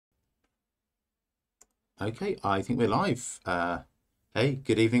Okay, I think we're live. Hey,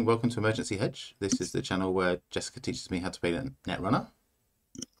 good evening. Welcome to Emergency Hedge. This is the channel where Jessica teaches me how to play Netrunner.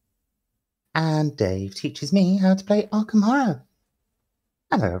 And Dave teaches me how to play Arkham Horror.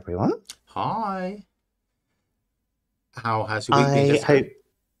 Hello, everyone. Hi. How has your week been, I Jessica? hope.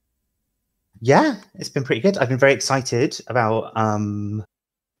 Yeah, it's been pretty good. I've been very excited about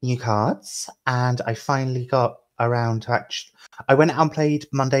new cards, and I finally got around to actually. I went out and played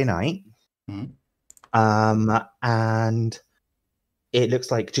Monday night, Mhm. and it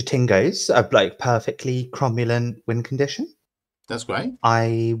looks like Jeitingo's a like perfectly cromulent win condition. That's great.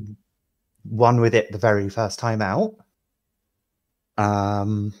 I won with it the very first time out.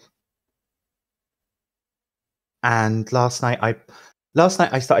 And last night I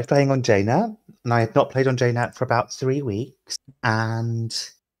started playing on JNet, and I had not played on JNet for about 3 weeks. And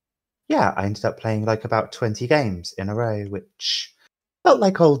yeah, I ended up playing like about 20 games in a row, which felt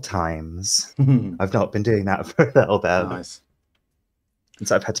like old times. I've not been doing that for a little bit. Nice. And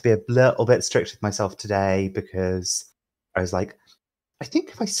so I've had to be a little bit strict with myself today because I was like, I think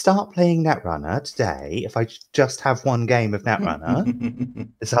if I start playing Netrunner today, if I just have one game of Netrunner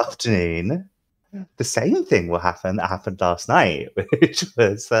this afternoon, the same thing will happen that happened last night, which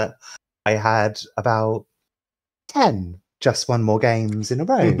was that I had about 10 just one more games in a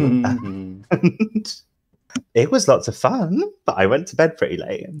row. And it was lots of fun, but I went to bed pretty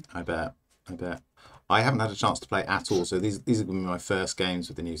late. I bet. I haven't had a chance to play at all, so these are going to be my first games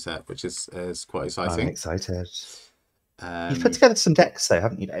with the new set, which is quite exciting. I'm excited. You've put together some decks, though,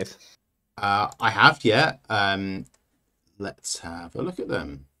 haven't you, Dave? I have, yeah. Let's have a look at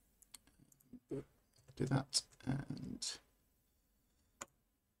them. Do that. And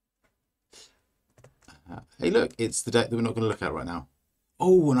hey, look, it's the deck that we're not going to look at right now.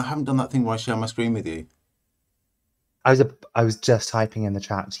 Oh, and I haven't done that thing where I share my screen with you. I was just typing in the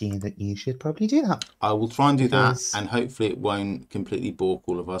chat to you that you should probably do that. I will try and do that, and hopefully it won't completely balk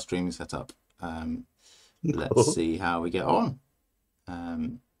all of our streaming setup. Let's see how we get on.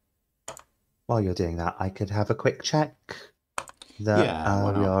 While you're doing that, I could have a quick check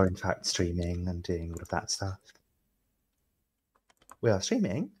that we are in fact streaming and doing all of that stuff. We are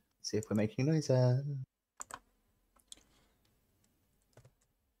streaming. Let's see if we're making noises.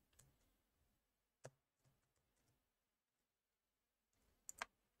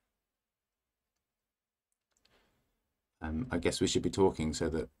 I guess we should be talking so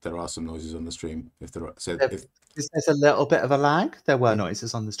that there are some noises on the stream. If there are, if there's a little bit of a lag, there were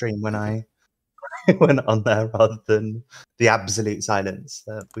noises on the stream when I went on there, rather than the absolute silence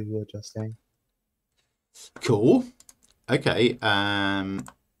that we were just doing. Cool. Okay. Right.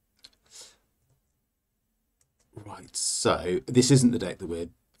 So this isn't the deck that we're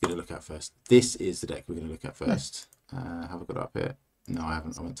going to look at first. This is the deck we're going to look at first. Have I got it up here? No, I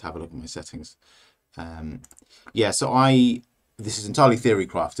haven't. I went to have a look at my settings. Yeah, so this is entirely theory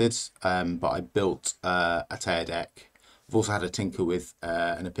crafted, but I built a Teia deck. I've also had a tinker with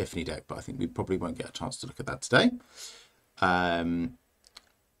an Epiphany deck, but I think we probably won't get a chance to look at that today. I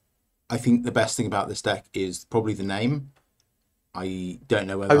think the best thing about this deck is probably the name. I don't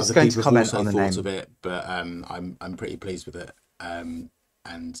know whether other people have also thought of it, but I'm pretty pleased with it. And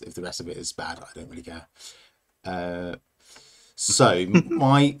if the rest of it is bad, I don't really care. So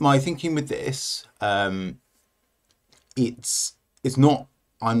my thinking with this, it's not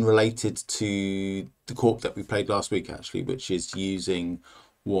unrelated to the corp that we played last week, actually, which is using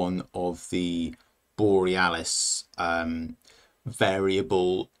one of the Borealis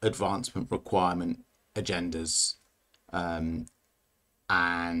variable advancement requirement agendas, and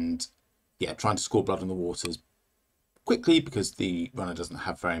yeah, trying to score blood on the waters quickly because the runner doesn't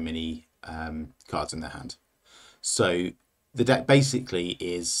have very many cards in their hand. So the deck basically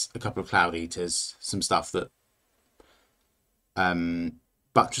is a couple of Cloud Eaters, some stuff that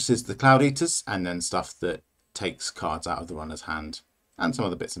buttresses the Cloud Eaters, and then stuff that takes cards out of the runner's hand, and some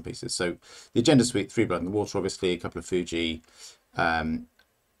other bits and pieces. So the agenda suite: 3 blood in the water, obviously, a couple of Fuji,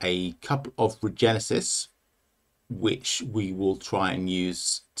 a couple of Regenesis, which we will try and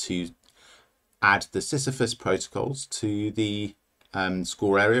use to add the Sisyphus protocols to the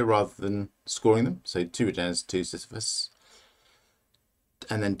score area rather than scoring them. So 2 Regenesis, 2 Sisyphus.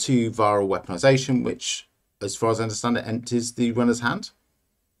 And then 2 viral weaponization, which, as far as I understand it, empties the runner's hand.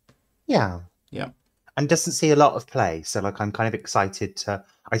 Yeah. And doesn't see a lot of play. So like I'm kind of excited to...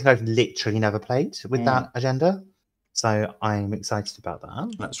 I think I've literally never played with that agenda. So I'm excited about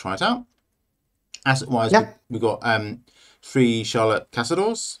that. Let's try it out. Asset-wise, we got 3 Charlotte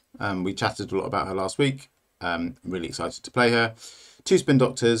Cassadors. We chatted a lot about her last week. I'm really excited to play her. 2 Spin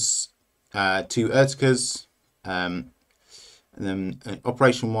Doctors, 2 Urticas, and And then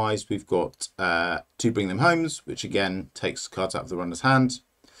operation-wise, we've got 2 Bring Them Homes, which again takes cards out of the runner's hand.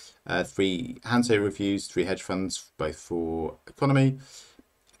 3 hand save reviews, 3 hedge funds, both for economy.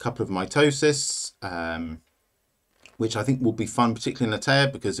 A couple of mitosis, which I think will be fun, particularly in A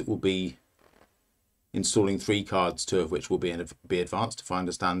Teia, because it will be installing 3 cards, 2 of which will be advanced, if I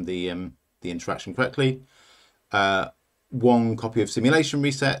understand the interaction correctly. 1 copy of Simulation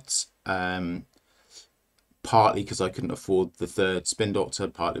Reset, partly because I couldn't afford the 3rd Spin Doctor,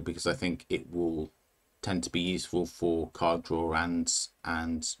 partly because I think it will tend to be useful for card draw and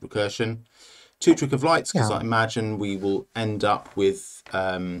recursion. 2 Trick of Lights, because I imagine we will end up with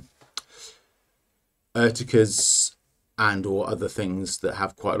Urticas and or other things that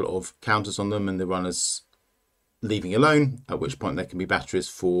have quite a lot of counters on them, and the runners leaving alone, at which point there can be batteries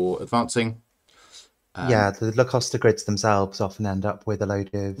for advancing. The Lacosta grids themselves often end up with a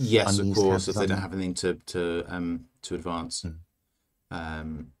load of yes, unused of course, counters if they on don't them. have anything to advance.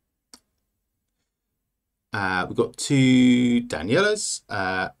 We've got 2 Danielas,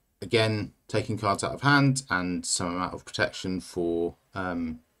 again taking cards out of hand and some amount of protection for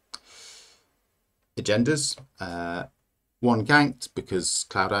agendas. 1 Ganked because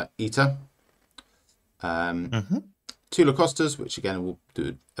Cloud Eater. 2 Lacostas, which again will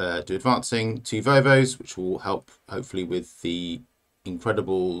do advancing. 2 Vovos, which will help hopefully with the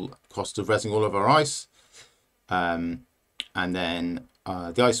incredible cost of resing all of our ice. And then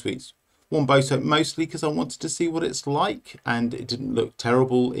the Ice Suites. 1 Boto, mostly because I wanted to see what it's like, and it didn't look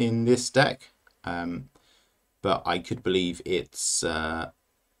terrible in this deck. But I could believe it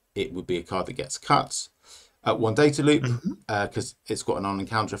would be a card that gets cut. 1 Data Loop, because it's got an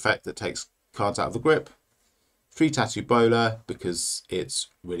on-encounter effect that takes cards out of the grip. 3 Tattoo Bowler, because it's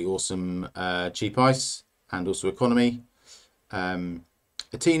really awesome cheap ice and also economy.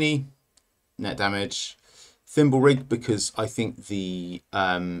 Atini, net damage. Thimble Rig, because I think the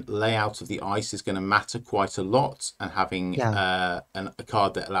layout of the ice is going to matter quite a lot, and having a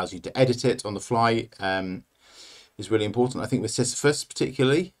card that allows you to edit it on the fly is really important. I think with Sisyphus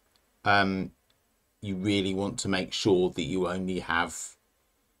particularly, you really want to make sure that you only have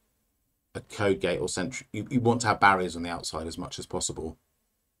a code gate or sentry. You want to have barriers on the outside as much as possible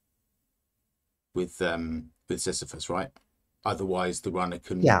with Sisyphus, right? Otherwise the runner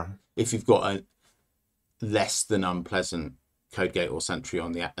can, if you've got a less than unpleasant code gate or sentry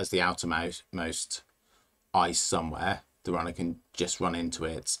on as the outermost ice somewhere, the runner can just run into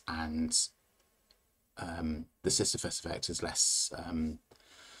it, and the Sisyphus effect is less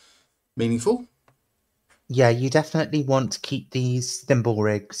meaningful. Yeah, you definitely want to keep these thimble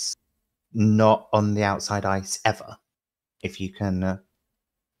rigs not on the outside ice ever, if you can.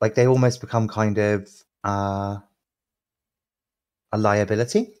 Like, they almost become kind of a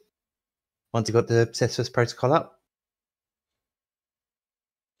liability once you've got the Sisyphus protocol up,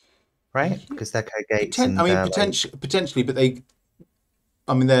 right? Because they're code gates. Potentially, but they're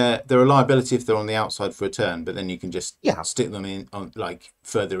a liability if they're on the outside for a turn, but then you can just stick them in on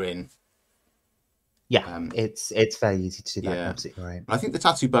further in. Yeah, it's very easy to do that. Absolutely right. I think the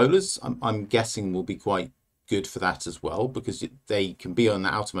Tattoo Bowlers, I'm guessing, will be quite good for that as well, because they can be on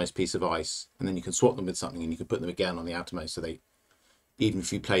the outermost piece of ice, and then you can swap them with something, and you can put them again on the outermost. So even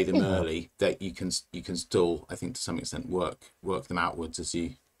if you play them early, that you can still, I think, to some extent, work them outwards as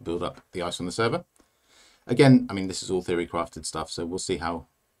you build up the ice on the server. Again, I mean, this is all theory crafted stuff, so we'll see how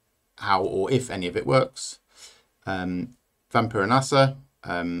or if any of it works. Vampiranasa,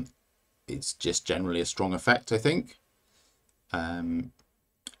 it's just generally a strong effect, I think.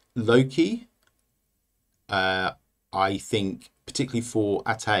 Loki, I think, particularly for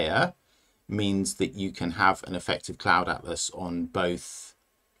A Teia, means that you can have an effective Cloud Atlas on both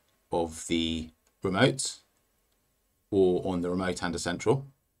of the remotes, or on the remote and a central.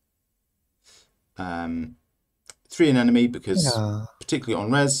 3 an enemy, because particularly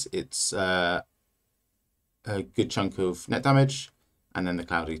on res, it's a good chunk of net damage, and then the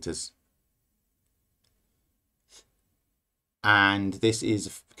Cloud Eaters. And this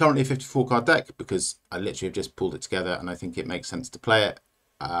is currently a 54 card deck, because I literally have just pulled it together, and I think it makes sense to play it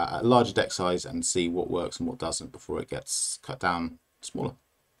at a larger deck size and see what works and what doesn't before it gets cut down smaller.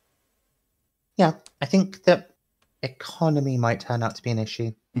 Yeah, I think that economy might turn out to be an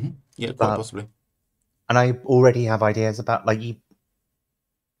issue. Yeah, quite possibly. And I already have ideas about, Can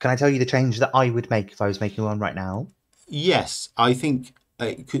I tell you the change that I would make if I was making one right now? Yes, I think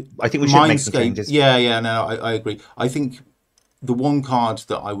it could. I think we should make some changes. Yeah, no, I agree. I think the one card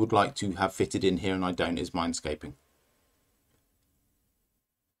that I would like to have fitted in here and I don't is Mindscaping.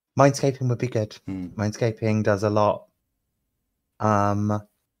 Mindscaping would be good. Mindscaping does a lot.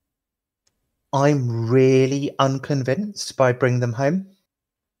 I'm really unconvinced by Bring Them Home.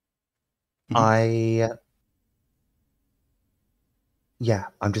 Mhm.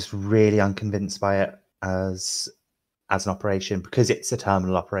 I'm just really unconvinced by it as an operation because it's a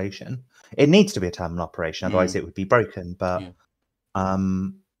terminal operation. It needs to be a terminal operation, otherwise it would be broken. But Yeah.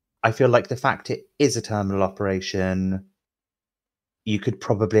 I feel like the fact it is a terminal operation, you could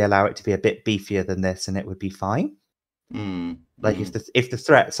probably allow it to be a bit beefier than this, and it would be fine. Like if the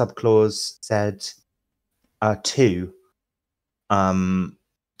threat subclause said two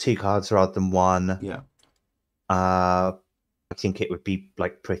cards rather than one, Yeah. I think it would be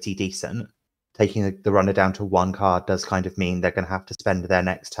like pretty decent. Taking the runner down to one card does kind of mean they're going to have to spend their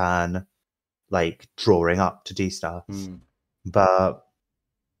next turn like drawing up to do stuff. But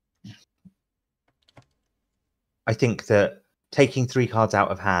I think that taking 3 cards out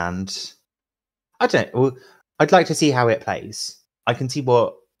of hand, I don't know. Well, I'd like to see how it plays. I can see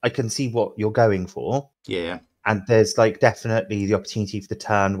what you're going for. Yeah. And there's like definitely the opportunity for the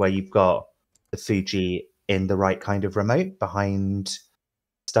turn where you've got the Fuji in the right kind of remote behind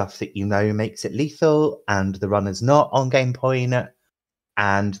stuff that you know makes it lethal, and the runner's not on game point,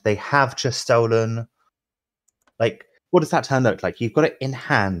 and they have just stolen. Like, what does that turn look like? You've got it in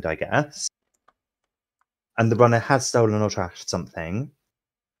hand, I guess, and the runner has stolen or trashed something,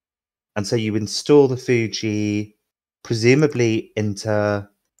 and so you install the Fuji, presumably into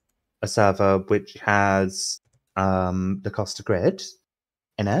a server which has the Costa grid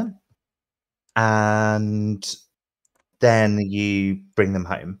in it, and then you bring them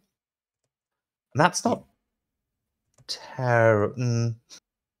home. And that's not terrible.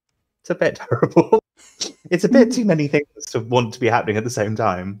 It's a bit terrible. It's a bit too many things to want to be happening at the same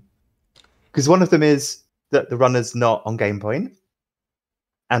time. Because one of them is that the runner's not on game point,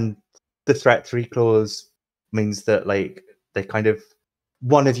 and the threat 3 clause means that like they kind of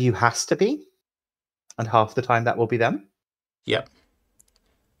one of you has to be, and half the time that will be them. Yep.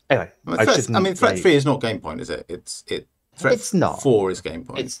 Anyway, threat 3 is not game point, is it? It's not. 4 is game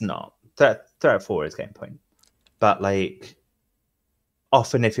point. It's not. Threat 4 is game point. But like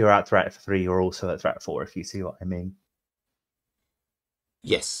often if you're at threat 3, you're also at threat 4, if you see what I mean.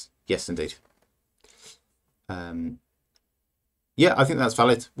 Yes, indeed. Yeah, I think that's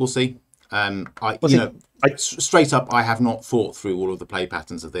valid. We'll see. Straight up, I have not thought through all of the play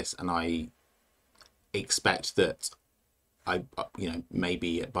patterns of this, and I expect that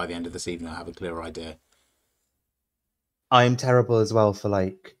maybe by the end of this evening I'll have a clearer idea. I'm terrible as well for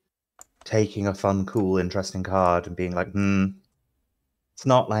like taking a fun, cool, interesting card and being like, it's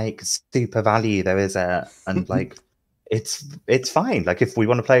not like super value though, is it? And like it's fine. Like if we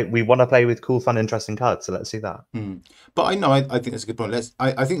want to play with cool, fun, interesting cards, so let's do that. But I think that's a good point. Let's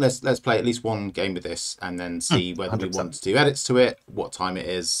play at least one game with this and then see whether 100%. We want to do edits to it, what time it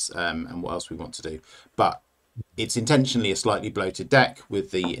is, and what else we want to do. But it's intentionally a slightly bloated deck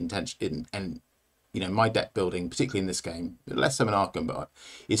with the intention and my deck building, particularly in this game, less so in Arkham, but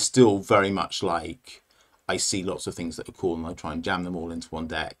is still very much like I see lots of things that are cool and I try and jam them all into one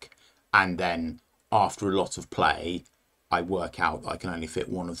deck, and then after a lot of play I work out that I can only fit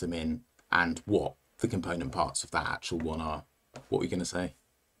one of them in, and what the component parts of that actual one are. What were you going to say?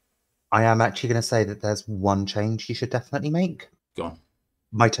 I am actually going to say that there's one change you should definitely make. Go on.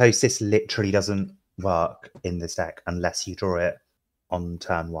 Mitosis literally doesn't work in this deck unless you draw it on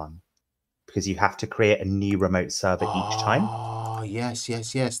turn 1, because you have to create a new remote server each time. Oh, yes.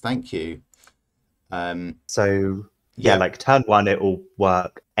 Thank you. So like turn 1 it will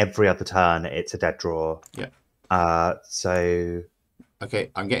work. Every other turn it's a dead draw. Yeah. So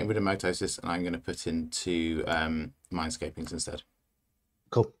okay, I'm getting rid of Mitosis and I'm going to put into Mindscapings instead.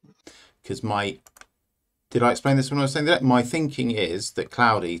 Cool. Because did I explain this when I was saying that? My thinking is that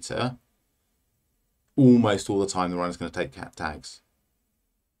Cloud Eater, almost all the time the runner's going to take cat tags.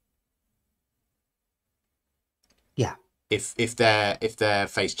 Yeah. If they're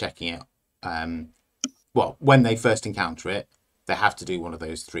face checking it, when they first encounter it, they have to do one of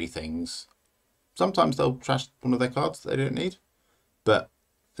those 3 things. Sometimes they'll trash one of their cards that they don't need, but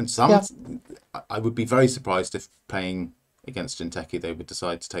I would be very surprised if playing against Jinteki they would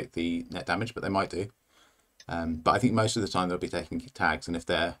decide to take the net damage, but they might do. But I think most of the time they'll be taking tags, and if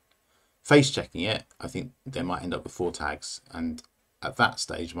they're face checking it, I think they might end up with 4 tags, and at that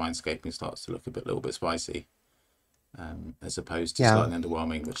stage Mindscaping starts to look a little bit spicy, as opposed to slightly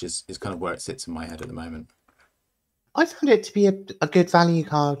underwhelming, which is kind of where it sits in my head at the moment. I found it to be a good value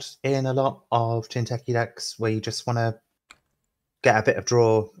card in a lot of Jinteki decks where you just want to get a bit of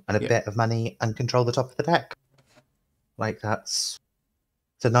draw and a bit of money and control the top of the deck. Like it's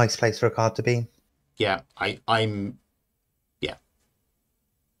a nice place for a card to be. Yeah, I'm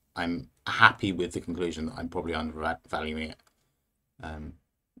happy with the conclusion that I'm probably undervaluing it.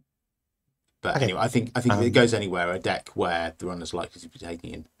 But Okay. anyway, I think if it goes anywhere, a deck where the runner's likely to be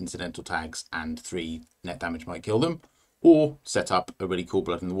taking incidental tags and 3 net damage might kill them, or set up a really cool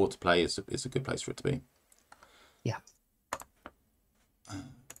blood in the water play is a good place for it to be. Yeah.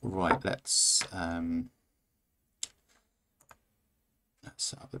 Right, let's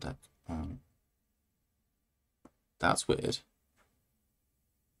set up the deck. That's weird.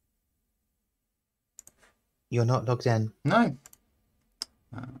 You're not logged in. No.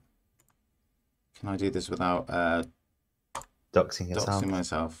 Can I do this without Doxing yourself. doxing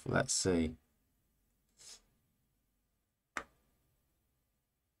myself? Let's see.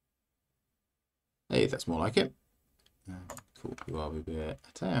 Hey, that's more like it. Cool. You are with A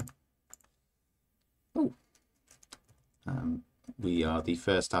Teia. Oh. We are the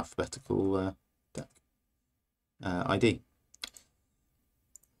first alphabetical deck ID.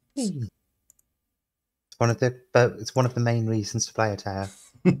 It's one of the main reasons to play a Teia.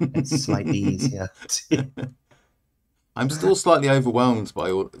 It's slightly easier. I'm still slightly overwhelmed by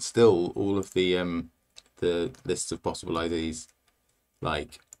all of the lists of possible IDs.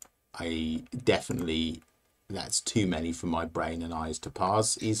 Like, that's too many for my brain and eyes to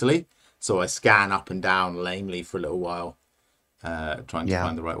parse easily. So I scan up and down lamely for a little while, trying to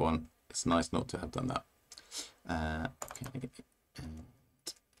find the right one. It's nice not to have done that. Okay.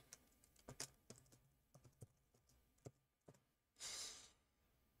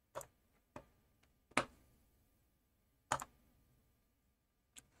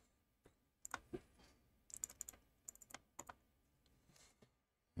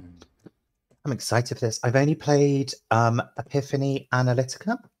 I'm excited for this. I've only played Epiphany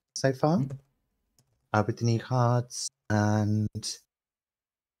Analytica so far with the new cards, and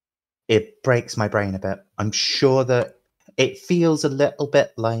it breaks my brain a bit. I'm sure that it feels a little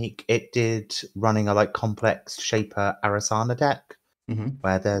bit like it did running a complex Shaper Arasana deck,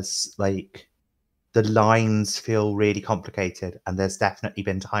 where there's the lines feel really complicated, and there's definitely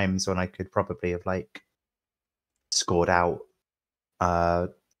been times when I could probably have scored out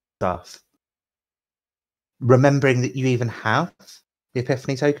stuff. Remembering that you even have the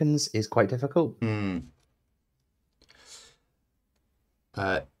Epiphany tokens is quite difficult. Yeah,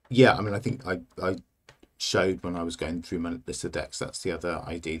 I mean, I think I showed when I was going through my list of decks. That's the other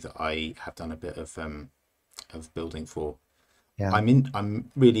ID that I have done a bit of building for. Yeah,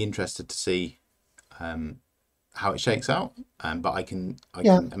 I'm really interested to see how it shakes out. But I can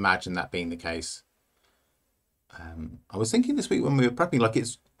imagine that being the case. I was thinking this week when we were prepping,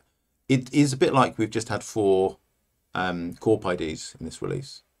 it is a bit like we've just had 4 corp IDs in this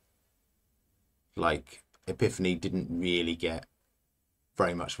release. Like, Epiphany didn't really get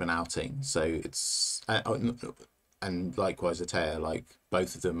very much of an outing, so it's and likewise A Teia,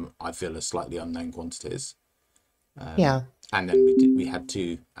 both of them I feel are slightly unknown quantities. And then we had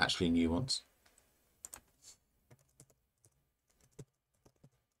 2 actually new ones.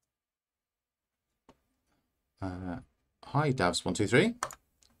 Hi Davs123.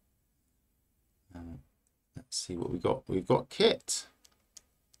 Let's see what we got. We've got Kit.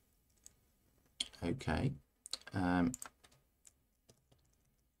 Okay.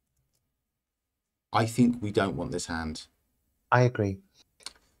 I think we don't want this hand. I agree.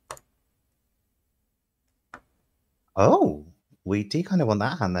 Oh, we do kind of want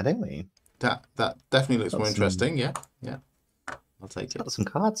that hand there, don't we? That definitely looks more interesting. Yeah. I'll take it. Got some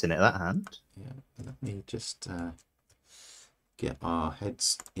cards in it, that hand. Yeah. Let me just get our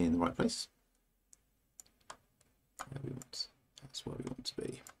heads in the right place. That's where we want to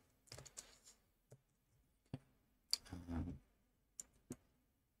be.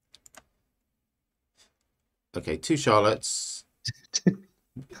 Okay, 2 Charlottes.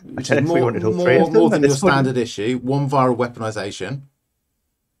 Which is more than your standard issue. 1 viral weaponization.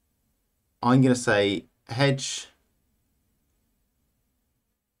 I'm going to say hedge.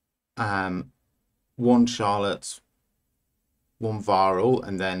 1 Charlotte, 1 viral,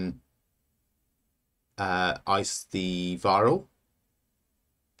 and then ice the viral.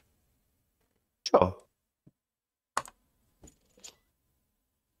 Sure.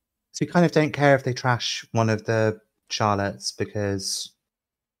 So you kind of don't care if they trash one of the Charlottes because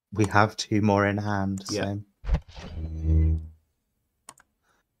we have 2 more in hand. Yeah. So.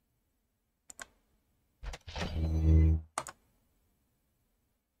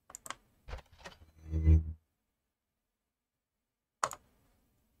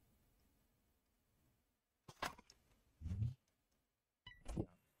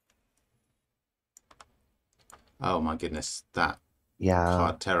 Oh my goodness, that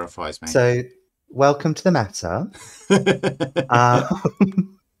card terrifies me. So, welcome to the meta.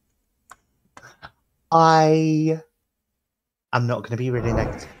 I am not going to be really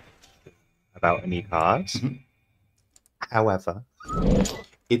negative about a new card. However,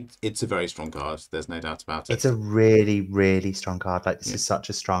 it's a very strong card. There's no doubt about it. it's a really, really strong card. Like, this is such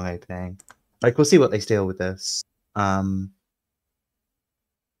a strong opening. Like, we'll see what they steal with this. Yeah.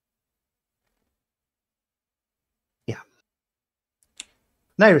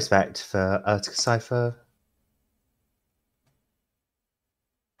 No respect for Urtica Cypher.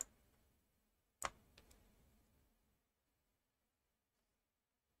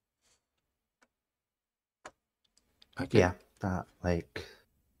 Okay. Yeah, that, like...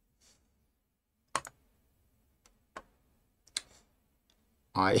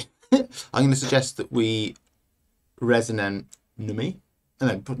 I'm going to suggest that we res an enemy, and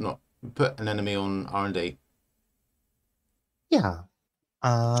then put an enemy on R&D. Yeah.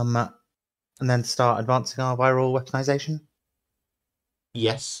 And then start advancing our viral weaponization.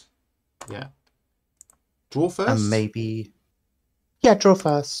 Yes. Yeah. Draw first? And maybe... Yeah, draw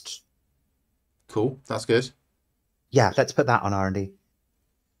first. Cool. That's good. Yeah, let's put that on R&D.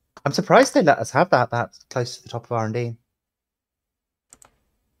 I'm surprised they let us have that. That's close to the top of R&D.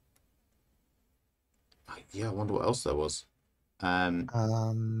 Yeah, I wonder what else there was. And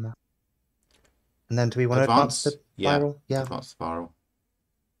then do we want to advance the viral? Yeah. Advance the viral.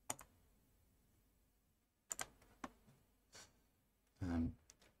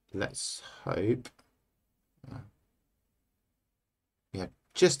 Let's hope. Yeah,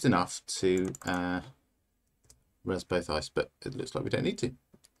 just enough to res both ice, but it looks like we don't need to.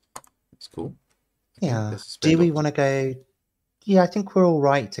 It's cool. Okay, yeah. Do we want to go? Yeah, I think we're all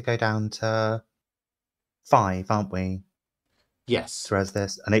right to go down to 5, aren't we? Yes. To res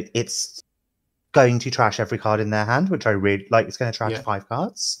this, and it's going to trash every card in their hand, which I really like. It's going to trash 5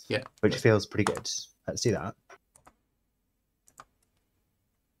 cards. Yeah. Which feels pretty good. Let's do that.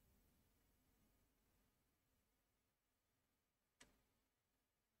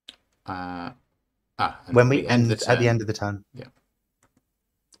 When we end at the end of the turn. Yeah.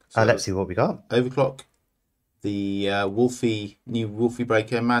 So let's see what we got. Overclock, the new Wolfie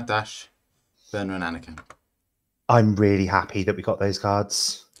Breaker, Mad Dash, Burner, and Anakin. I'm really happy that we got those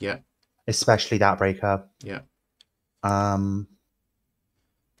cards. Yeah. Especially that breaker. Yeah. Okay,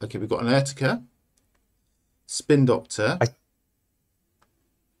 we've got an Urtica, Spin Doctor,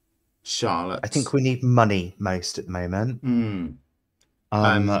 Charlotte. I think we need money most at the moment.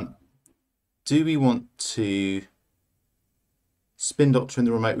 Do we want to Spin Doctor in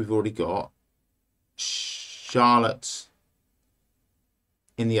the remote we've already got, Charlotte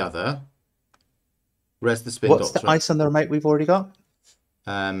in the other, res the Spin Doctor. What's the ice on the remote we've already got?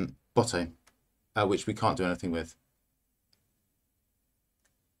 Botto, which we can't do anything with.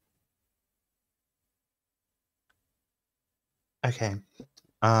 Okay.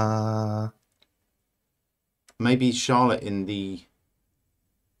 Maybe Charlotte in the...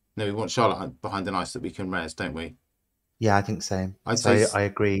 No, we want Charlotte behind an ice that we can res, don't we? Yeah, I think so. I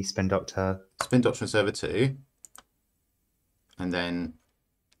agree, Spin Doctor. Spin Doctor and Server 2. And then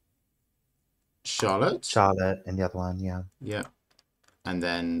Charlotte. Charlotte in the other one, yeah. Yeah. And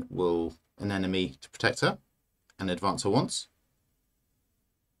then we'll an enemy to protect her and advance her once.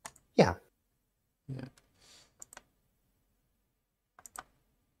 Yeah. Yeah.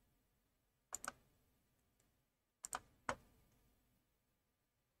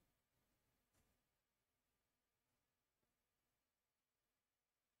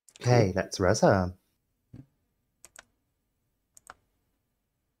 Okay, let's res her.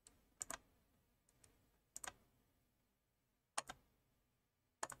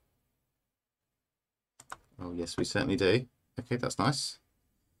 Oh, yes, we certainly do. Okay, that's nice.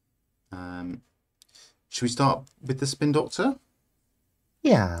 Should we start with the Spin Doctor?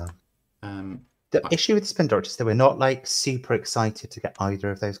 Yeah. The issue with the Spin Doctor is that we're not like super excited to get either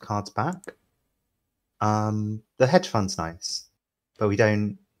of those cards back. The hedge fund's nice, but we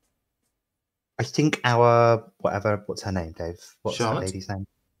don't. I think our what's her name, Dave? What's that lady's name?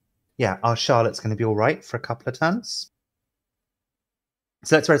 Yeah, our Charlotte's going to be all right for a couple of turns.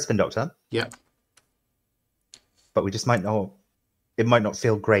 So let's res Spin Doctor. Yeah. But we just might not. It might not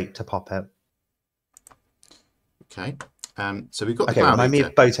feel great to pop it. Okay. So we've got the Cloud Eater. Remind me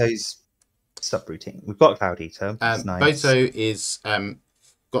of Boto's subroutine. We've got Cloud Eater. Nice. Boto is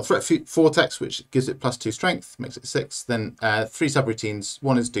got Threat Vortex, which gives it +2 strength, makes it 6. Then 3 subroutines.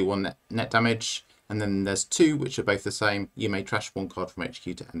 One is do 1 net damage, and then there's 2 which are both the same. You may trash 1 card from HQ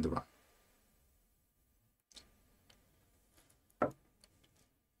to end the run.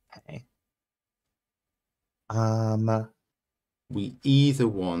 Okay. We either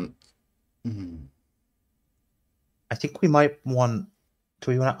want. I think we might want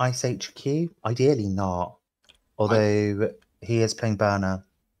Do we want to ice HQ? Ideally not. Although he is playing burner.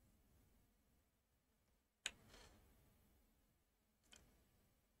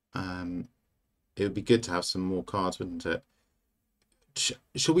 It would be good to have some more cards, wouldn't it?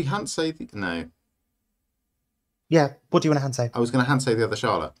 Shall we hand say no? Yeah. What do you want to hand say? I was going to hand say the other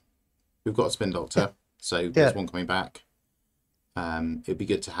Charlotte. We've got a Spin Doctor, so there's one coming back. It'd be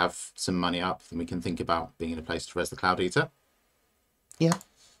good to have some money up, and we can think about being in a place to res the Cloud Eater. Yeah.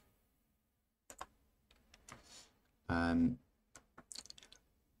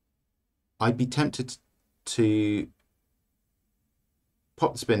 I'd be tempted to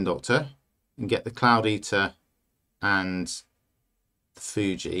pop the Spin Doctor and get the Cloud Eater and the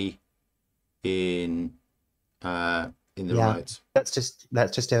Fuji in the remote. Let's just do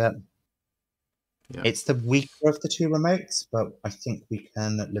it. Yeah. It's the weaker of the two remotes, but I think we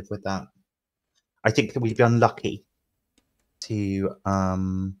can live with that. I think that we'd be unlucky to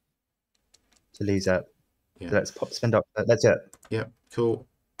lose it. Yeah. So let's pop Spin Doctor. Let's do it. Yeah, cool.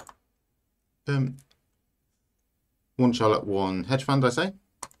 One Charlotte, one hedge fund, I say.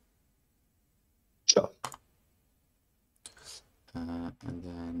 Sure.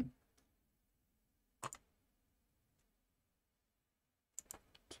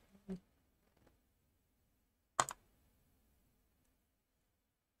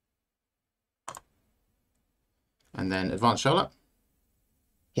 And then advanced Charlotte.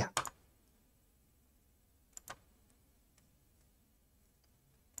 Yeah.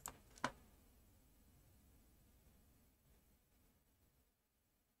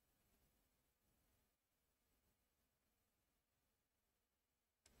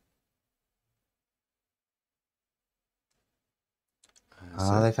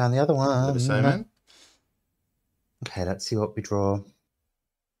 They found the other one. Okay, let's see what we draw.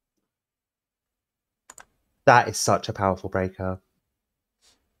 That is such a powerful breaker.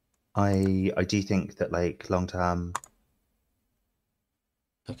 I do think that, like, long term.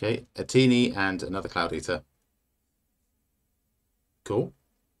 Okay, a teeny and another Cloud Eater. Cool.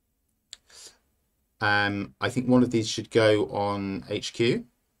 I think one of these should go on HQ.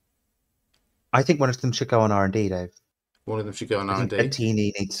 I think one of them should go on R&D, Dave. One of them should go on R&D. I think a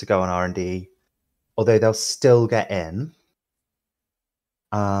teeny needs to go on R&D, although they'll still get in.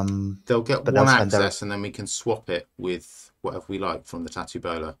 They'll get one access, and then we can swap it with whatever we like from the Tattoo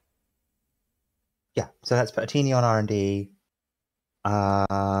Bowler. Yeah, so let's put a teeny on R&D.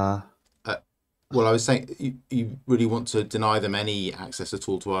 Well, I was saying, you really want to deny them any access at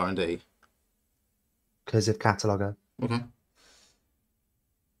all to R&D? Because of Cataloger. Okay.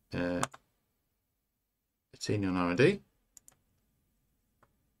 A teeny on R&D.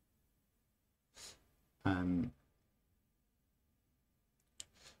 And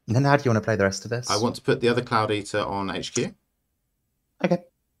then how do you want to play the rest of this? I want to put the other Cloud Eater on HQ. Okay.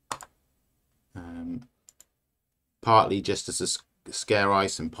 Partly just as a scare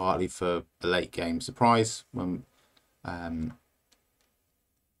ice and partly for a late game surprise. And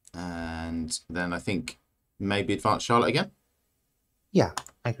then I think maybe advanced Charlotte again. Yeah,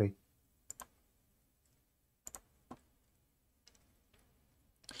 I agree.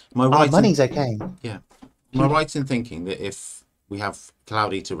 Money's okay. Yeah. Am I right in thinking that if we have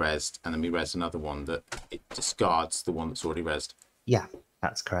Cloud Eater rezzed and then we res another one, that it discards the one that's already rezzed? Yeah,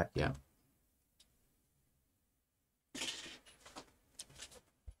 that's correct. Yeah.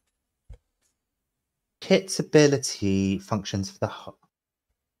 Kit's ability functions for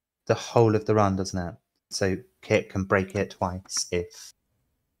the whole of the run, doesn't it? So Kit can break it twice if...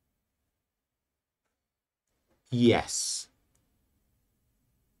 Yes.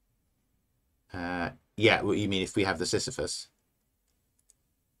 Yeah, what you mean if we have the Sisyphus?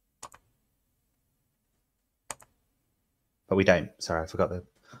 But we don't. Sorry, I forgot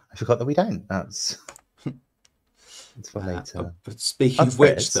that we don't. That's it's for later. Speaking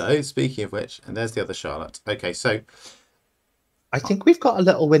of which, and there's the other Charlotte. Okay, so I think we've got a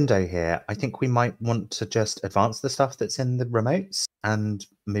little window here. I think we might want to just advance the stuff that's in the remotes and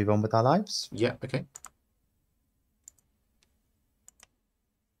move on with our lives. Yeah, okay.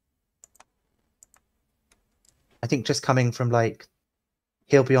 I think just coming from, like,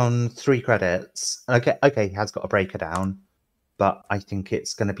 he'll be on 3 credits. Okay, he has got a breaker down, but I think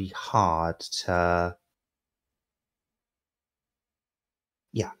it's going to be hard to...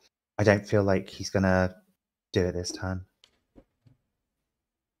 Yeah, I don't feel like he's going to do it this turn.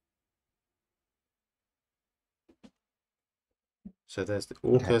 So there's the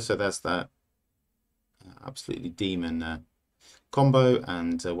Orca, so there's that absolutely demon combo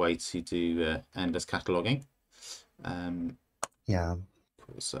and a way to do endless cataloguing. Yeah.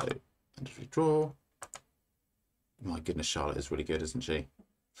 Cool, so endless redraw. My goodness, Charlotte is really good, isn't she?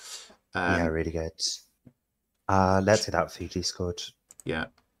 Yeah, really good. Let's get out Fiji scored. Yeah.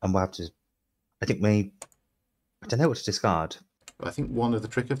 And we'll have to... I don't know what to discard. I think one of the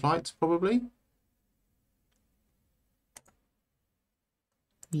Trick of Flights, probably.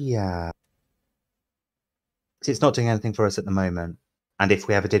 Yeah. It's not doing anything for us at the moment. And if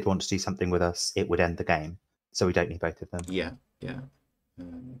we ever did want to do something with us, it would end the game. So we don't need both of them. Yeah, yeah.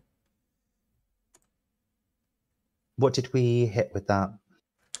 What did we hit with that?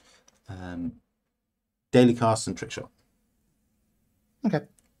 Daily Cast and Trick Shot. Okay.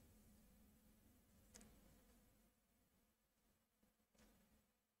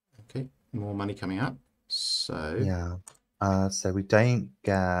 Okay, more money coming up. So Yeah. So we don't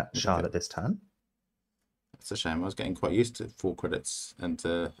get Charlotte this turn. That's a shame. I was getting quite used to 4 credits and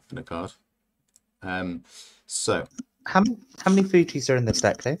a card. So how many Fujis are in this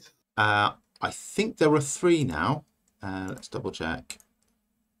deck, Dave? I think there are 3 now. Let's double check.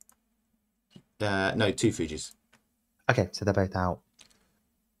 No, 2 Fujis. Okay, so they're both out.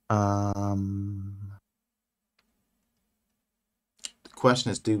 The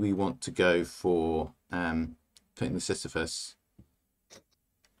question is, do we want to go for putting the Sisyphus?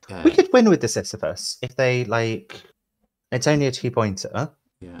 We could win with the Sisyphus if they like. It's only a 2-pointer.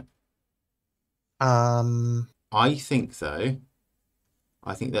 Yeah. I think though.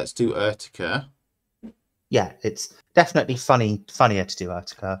 I think let's do Urtica. Yeah, it's definitely funnier to do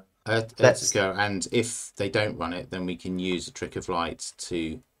Urtica. Urtica, and if they don't run it, then we can use a Trick of Light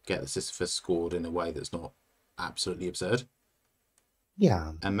to get the Sisyphus scored in a way that's not absolutely absurd.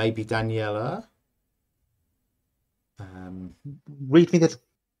 Yeah. And maybe Daniela. Read me the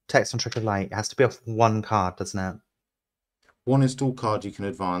text on Trick of Light. It has to be off 1 card, doesn't it? 1 install card you can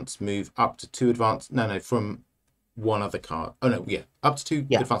advance, move up to 2 advance. No, from 1 other card. Oh no, yeah, up to 2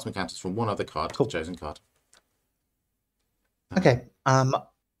 advancement counters from 1 other card to the chosen card. Okay. I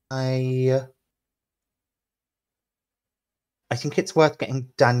think it's worth getting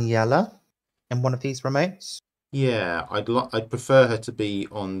Daniela in one of these remotes. Yeah, I'd prefer her to be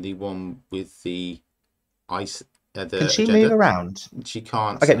on the one with the ice. Can she move around? She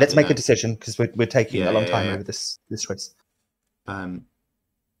can't. Okay, let's make a decision because we're taking a long time over this choice.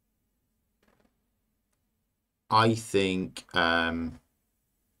 I think.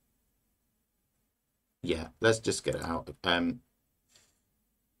 Yeah, let's just get it out.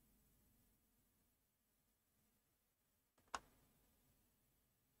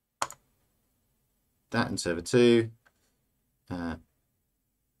 That in server 2.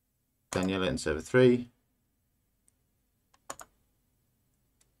 Daniela in server 3.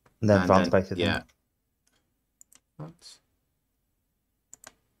 And then advance both of them. Yeah. Advance.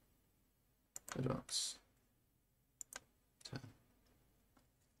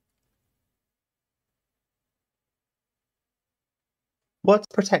 What's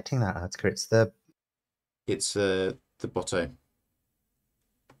protecting that, Urtica? It's the Botto.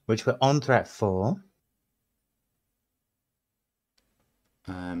 Which we're on threat for.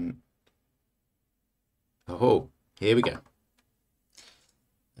 Oh, here we go.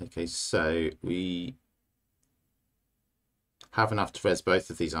 Okay, so we have enough to res both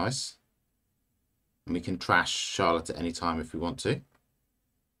of these ice. And we can trash Charlotte at any time if we want to.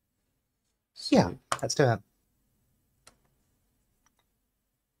 So, yeah, let's do it.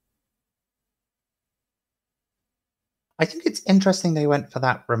 I think it's interesting they went for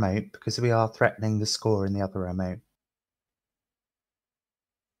that remote because we are threatening the score in the other remote.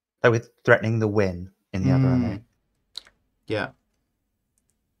 So we're threatening the win in the other remote. Yeah.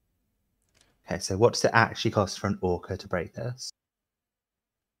 Okay, so what does it actually cost for an Orca to break this?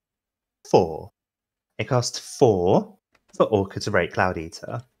 4. It costs 4 for Orca to break Cloud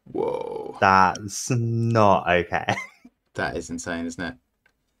Eater. Whoa. That's not okay. That is insane, isn't it?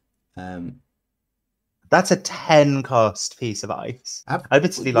 That's a 10 cost piece of ice. I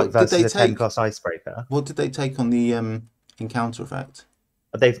particularly like versus a 10 cost icebreaker. What did they take on the encounter effect?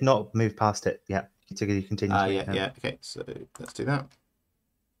 They've not moved past it yet. You continue. Yeah. Okay, so let's do that.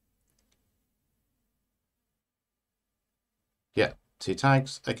 Yeah, 2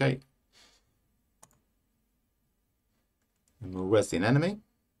 tags. Okay. And we'll res the enemy.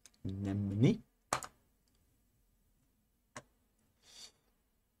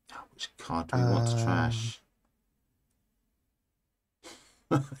 Which card do we want to trash?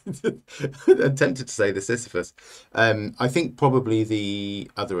 I'm tempted to say the Sisyphus. I think probably the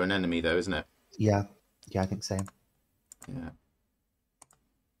other enemy, though, isn't it? Yeah, I think so. Yeah.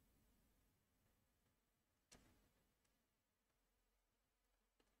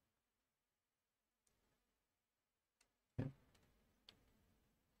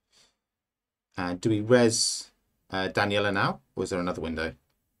 Do we res Daniela now, or is there another window?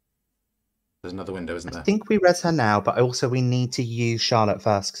 There's another window, isn't I there? think we res her now, but also we need to use Charlotte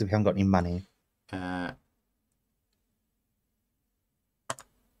first because we haven't got any money. We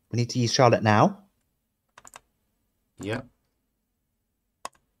need to use Charlotte now. Yep.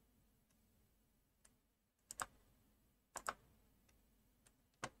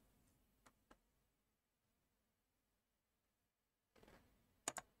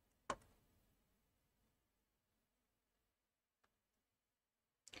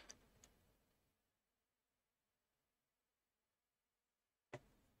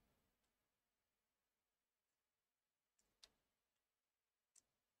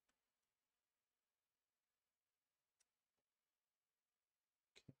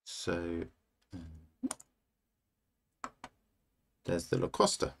 So there's the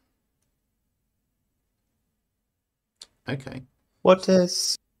Lacosta. Okay. What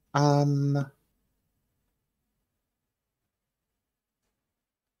does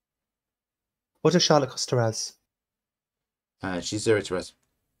Charlotte cost to res? She's 0 to res.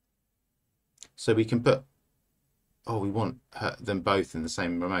 So we can put. Oh, we want them both in the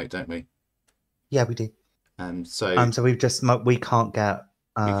same remote, don't we? Yeah, we do. So so we can't get.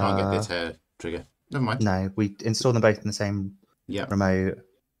 we can't get the Atea trigger. Never mind. No, we install them both in the same remote.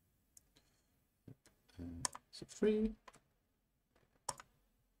 Is it free?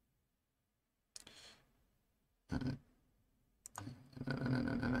 No.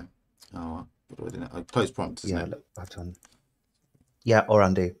 Oh, what do I do now? Oh, close prompt, isn't it? Look, I've done. Yeah, or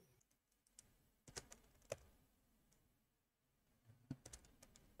undo.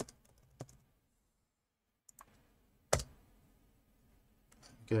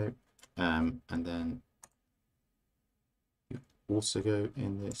 Go. And then you also go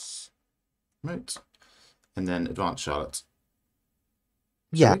in this remote. And then advanced Charlotte.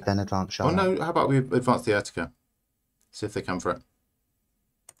 Yeah, then advanced Charlotte. Oh no, how about we advance the Utica? See if they come for it.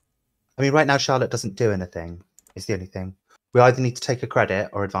 I mean, right now Charlotte doesn't do anything. It's the only thing. We either need to take a credit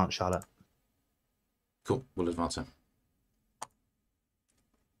or advance Charlotte. Cool, we'll advance her.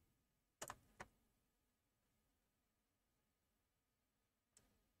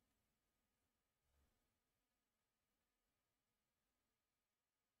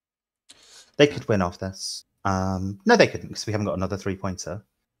 They could win off this. No, they couldn't because we haven't got another 3-pointer.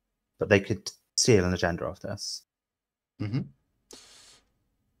 But they could steal an agenda off this. Mm-hmm.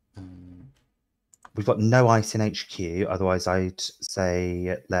 We've got no ice in HQ. Otherwise, I'd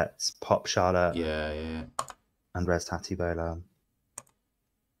say let's pop Charlotte. Yeah. And res Tati Bola.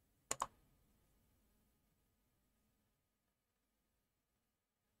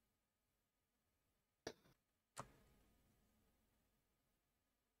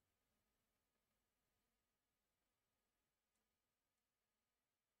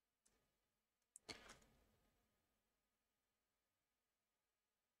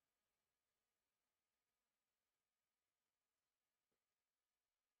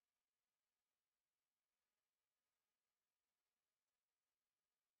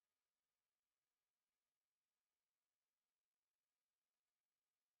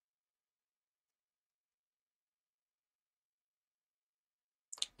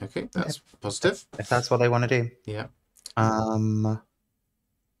 Okay, that's positive. If that's what they want to do. Yeah.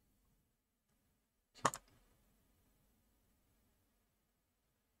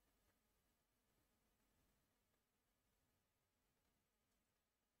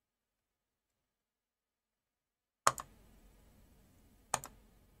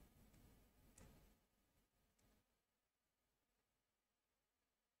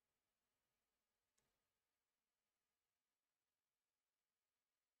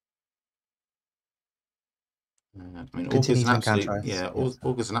 I mean, Augur's an absolute,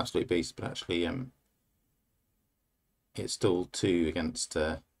 Augur's an absolute beast, but actually, it's still 2 against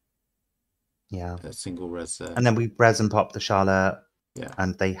a single res. And then we res and pop the Charlotte. Yeah.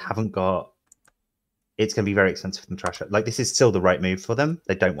 And they haven't got. It's going to be very expensive for them to trash it. Like, this is still the right move for them.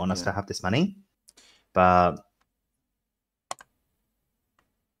 They don't want us to have this money, but.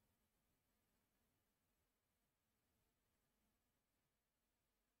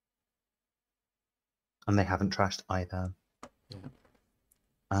 And they haven't trashed either. Yeah.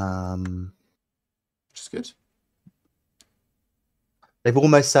 Which is good. They've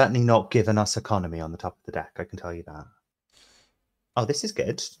almost certainly not given us economy on the top of the deck, I can tell you that. Oh, this is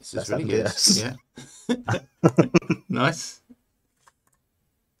good. This is really good. Yeah. Nice.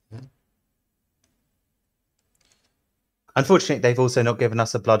 Yeah. Unfortunately, they've also not given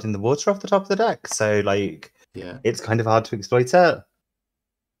us a blood in the water off the top of the deck. So, like, it's kind of hard to exploit it.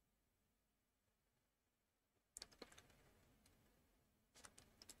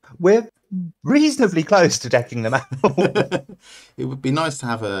 reasonably close to decking them out. It would be nice to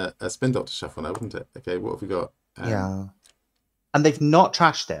have a Spin Doctor shuffle now, wouldn't it? Okay, what have we got? Yeah. And they've not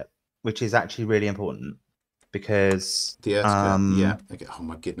trashed it, which is actually really important because The Earth's yeah. Okay. Oh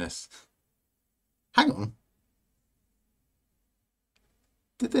my goodness. Hang on.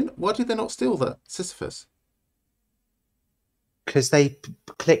 Why did they not steal that Sisyphus? because they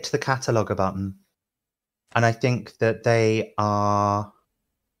clicked the cataloger button, and I think that they are.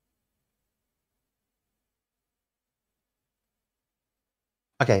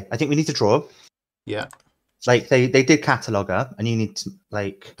 Okay, I think we need to draw. Yeah. Like they did cataloger, and you need to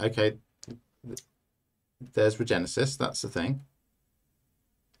like. Okay. There's Regenesis. That's the thing.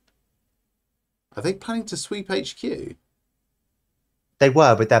 Are they planning to sweep HQ? They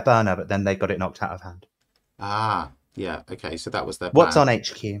were with their burner, but then they got it knocked out of hand. Ah, yeah. Okay, so that was their plan. What's on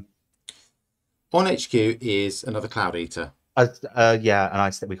HQ? On HQ is another Cloud Eater. Yeah, an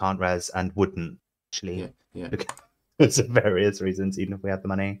ice that we can't res and wouldn't actually. Yeah. Because of various reasons, even if we had the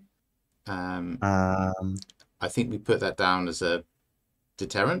money. I think we put that down as a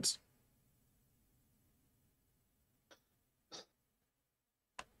deterrent.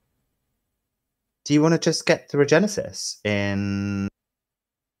 Do you want to just get the Regenesis in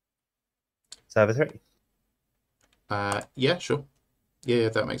server 3? Yeah, sure. Yeah,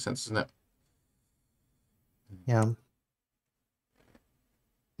 that makes sense, doesn't it? Yeah.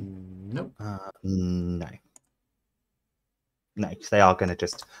 Nope. No. No, because they are going to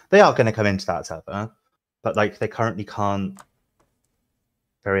come into that server, but like they currently can't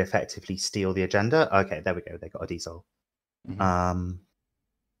very effectively steal the agenda. Okay, there we go. They got a diesel. Mm-hmm.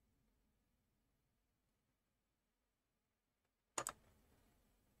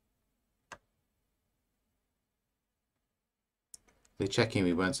 They're checking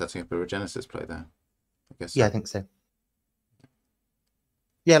we weren't setting up a Regenesis play there. I guess. Yeah, I think so.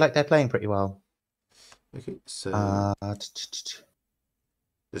 Yeah, like they're playing pretty well. Okay, so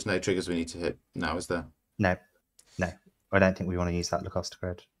there's no triggers we need to hit now, is there? No. I don't think we want to use that Lacoste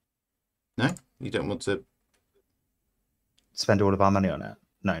grid. No, you don't want to spend all of our money on it.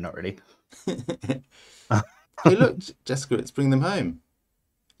 No, not really. Hey, look, Jessica, it's bring them home.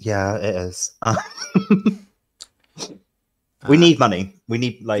 Yeah, it is. We need money. We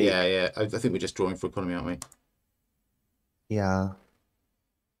need like yeah. I think we're just drawing for economy, aren't we? Yeah.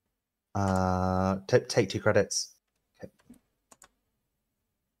 Take 2 credits. Okay.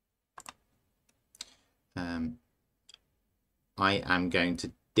 I am going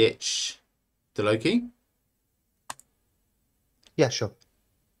to ditch the Loki. Yeah, sure.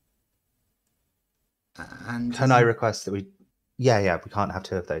 And can I request that we? Yeah, we can't have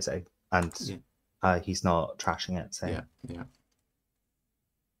 2 of those, and he's not trashing it. So yeah.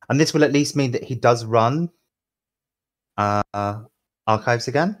 And this will at least mean that he does run archives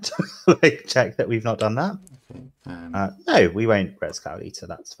again. Like check that we've not done that. Okay. No, we won't res Cloud Eater.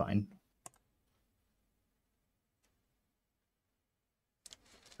 That's fine.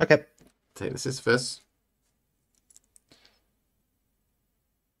 Okay. Take the Sisyphus.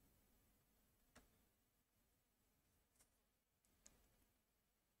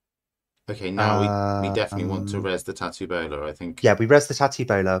 Okay, now we definitely want to res the Tattoo Bowler, I think. Yeah, we res the Tattoo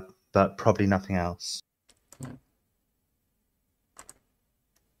Bowler, but probably nothing else. Yeah.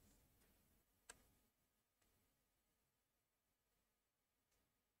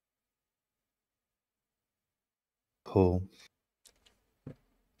 Cool.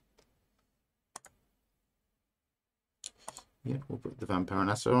 Yeah, we'll put the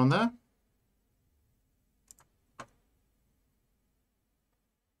Vampiranessa on there.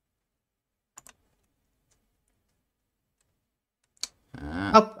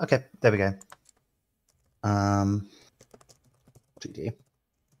 Oh, okay. There we go. GD.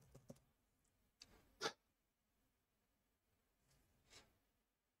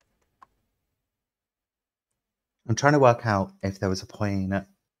 I'm trying to work out if there was a point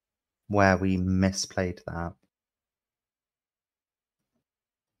where we misplayed that.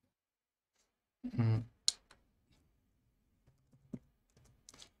 Mm.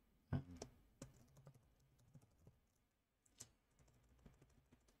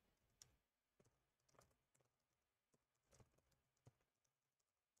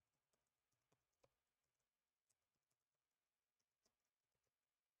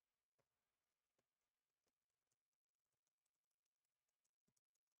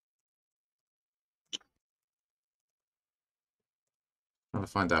 Trying to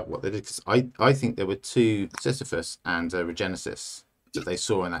find out what they did, because I think there were 2 Sisyphus and Regenesis that they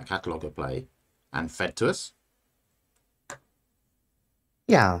saw in that catalogue of play and fed to us.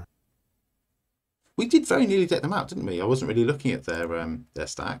 Yeah. We did very nearly deck them out, didn't we? I wasn't really looking at their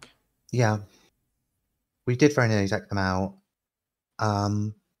stack. Yeah. We did very nearly take them out.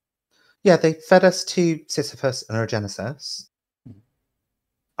 Yeah, they fed us to Sisyphus and Orgenesis.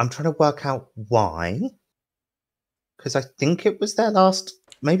 I'm trying to work out why. Because I think it was their last...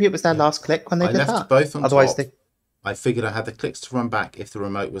 Maybe it was their last click when they I did left that. both on Otherwise, top. I figured I had the clicks to run back if the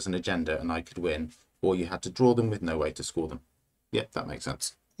remote was an agenda and I could win, or you had to draw them with no way to score them. Yeah, that makes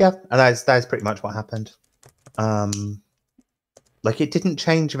sense. Yeah, and that is pretty much what happened. Like, it didn't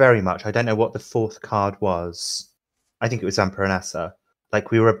change very much. I don't know what the fourth card was. I think it was Emperonessa. Like,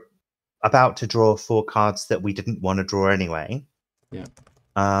 we were about to draw 4 cards that we didn't want to draw anyway. Yeah.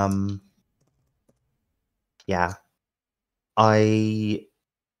 Yeah. I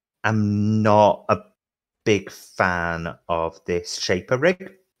am not a big fan of this Shaper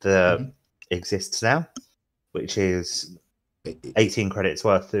rig that exists now, which is 18 credits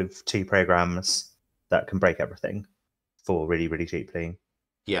worth of 2 programs that can break everything for really, really cheaply.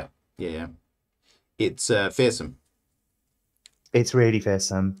 Yeah. It's fearsome. It's really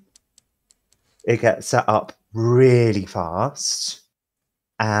fearsome. It gets set up really fast,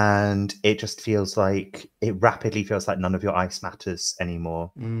 and it just feels like it rapidly feels like none of your ice matters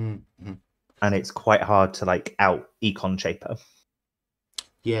anymore. Mm-hmm. And it's quite hard to like out econ Shaper.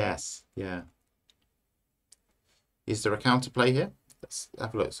 Yes. Yeah. Is there a counterplay here? Let's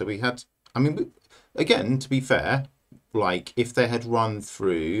have a look. So we had, I mean, again, to be fair, like if they had run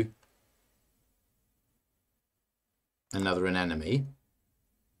through another enemy,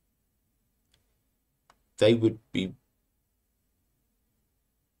 they would be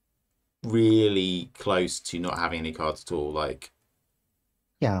really close to not having any cards at all. Like,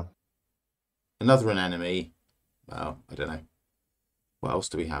 Yeah. another enemy. Well, I don't know. What else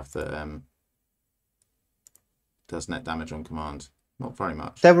do we have that does net damage on command? Not very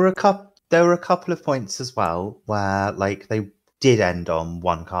much. There were a couple of points as well where like they did end on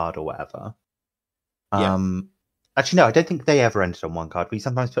 1 card or whatever. Yeah. Actually, no, I don't think they ever ended on 1 card. We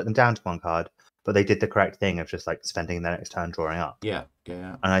sometimes put them down to 1 card, but they did the correct thing of just like spending the next turn drawing up. Yeah.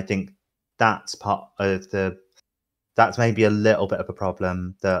 And I think that's part of that's maybe a little bit of a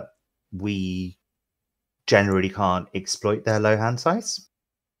problem, that we generally can't exploit their low hand size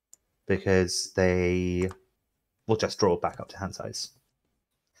because they will just draw back up to hand size.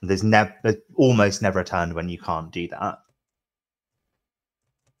 There's almost never a turn when you can't do that.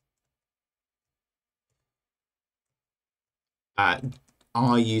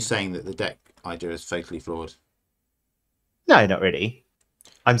 Are you saying that the deck idea is fatally flawed? No, not really.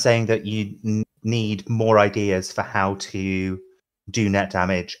 I'm saying that you need more ideas for how to do net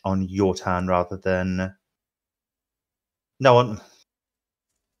damage on your turn rather than no one.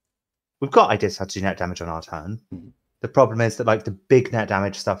 We've got ideas how to do net damage on our turn. Mm-hmm. The problem is that like the big net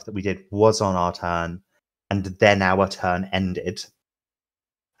damage stuff that we did was on our turn, and then our turn ended.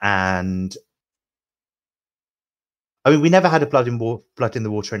 And I mean, we never had a blood in the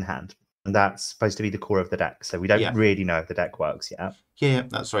water in hand, and that's supposed to be the core of the deck. So we don't really know if the deck works yet. Yeah,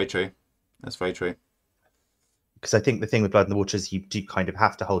 that's very true. That's very true. Because I think the thing with blood in the water is you do kind of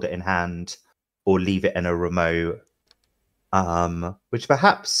have to hold it in hand or leave it in a remote. Which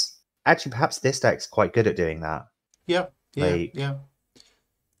perhaps this deck's quite good at doing that. Yeah.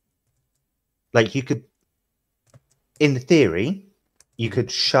 Like you could, in theory, you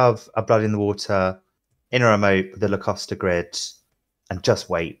could shove a blood in the water in a remote with a Lacosta grid and just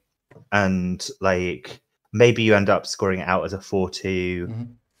wait. And like maybe you end up scoring it out as a 4-2,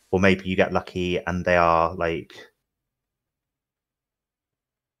 or maybe you get lucky and they are like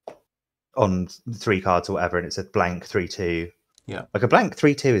on 3 cards or whatever, and it's a blank 3-2. Yeah. Like a blank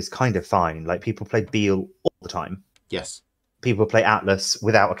 3-2 is kind of fine. Like people play Beal all the time. Yes. People play Atlas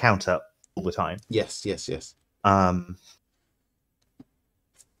without a counter all the time. Yes. Should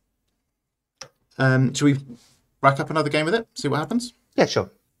we rack up another game with it? See what happens? Yeah, sure.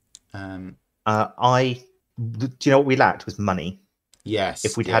 Do you know what we lacked was money. Yes.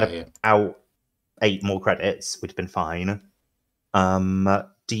 If we'd had out 8 more credits, we'd have been fine.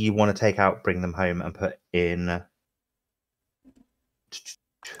 Do you want to take out Bring Them Home and put in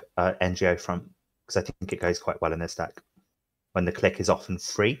NGO Front? Because I think it goes quite well in this deck when the click is often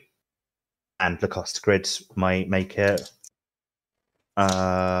free, and Lacoste Grid might make it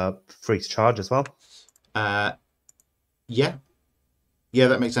free to charge as well. Yeah,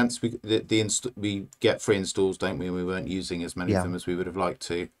 that makes sense. We get free installs, don't we? We weren't using as many of them as we would have liked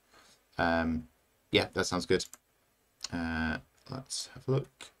to. Yeah, that sounds good. Let's have a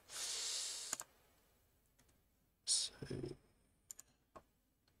look. So,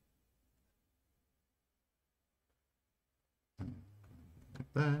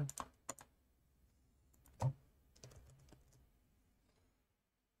 there.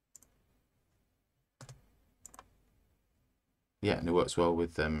 Yeah, and it works well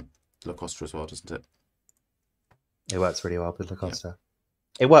with Lacosta as well, doesn't it? It works really well with Lacosta.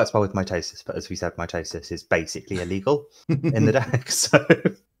 It works well with mitosis, but as we said, mitosis is basically illegal in the deck. So,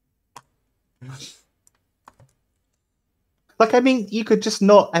 like, I mean, you could just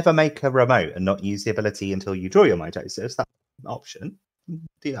not ever make a remote and not use the ability until you draw your mitosis. That's an option.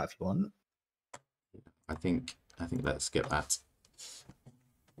 Do that if you want. I think let's skip that.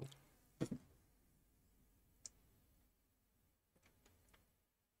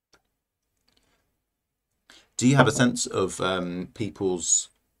 Do you have a sense of people's?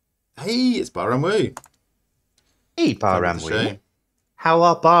 Hey, it's Baram Wu. Hey, Friend of Baram the Wu. show. How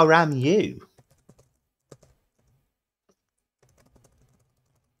are Baram you?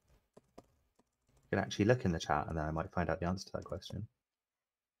 I can actually look in the chat and then I might find out the answer to that question.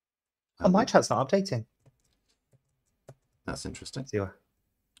 Oh, my chat's not updating. That's interesting. So you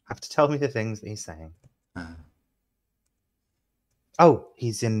have to tell me the things that he's saying. Uh, Oh,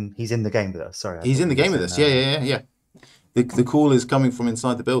 he's in the game with us. Sorry, he's in the game with us. Yeah. The call is coming from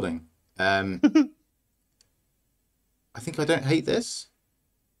inside the building. I think I don't hate this.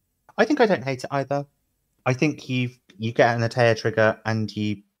 I think I don't hate it either. I think you get an A Teia trigger and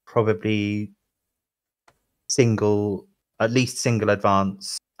you probably at least single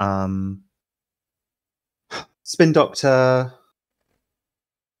advance. Spin Doctor,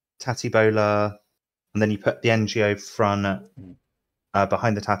 Tatty Bowler, and then you put the NGO front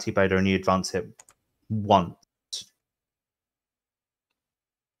behind the Tatty Bowler and you advance it once.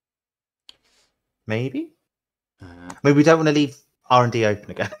 Maybe? Maybe we don't want to leave R&D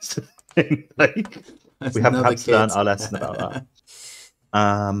open again. Like, we have perhaps learned our lesson about that.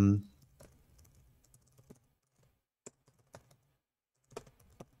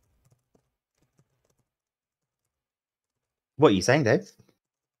 What are you saying, Dave?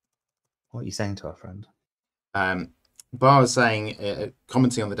 What are you saying to our friend? Bar was saying,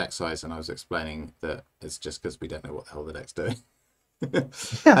 commenting on the deck size, and I was explaining that it's just because we don't know what the hell the deck's doing.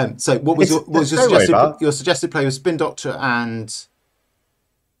 So what was your suggested play with Spin Doctor and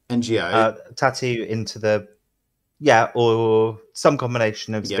NGO? Tattoo into the or some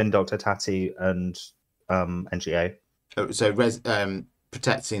combination of Spin Doctor, Tattoo, and NGO. So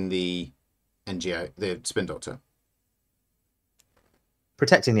protecting the NGO, the Spin Doctor.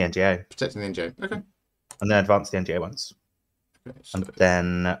 Protecting the NGO. Protecting the NGO. Okay. And then advance the NGO once. Okay, so...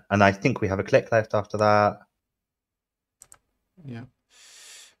 And I think we have a click left after that. Yeah.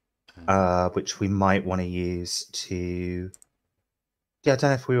 Which we might want to use to. Yeah, I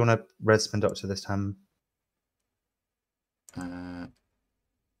don't know if we want to red Spin Doctor this time. I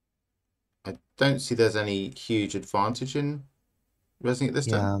don't see there's any huge advantage in resing it this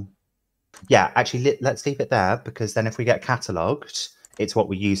time. Yeah, actually, let's leave it there because then if we get catalogued, it's what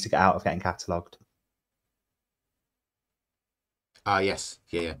we use to get out of getting catalogued. Yes.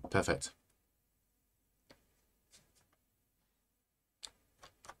 Yeah, perfect.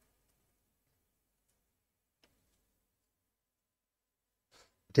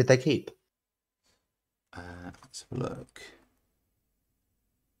 Did they keep? Let's have a look.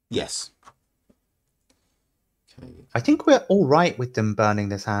 Yes. Okay. I think we're all right with them burning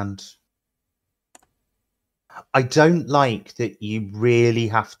this hand. I don't like that you really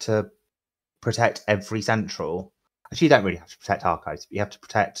have to protect every central. Actually, you don't really have to protect archives, but you have to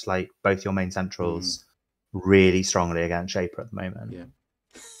protect like both your main centrals really strongly against Shaper at the moment. Yeah.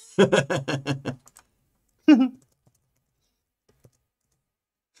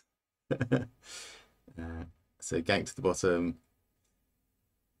 So gank to the bottom.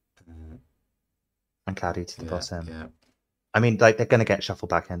 And Cloudy to the bottom. Yeah. I mean, like they're going to get shuffled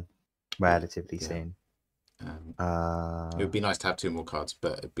back in relatively soon. It would be nice to have 2 more cards,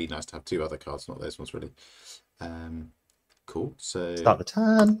 but it'd be nice to have 2 other cards, not those ones really. Cool. So start the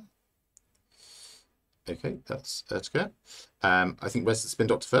turn. Okay, that's go. I think where's the Spin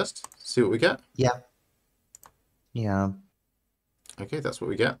Doctor first? See what we get. Yeah. Okay, that's what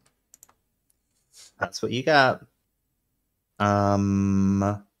we get. That's what you get. I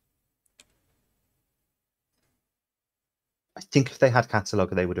think if they had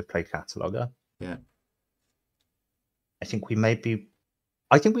Cataloger, they would have played Cataloger. Yeah. I think we maybe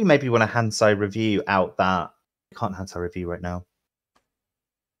want to Hansai review out that. We can't Hansai review right now.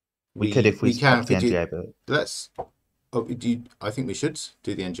 We could if we can the NGO, but let's. Oh, I think we should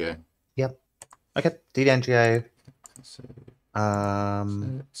do the NGO. Yep. Okay, do the NGO. So,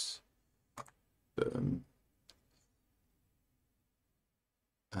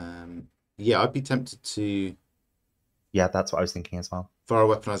 yeah, I'd be tempted to. Yeah, that's what I was thinking as well.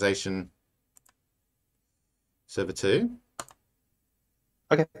 Viral weaponization. Server 2.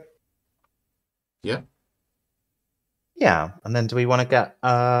 Okay. Yeah. Yeah, and then do we want to get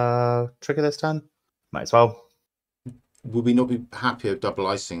trigger this turn? Might as well. Would we not be happier double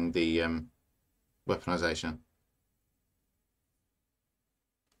icing the weaponization?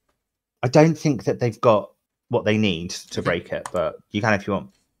 I don't think that they've got what they need to Okay. break it, but you can if you want.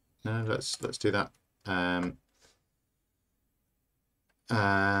 No, let's do that. And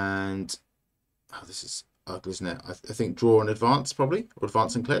this is ugly, isn't it? I think draw and advance probably, or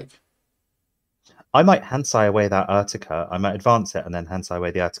advance and click. I might Hansai away that Urtica. I might advance it and then Hansai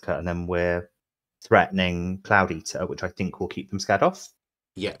away the Urtica, and then we're threatening Cloud Eater, which I think will keep them scared off.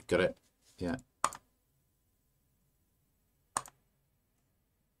 Yeah, got it. Yeah.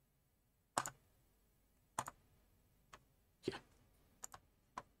 Yeah.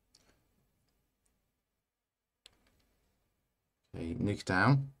 Okay, nuke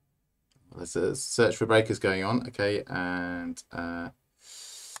down. There's a search for breakers going on. Okay, and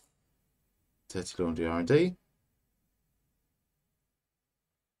Dirty Laundry R&D.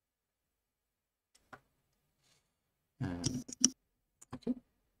 Okay.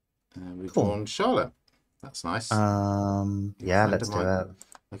 We've drawn Charlotte. That's nice. Yeah, let's do it.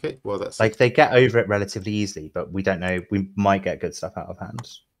 Okay, well that's like they get over it relatively easily, but we don't know. We might get good stuff out of hand.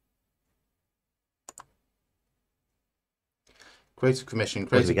 Creative Commission,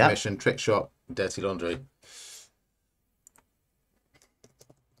 Trick Shot, Dirty Laundry.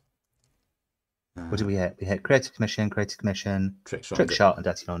 What do we hit? We hit Creative Commission, Trick Shot, and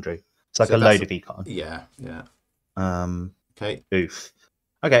Dirty Laundry. It's like So a load of econ. Yeah, yeah. Okay. Oof.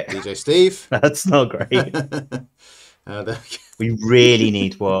 Okay. DJ Steve. That's not great. We really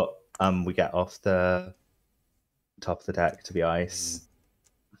need what we get off the top of the deck to be ice.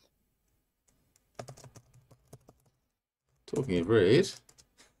 Talking of rude.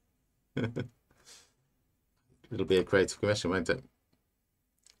 It'll be a Creative Commission, won't it?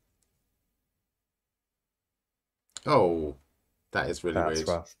 Oh, that is really rude. That's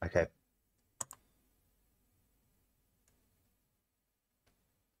rough. Okay.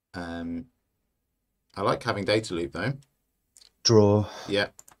 I like having data loop though. Draw. Yeah.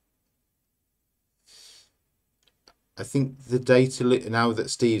 I think the data loop, now that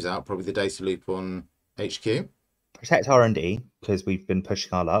Steve's out, probably the data loop on HQ. Protect R&D, because we've been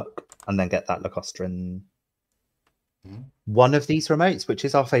pushing our luck, and then get that Lacostrin. One of these remotes, which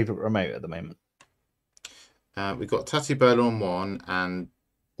is our favourite remote at the moment. We've got Tati Bola on one, and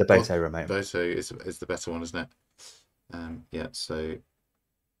the Boto remote. Boto is the better one, isn't it? Yeah, so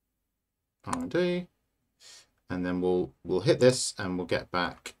R&D, and then we'll hit this, and we'll get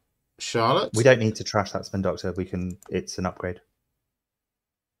back Charlotte. We don't need to trash that Spin Doctor. We can. It's an upgrade.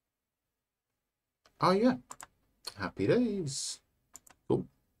 Oh yeah, happy days. Cool.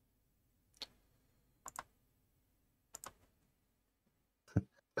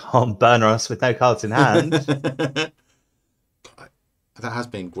 Can't burn us with no cards in hand. That has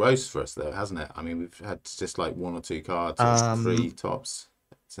been gross for us though, hasn't it? I mean, we've had just like 1 or 2 cards, or 3 tops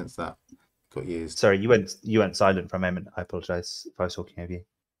since that got used. Sorry, you went silent for a moment. I apologise if I was talking over you.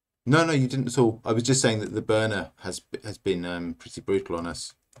 No, you didn't at all. I was just saying that the burner has been pretty brutal on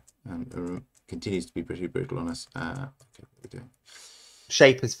us, and continues to be pretty brutal on us. Okay, what are we doing?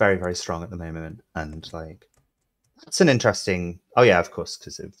 Shape is very, very strong at the moment, and like that's an interesting. Oh yeah, of course,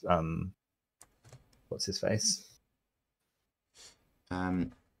 because of what's his face.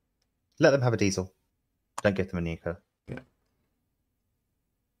 Let them have a diesel. Don't give them a Nika. Yeah.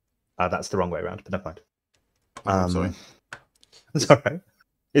 That's the wrong way around, but never mind. I'm sorry. It's all right.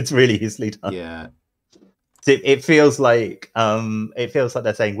 It's really easily done. Yeah. It feels like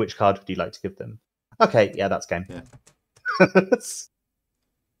they're saying, which card would you like to give them? Okay, yeah, that's game. Yeah.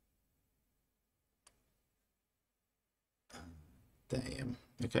 Damn.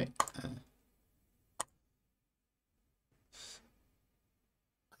 Okay.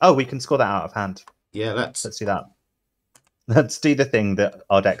 Oh, we can score that out of hand. Yeah, let's do that. Let's do the thing that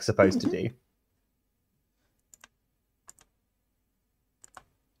our deck's supposed to do.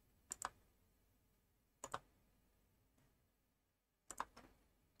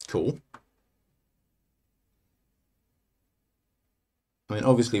 Cool. I mean,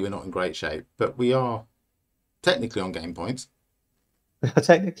 obviously we're not in great shape, but we are technically on game points. We are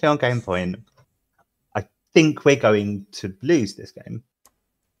technically on game point. I think we're going to lose this game.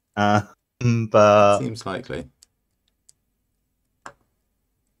 But seems likely.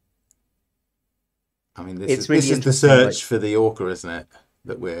 I mean, this is the search for the Orca, isn't it?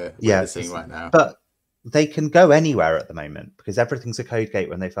 That we're seeing right now. But they can go anywhere at the moment because everything's a code gate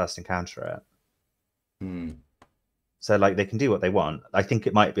when they first encounter it. So like they can do what they want. I think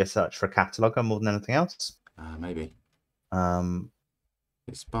it might be a search for a cataloger more than anything else. Maybe.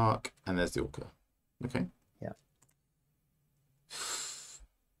 It's Spark, and there's the Orca. Okay. Yeah.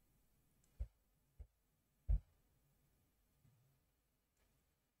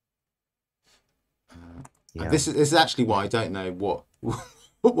 And this is actually why I don't know what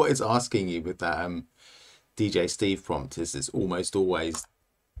what it's asking you with that DJ Steve prompt. Is it's almost always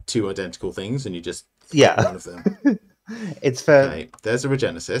two identical things, and you just pick one of them. It's for okay. There's a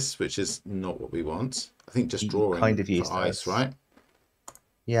Regenesis, which is not what we want. I think just drawing kind of for ice, right?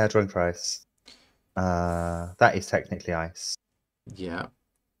 Yeah, drawing for ice. That is technically ice. Yeah.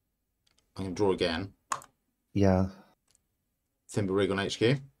 I can draw again. Yeah. Timber rig on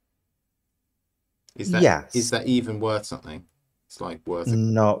HQ. Is that even worth something? It's like worth it.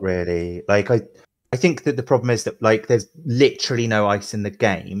 Not really. Like I think that the problem is that like there's literally no ice in the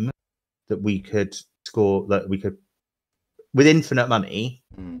game that we could score, that we could with infinite money.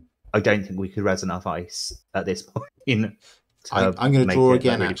 I don't think we could res enough ice at this point. I'm going to draw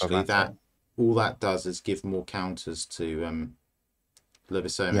again. Really actually, that all that does is give more counters to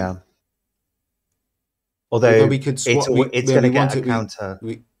Levisomen. Yeah. Although we could swap, it's going to get a counter.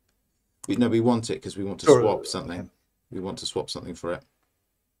 We want it because we want to swap something. Okay. We want to swap something for it.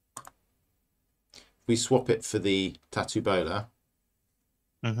 We swap it for the Tattoo Bowler.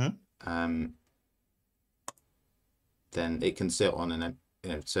 Then it can sit on an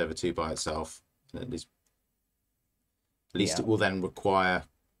server 2 by itself. And at least it will then require.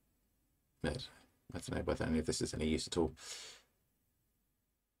 I don't know whether any of this is any use at all.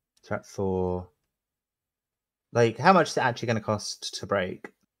 Threat for. Like, how much is it actually going to cost to break?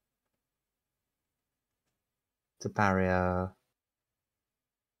 The barrier.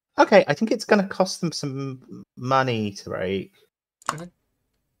 Okay, I think it's going to cost them some money to break. Okay.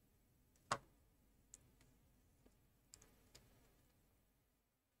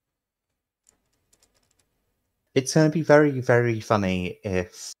 It's going to be very, very funny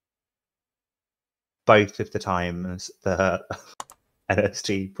if both of the times the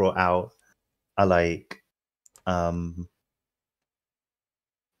NSG brought out are like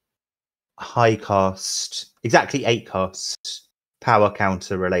high cost, exactly 8 cost, power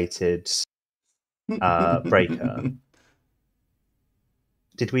counter related breaker.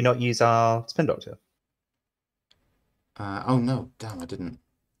 Did we not use our Spin Doctor? Oh no, damn, I didn't.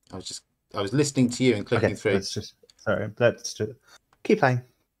 I was listening to you and clicking through. Let's just keep playing.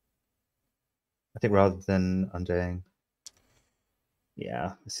 I think rather than undoing.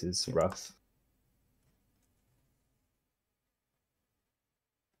 Yeah, this is rough.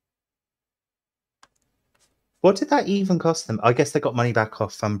 What did that even cost them? I guess they got money back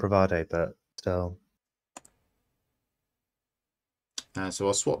off Bravado, but still. So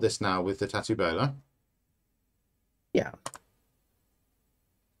I'll swap this now with the Tattoo Bowler. Yeah.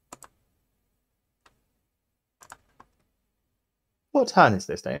 What turn is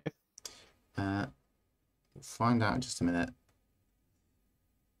this, Dave? We'll find out in just a minute.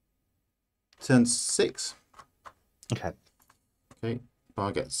 Turn 6. Okay. Okay.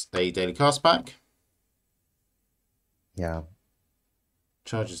 Bar gets a daily cast back. Yeah.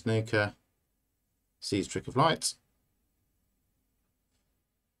 Charges Nuka. Sees Trick of Light.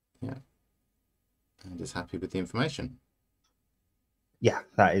 Yeah. And is happy with the information. Yeah,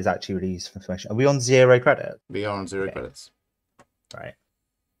 that is actually really useful information. Are we on 0 credit? We are on 0 credits. Right.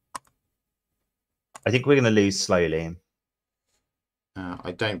 I think we're going to lose slowly.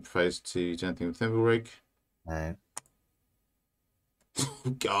 I don't propose to do anything with Thimble Rig. No.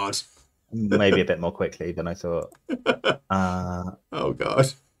 Oh, God. Maybe a bit more quickly than I thought. Oh,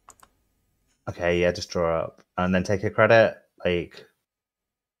 God. Okay, yeah, just draw up. And then take a credit. Like,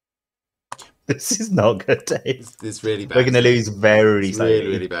 this is not good, Dave. It's really bad. We're going to lose very slowly. Really,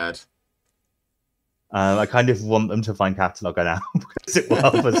 really bad. I kind of want them to find Catalogue now because it will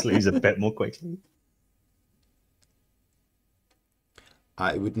help us lose a bit more quickly.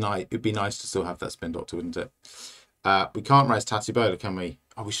 It would be nice to still have that Spin Doctor, wouldn't it? We can't raise Tattoo Bowler, can we?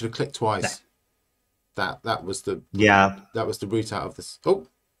 Oh, we should have clicked twice. No. That was the that was the route out of this. Oh.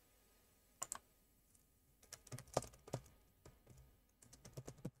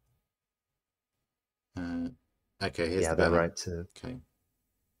 Okay, here's the they're right to. Okay.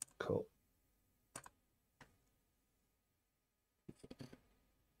 Cool.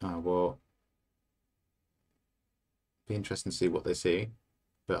 Well, be interesting to see what they see,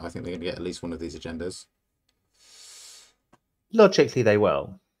 but I think they're going to get at least one of these agendas. Logically, they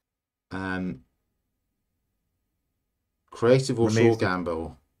will. Creative or short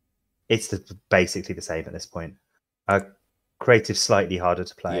gamble? It's basically the same at this point. Creative slightly harder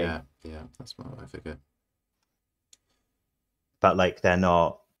to play. Yeah, that's what I figure. But like they're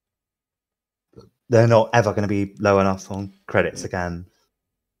not ever going to be low enough on credits again.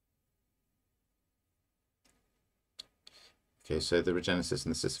 Okay, so the Regenesis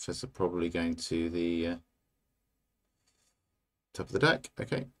and the Sisyphus are probably going to the top of the deck.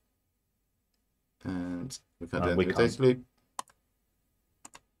 Okay. And we can't do anything with Data Loop.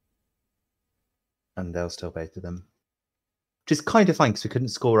 And they'll still both of them. Which is kind of fine because we couldn't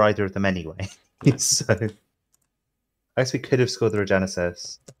score either of them anyway. Yeah. So I guess we could have scored the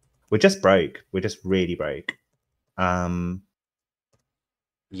Regenesis. We're just broke. We're just really broke.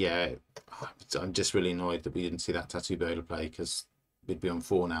 Yeah, I'm just really annoyed that we didn't see that Tattoo Bowler play because we'd be on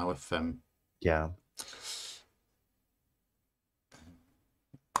 4 now if yeah.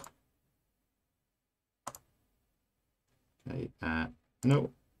 Okay, no.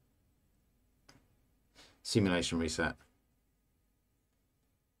 Simulation reset.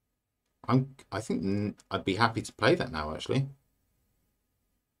 I think I'd be happy to play that now, actually.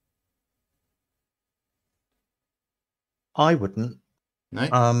 I wouldn't. No?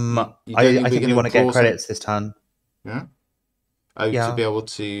 I think we want to get credits this turn. Yeah? Oh, Yeah. to be able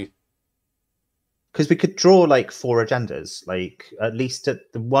to... Because we could draw like 4 agendas. Like, at least the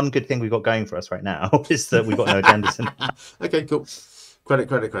one good thing we've got going for us right now is that we've got no agendas in. Okay, cool.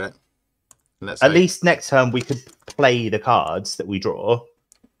 Credit. At least next turn we could play the cards that we draw,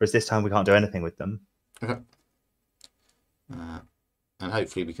 whereas this time we can't do anything with them. Okay. And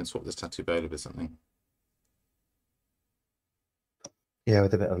hopefully we can swap this Tattoo Bowler with something. Yeah,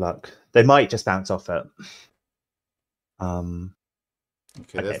 with a bit of luck. They might just bounce off it. Okay,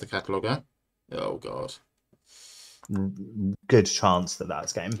 there's the cataloger. Oh, God. Good chance that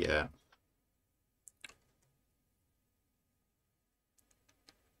that's game. Yeah.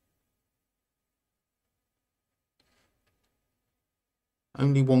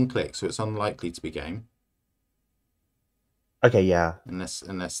 Only 1 click, so it's unlikely to be game. Okay, yeah. Unless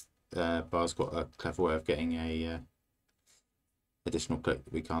Bar's got a clever way of getting a additional click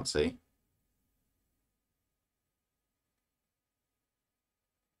that we can't see.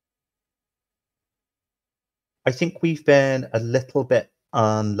 I think we've been a little bit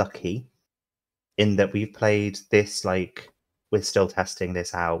unlucky in that we've played this, like, we're still testing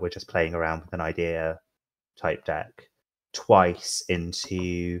this out. We're just playing around with an idea type deck twice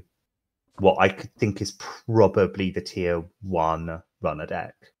into what I could think is probably the tier 1 runner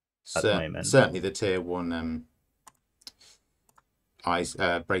deck at the moment. Certainly the tier 1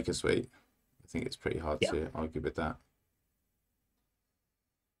 Breaker Suite. I think it's pretty hard to argue with that.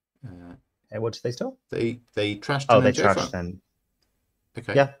 What did they steal? They trashed. Oh, they trashed then.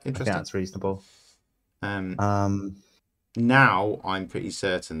 Okay. Yeah, interesting. I think that's reasonable. Now I'm pretty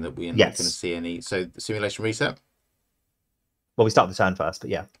certain that we are not going to see any. So the simulation reset. Well, we start the turn first, but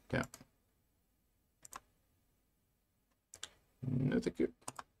yeah. Yeah. No, thank you.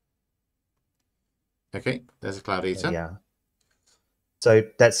 Okay, there's a Cloud Eater. Yeah. So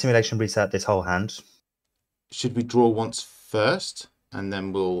that simulation reset this whole hand. Should we draw once first, and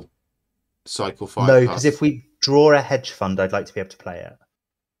then we'll cycle 5? No, because if we draw a hedge fund, I'd like to be able to play it.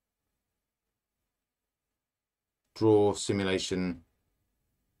 Draw, simulation,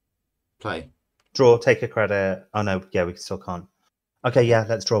 play. Draw, take a credit. Oh no, yeah, we still can't. Okay, yeah,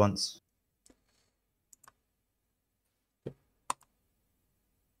 let's draw once.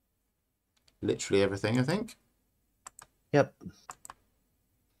 Literally everything, I think. Yep.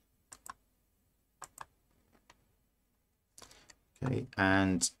 Okay,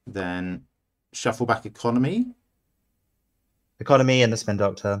 and then shuffle back economy. Economy and the spin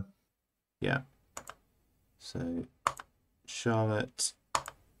doctor. Yeah. So Charlotte.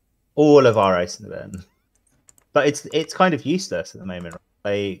 All of our ice in the bin. But it's kind of useless at the moment.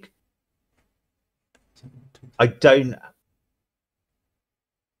 Like, I don't.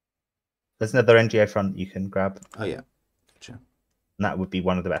 There's another NGO front you can grab. Oh yeah, gotcha. And that would be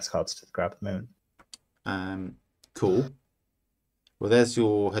one of the best cards to grab at the moment. Cool. Well, there's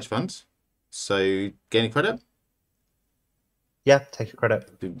your hedge fund. So gaining credit. Yeah, take a credit.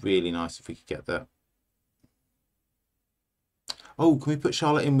 It'd be really nice if we could get that. Oh, can we put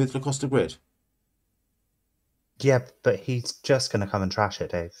Charlotte in with Lacosta Grid? Yeah, but he's just going to come and trash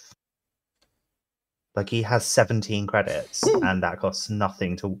it, Dave. Like, he has 17 credits, and that costs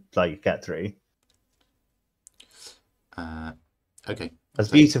nothing to, like, get through. Okay. As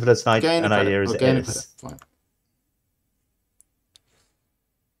beautiful as an idea as it is. Fine.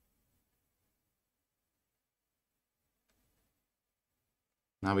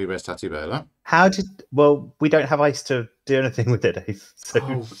 Now we rest Tattoo Bowler. Well, we don't have ice to do anything with it, Dave. So,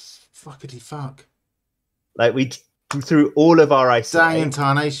 oh, fuckity fuck. Like, we threw all of our ice away. Dang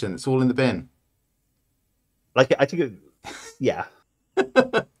incarnation, it's all in the bin. Like, I think yeah.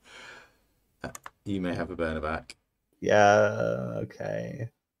 You may have a burner back. Yeah,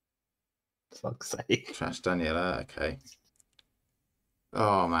 okay. Fuck's sake. Trash Daniela, okay.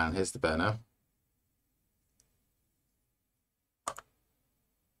 Oh man, here's the burner.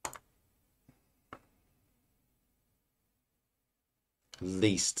 At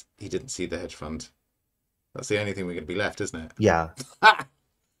least he didn't see the hedge fund. That's the only thing we're going to be left, isn't it? Yeah.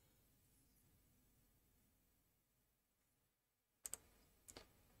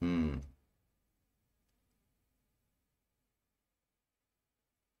 Hmm.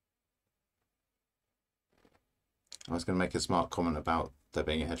 I was going to make a smart comment about there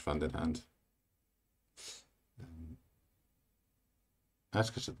being a hedge fund in hand.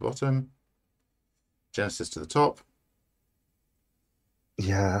 Atticus to the bottom. Genesis to the top.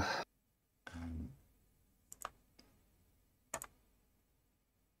 Yeah.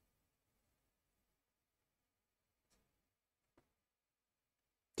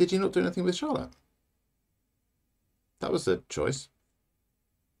 Did you not do anything with Charlotte? That was the choice.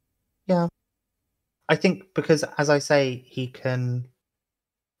 Yeah. I think because, as I say, he can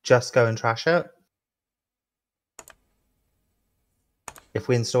just go and trash it if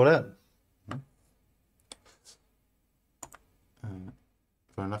we install it.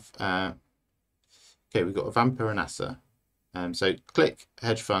 Fair enough. Okay, we've got a Vampire and Asa. So click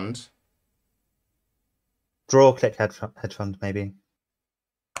hedge fund. Draw, click hedge fund, maybe.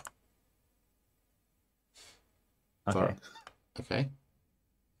 Okay. Okay.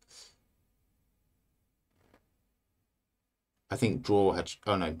 I think draw hedge.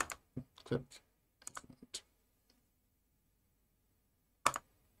 Oh no. Click.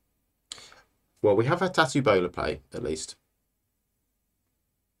 Well, we have a Tattoo Bowler play at least.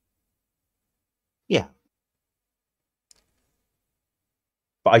 Yeah.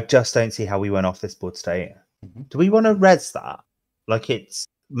 But I just don't see how we went off this board state. Mm-hmm. Do we want to res that? Like, it's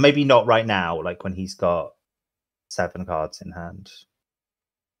maybe not right now, like when he's got 7 cards in hand.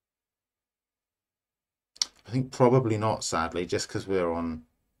 I think probably not, sadly, just because we're on.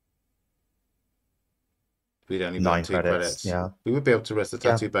 We'd only be 9 on 2 credits. Yeah. We would be able to rest the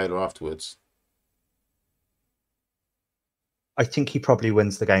Tattoo Bowler afterwards. I think he probably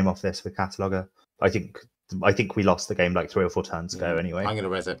wins the game off this with Cataloger. I think we lost the game like 3 or 4 turns ago anyway. I'm going to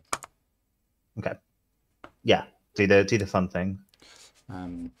res it. Okay. Yeah. Do the fun thing.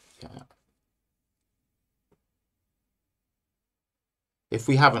 Yeah. If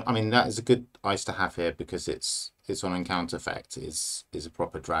we haven't, I mean, that is a good ice to have here because it's on encounter effect. Is a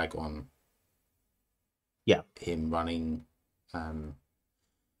proper drag on. Yeah. Him running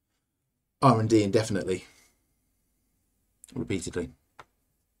R&D indefinitely. Repeatedly.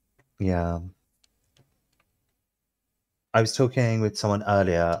 Yeah. I was talking with someone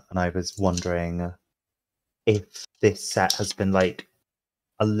earlier and I was wondering if this set has been like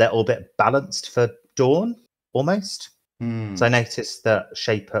a little bit balanced for Dawn, almost. So I noticed that a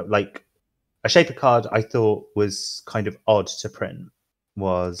Shaper card I thought was kind of odd to print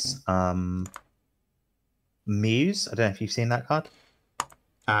was Muse. I don't know if you've seen that card.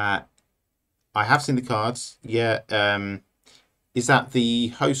 I have seen the cards. Yeah. Is that the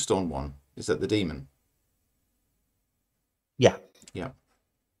host on one? Is that the demon? Yeah. Yeah.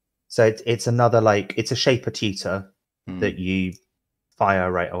 So it's another it's a Shaper tutor that you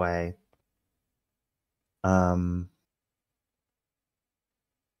fire right away.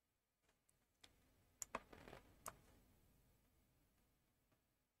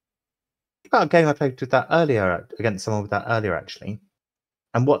 About a game I played with that earlier against someone with that earlier actually.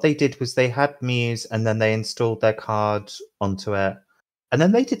 And what they did was they had Muse and then they installed their card onto it. And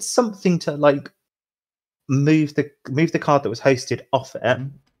then they did something to move the card that was hosted off it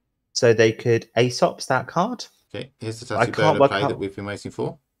so they could Aesops that card. Okay, here's the Tattoo Bowler play that we've been waiting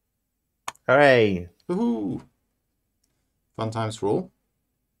for. Hooray! Woohoo! Fun times for all.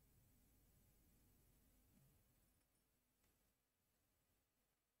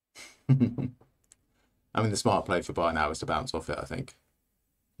 I mean, the smart play for Bar now is to bounce off it, I think.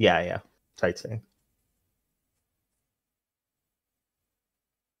 Yeah, totally.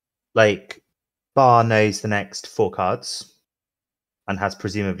 Like, Bar knows the next 4 cards and has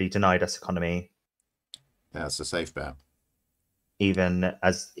presumably denied us economy. Yeah, that's a safe bet. Even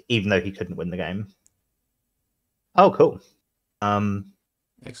though he couldn't win the game. Oh, cool.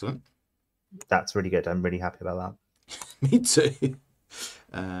 Excellent. That's really good. I'm really happy about that. Me too.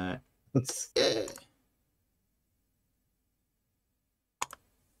 Yeah.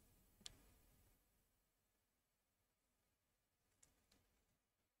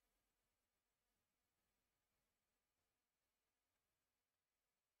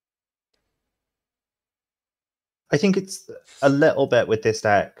 I think it's a little bit with this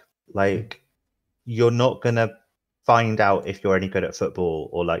deck. Like, you're not going to find out if you're any good at football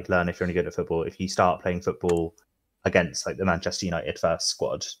or learn if you're any good at football if you start playing football against like the Manchester United first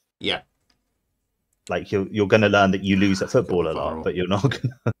squad. Yeah. Like you're going to learn that you lose at football a Viral. lot, but you're not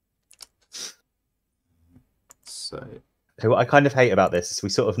going to. So What I kind of hate about this is we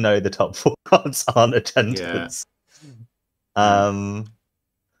sort of know the top 4 cards aren't agendas.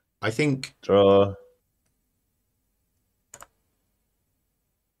 I think Draw.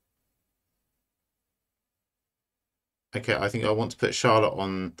 Okay, I think I want to put Charlotte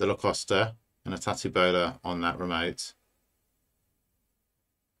on the Lacosta and a Tatubola on that remote.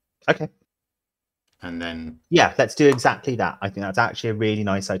 Okay. And then... Yeah, let's do exactly that. I think that's actually a really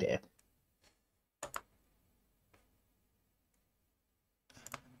nice idea.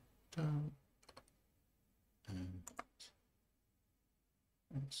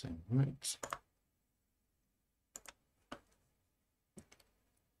 Same remote.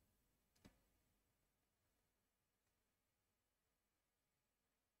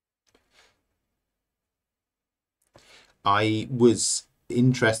 I was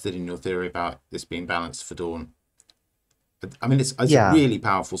interested in your theory about this being balanced for Dawn. I mean, it's a really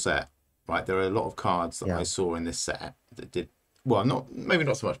powerful set, right? There are a lot of cards that I saw in this set that did well. Maybe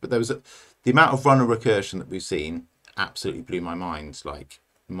not so much, but there was the amount of runner recursion that we've seen absolutely blew my mind. Like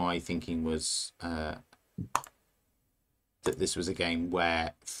my thinking was that this was a game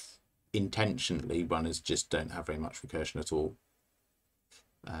where intentionally runners just don't have very much recursion at all.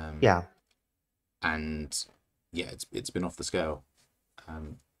 And yeah, it's been off the scale.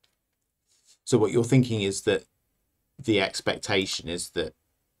 So what you're thinking is that the expectation is that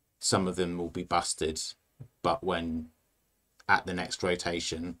some of them will be busted, but when at the next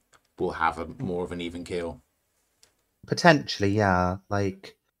rotation we'll have more of an even keel. Potentially, yeah.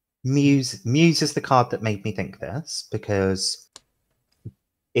 Like Muse is the card that made me think this because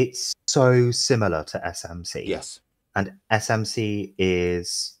it's so similar to SMC. Yes. And SMC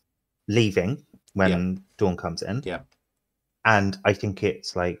is leaving when Dawn comes in. Yeah. And I think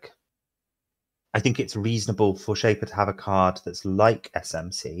it's reasonable for Shaper to have a card that's like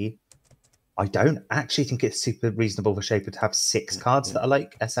SMC. I don't actually think it's super reasonable for Shaper to have 6 cards that are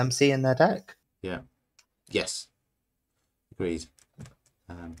like SMC in their deck. Yeah. Yes. Agreed.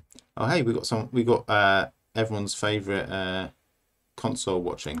 Oh hey, we got everyone's favourite console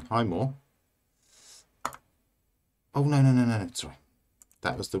watching. Hi Moore. Oh no. Sorry.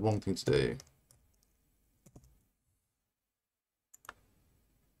 That was the wrong thing to do.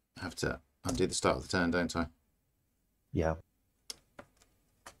 I have to undo the start of the turn, don't I? Yeah.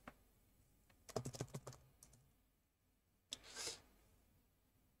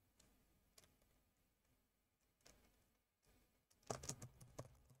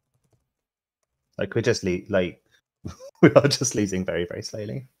 Like we're just we are just losing very, very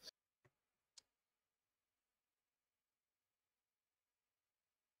slowly.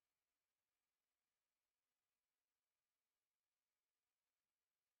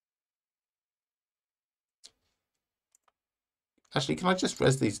 Actually, can I just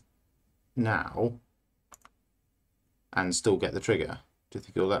res these now and still get the trigger? Do you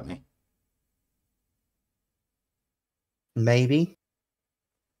think you'll let me? Maybe.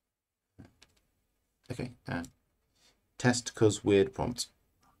 Okay. Test cause weird prompt.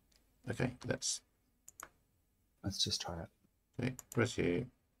 Okay, let's just try it. Okay, press you.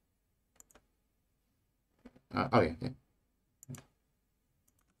 Oh yeah.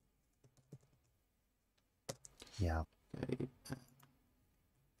 Yeah. Okay.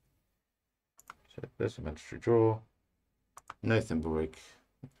 So there's a mandatory draw. No Thimblerig. Thank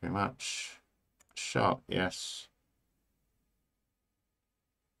you very much. Sharp, yes.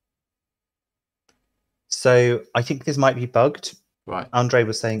 So I think this might be bugged. Right. Andre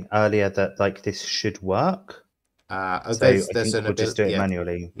was saying earlier that like this should work. So there's I think we'll just do it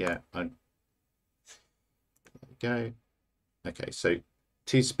manually. Yeah. There we go. Okay, so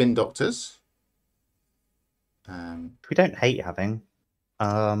 2 spin doctors. We don't hate having.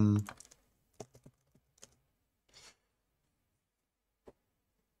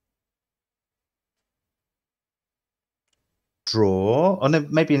 Draw. Oh no,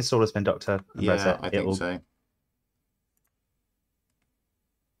 maybe install a spin doctor. And yeah, I think so.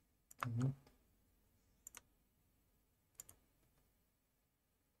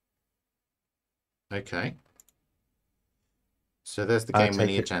 Okay. So there's the game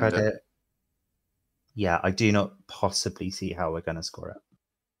winning agenda. Credit. Yeah, I do not possibly see how we're going to score it.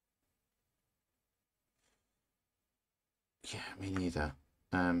 Yeah, me neither.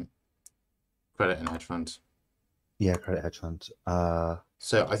 Credit and hedge fund. Yeah, credit hedge fund.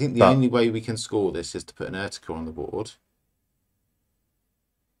 So I think the only way we can score this is to put an Urtica on the board,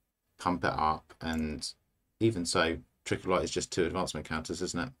 pump it up, and even so, Trick of Light is just 2 advancement counters,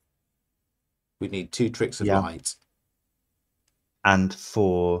 isn't it? We need 2 tricks of light and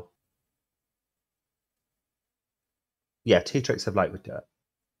 4. Yeah, 2 tricks of light would do it.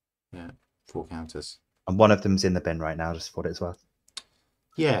 Yeah, 4 counters. And one of them's in the bin right now, just for what it's worth.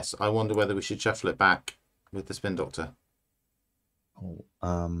 Yes, I wonder whether we should shuffle it back with the Spin Doctor.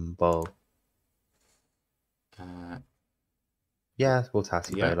 Well, yeah, we'll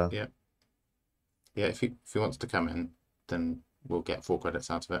Tassie Bowler. Yeah. Yeah, if he wants to come in, then we'll get 4 credits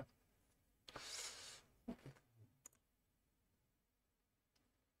out of it.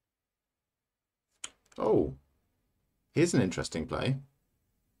 Oh, here's an interesting play.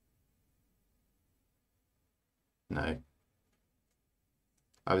 No.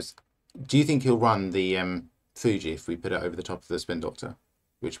 Do you think he'll run the Fuji if we put it over the top of the Spin Doctor,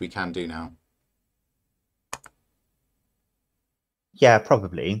 which we can do now? Yeah,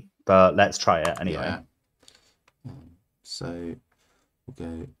 probably, but let's try it anyway. Yeah. So we'll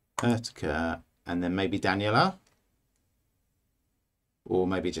go Urtica and then maybe Daniela, or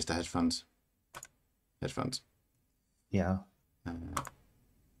maybe just a hedge fund. Hedge fund. Yeah.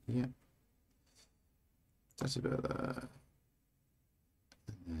 Yeah. That's about that.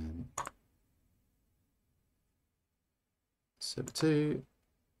 And then Silver 2.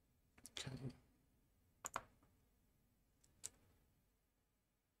 Okay.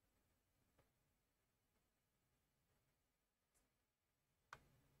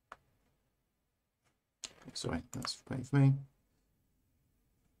 Sorry, that's waiting for me.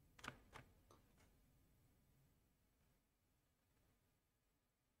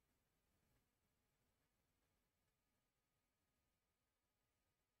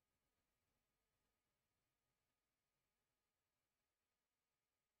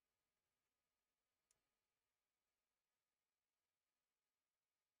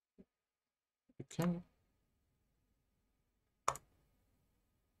 Okay.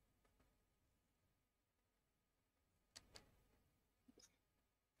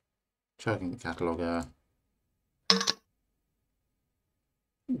 Chugging the cataloger.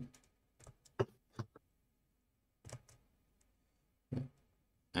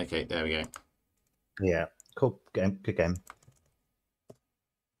 Okay, there we go. Yeah, cool game. Good game. To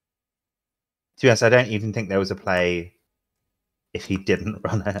be honest, I don't even think there was a play if he didn't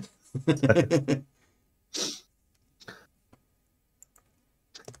run it. It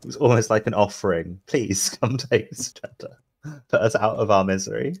was almost like an offering. Please come take this chapter. Put us out of our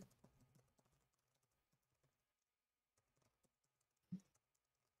misery.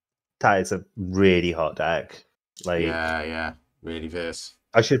 That is a really hot deck. Like, yeah, really fierce.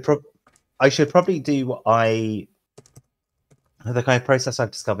 I should probably do what the kind of process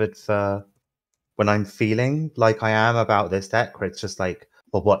I've discovered for when I'm feeling like I am about this deck, where it's just like,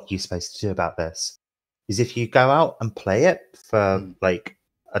 well, what are you supposed to do about this? Is if you go out and play it for like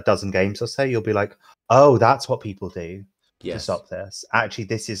a dozen games or so, you'll be like, oh, that's what people do to stop this. Actually,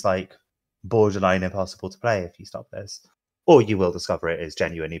 this is like borderline impossible to play if you stop this. Or you will discover it is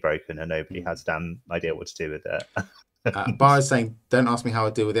genuinely broken and nobody has a damn idea what to do with it. Bar is saying, don't ask me how I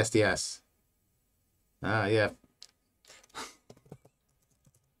deal with SDS. Ah, yeah.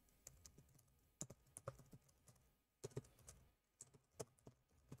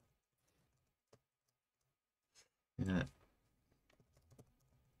 Yeah.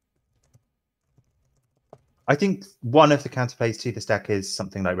 I think one of the counterplays to this deck is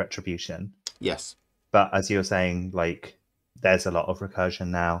something like Retribution. Yes. But as you were saying, like, there's a lot of recursion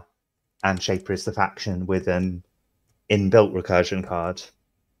now. And Shaper is the faction with an inbuilt recursion card.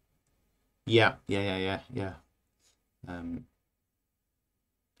 Yeah. Yeah,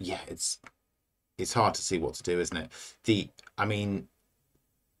 it's hard to see what to do, isn't it? I mean,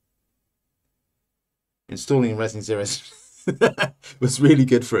 installing Resin Zero was really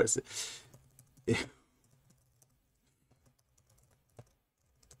good for us.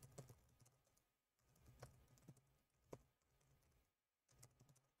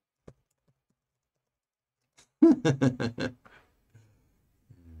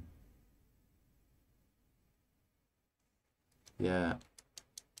 Yeah.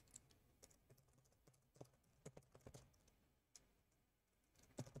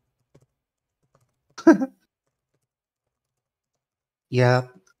 Yeah,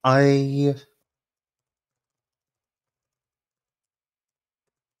 I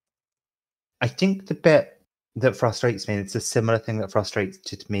think the bit that frustrates me, it's a similar thing that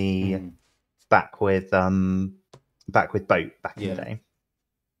frustrated me back with Boat back in the day,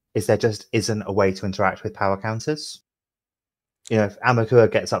 is there just isn't a way to interact with power counters. You know, if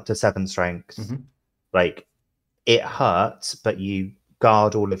Amakua gets up to 7 strength, like, it hurts, but you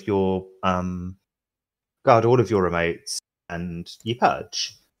guard all of your remotes and you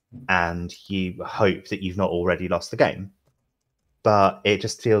purge, and you hope that you've not already lost the game. but it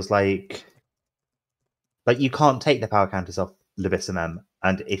just feels like you can't take the power counters off Libissimum,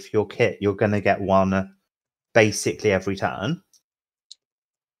 and if your kit, you're going to get one basically every turn.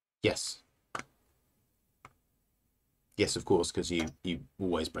 Yes. Yes, of course, because you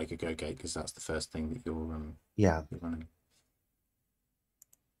always break a go gate because that's the first thing that you're running.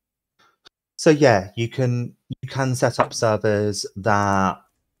 So yeah, you can set up servers that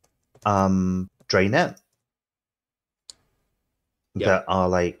drain it, that are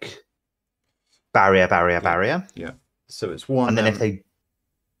like barrier. Yeah. So it's one. And then if they,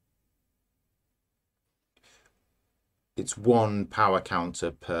 it's one power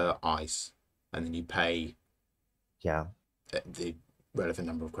counter per ice, and then you pay. Yeah. The relevant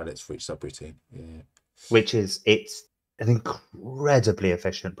number of credits for each subroutine. Yeah. Which is, it's an incredibly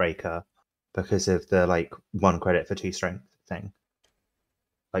efficient breaker because of the like 1 credit for 2 strength thing.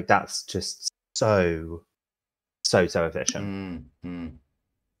 Like that's just so efficient.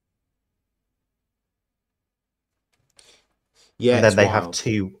 Yeah, and then they wild. have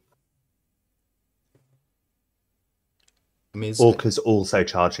 2. I mean, Orca's also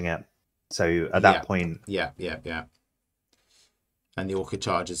charging it. So at that point, yeah. And the Orca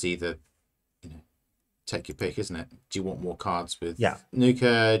charge is either, take your pick, isn't it? Do you want more cards with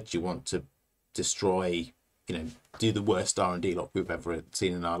Nuka? Do you want to destroy, do the worst R&D lock we've ever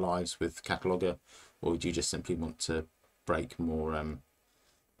seen in our lives with Cataloger, or do you just simply want to break more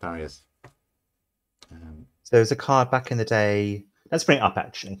barriers? So there's a card back in the day. Let's bring it up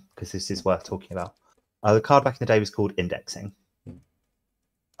actually, because this is worth talking about. The card back in the day was called Indexing.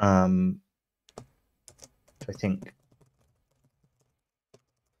 I think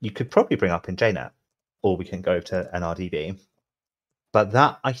you could probably bring up in JNet, or we can go to NRDB. But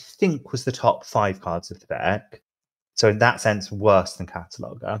that, I think, was the top 5 cards of the deck. So in that sense, worse than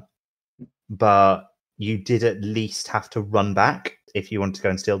Cataloger. But you did at least have to run back if you wanted to go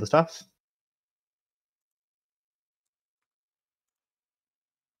and steal the stuff.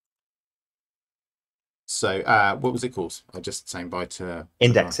 So what was it called? I just saying bye to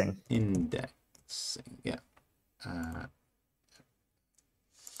Indexing. Indexing, yeah. Let's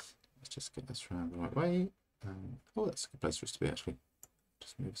just get this around the right way. Oh, that's a good place for us to be, actually.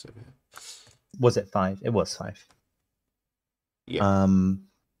 Just move this over here. Was it 5? It was 5. Yeah.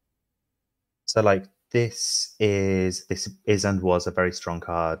 So like this is and was a very strong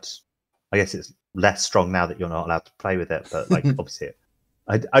card. I guess it's less strong now that you're not allowed to play with it, but like obviously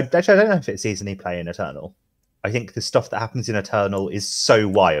I actually don't know if it sees any play in Eternal. I think the stuff that happens in Eternal is so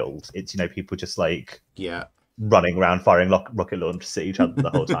wild. It's people just like running around firing rocket launchers at each other the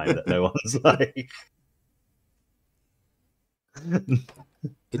whole time that no one's like.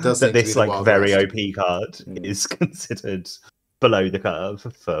 It does that this like very OP card is considered below the curve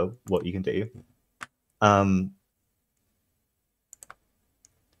for what you can do. But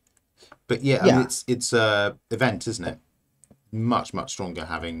yeah, I mean, it's a event, isn't it? Much stronger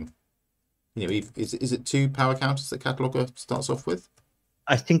having, is it 2 power counters that Cataloger starts off with?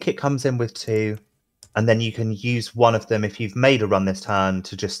 I think it comes in with 2, and then you can use one of them if you've made a run this turn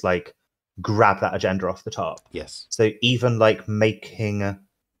to just like grab that agenda off the top. Yes. So even like making,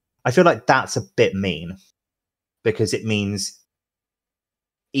 I feel like that's a bit mean, because it means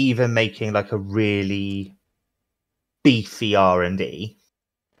even making like a really beefy R&D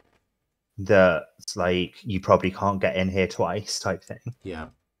that's like you probably can't get in here twice type thing. Yeah.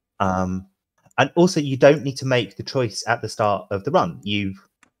 And also you don't need to make the choice at the start of the run. You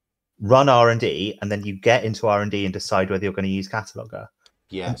run R&D and then you get into R&D and decide whether you're going to use Cataloger.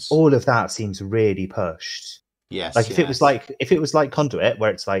 Yes. And all of that seems really pushed. Yes. Like if it was like Conduit, where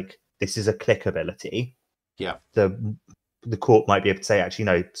it's like this is a click ability. Yeah. The corp might be able to say, actually,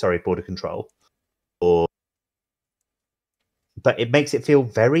 no, sorry, border control. But it makes it feel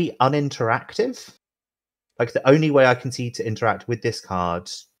very uninteractive. Like the only way I can see to interact with this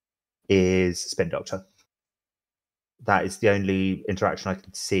card is Spin Doctor. That is the only interaction I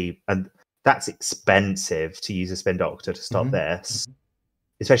can see. And that's expensive to use a Spin Doctor to stop this.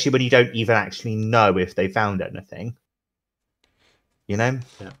 Especially when you don't even actually know if they found anything. Yeah.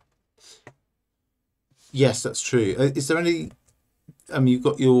 Yes, that's true. Is there any... you've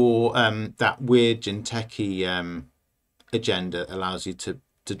got your that weird Jinteki agenda allows you to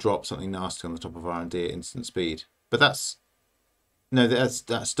drop something nasty on the top of R&D at instant speed. But that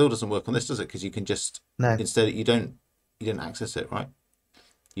still doesn't work on this, does it? Because you can just... Instead, you don't access it, right?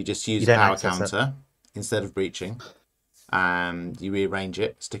 You just use a power counter instead of breaching. And you rearrange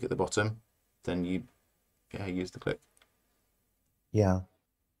it, stick at the bottom, then you use the click. Yeah.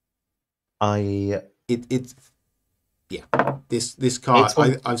 This card,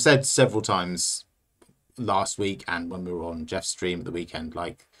 I've said several times last week and when we were on Jeff's stream at the weekend,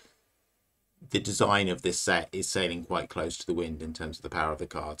 like the design of this set is sailing quite close to the wind in terms of the power of the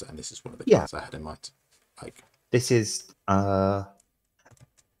cards, and this is one of the cards I had in mind. Like this is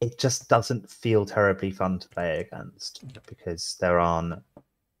it just doesn't feel terribly fun to play against because there aren't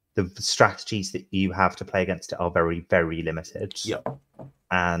the strategies that you have to play against it are very, very limited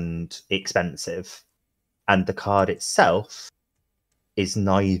and expensive. And the card itself is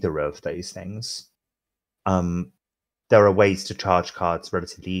neither of those things. There are ways to charge cards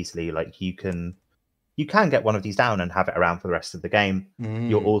relatively easily. Like you can get one of these down and have it around for the rest of the game.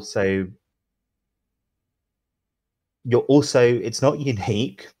 You're also it's not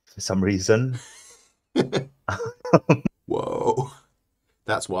unique for some reason. Whoa.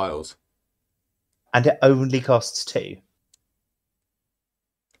 That's wild. And it only costs 2.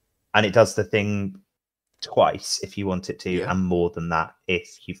 And it does the thing twice if you want it to, and more than that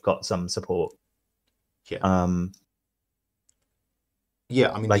if you've got some support. Yeah. I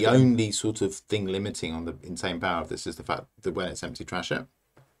mean, like, the only sort of thing limiting on the insane power of this is the fact that when it's empty, trash it.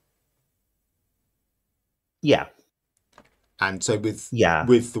 Yeah. And so with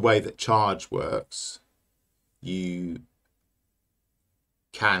the way that charge works, you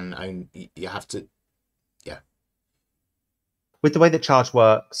have to with the way that charge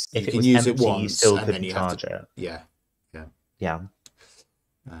works, if it was use empty, it once, you still and couldn't then you charge have to, it. Yeah.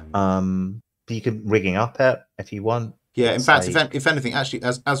 But you can rigging up it if you want. Yeah, in fact, like... if anything, actually,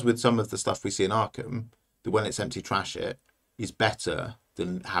 as with some of the stuff we see in Arkham, the when it's empty, trash it is better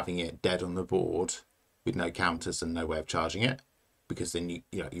than having it dead on the board with no counters and no way of charging it, because then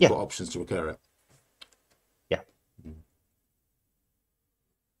you've got options to recur it.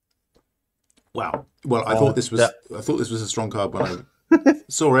 Wow. Well, I thought this was a strong card when I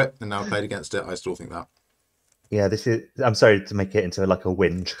saw it, and now I played against it. I still think that. Yeah, this is. I'm sorry to make it into like a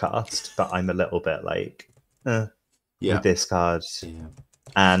whinge cast, but I'm a little bit like, with this card,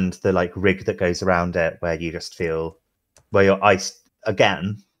 and the like rig that goes around it, where you just feel, where you're iced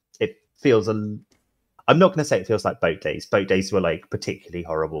again. It feels I'm not going to say it feels like boat days. Boat days were like particularly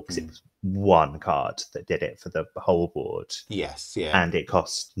horrible because it was one card that did it for the whole board. Yes, yeah. And it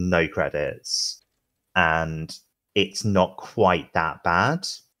cost no credits. And it's not quite that bad.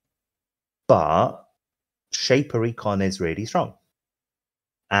 But Shaper Recon is really strong.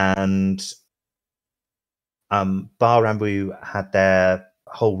 And Bar Rambu had their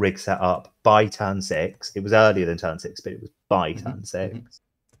whole rig set up by turn 6. It was earlier than turn 6, but it was by turn 6.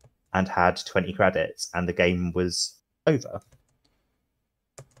 And had 20 credits, and the game was over.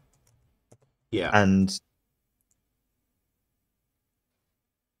 Yeah. And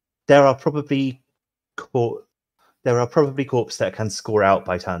there are probably corps that can score out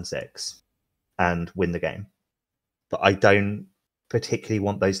by turn 6 and win the game. But I don't particularly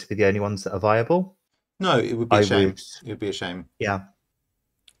want those to be the only ones that are viable. No, it would be a shame. It would be a shame. Yeah.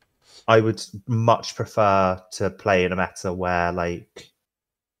 I would much prefer to play in a meta where like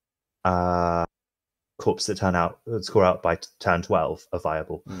corps that score out by turn 12 are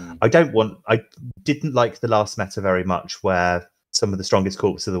viable. I didn't like the last meta very much, where some of the strongest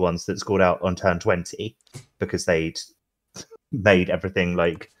corps are the ones that scored out on turn 20 because they'd made everything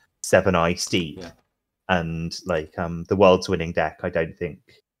like 7-eye steep. And like the world's winning deck, I don't think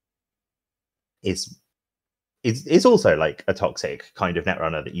is also like a toxic kind of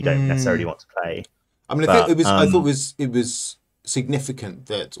netrunner that you don't necessarily want to play. I mean, I thought it was significant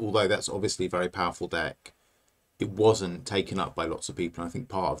that although that's obviously a very powerful deck, it wasn't taken up by lots of people. And I think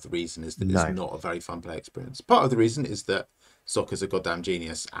part of the reason is that it's not a very fun play experience. Part of the reason is that Sokka's a goddamn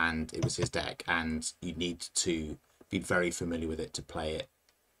genius and it was his deck, and you need to be very familiar with it to play it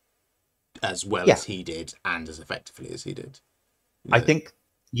as well as he did and as effectively as he did. I think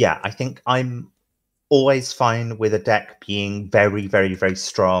I'm always fine with a deck being very, very, very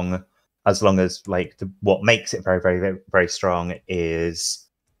strong, as long as like what makes it very, very, very, very strong is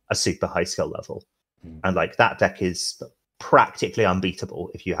a super high skill level. And like that deck is practically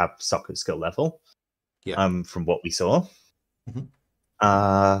unbeatable if you have Sokka's skill level. From what we saw.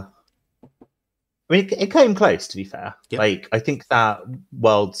 I mean, it came close, to be fair. Like, I think that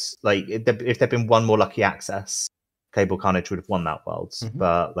Worlds, like, if there'd been one more lucky access, Cable Carnage would have won that Worlds.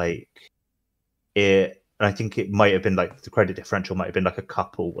 But like, and I think it might have been like the credit differential might have been like a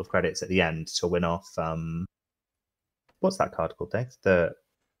couple of credits at the end to win off. What's that card called, Dave? That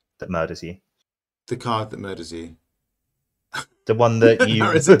murders you. The card that murders you. The one that you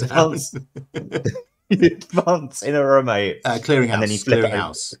advance. You advance in a remote. Clearinghouse. And then you flip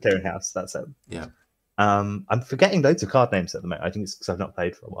Clearinghouse. Clearinghouse, that's it. Yeah. I'm forgetting loads of card names at the moment. I think it's because I've not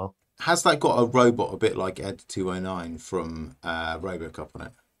played for a while. Has that got a robot a bit like Ed 209 from RoboCop on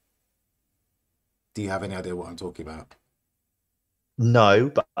it? Do you have any idea what I'm talking about? No,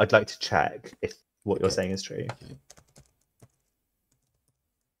 but I'd like to check if what you're Okay. saying is true. Okay.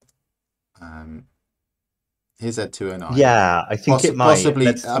 Here's Ed 209. Yeah, I think it might.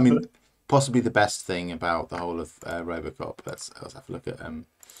 Possibly, I mean, possibly the best thing about the whole of Robocop. Let's have a look at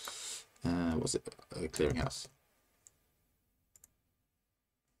what's it? Clearinghouse.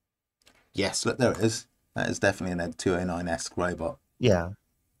 Yes, look, there it is. That is definitely an Ed 209-esque robot. Yeah.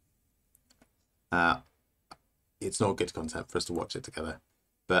 It's not good content for us to watch it together,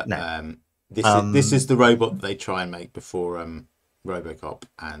 but No. this is the robot that they try and make before Robocop,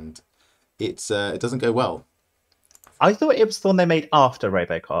 and it doesn't go well. I thought it was the one they made after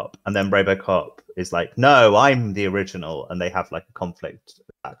Robocop, and then Robocop is like, "No, I'm the original," and they have like a conflict of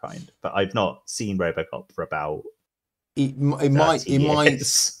that kind. But I've not seen Robocop for about It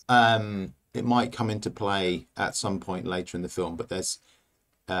might come into play at some point later in the film, but there's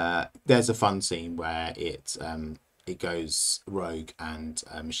a fun scene where it goes rogue and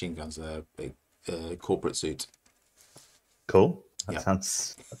machine guns a corporate suit. Cool. That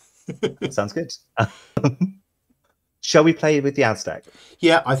sounds good. Shall we play with the Aztec?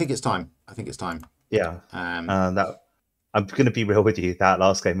 Yeah, I think it's time. Yeah. I'm going to be real with you. That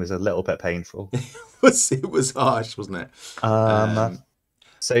last game was a little bit painful. It was harsh, wasn't it?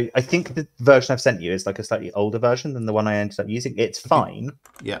 So I think the version I've sent you is like a slightly older version than the one I ended up using. It's fine.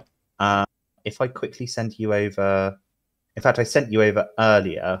 Yeah. If I quickly send you over, in fact, I sent you over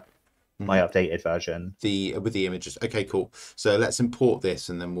earlier my updated version. With the images. Okay, cool. So let's import this,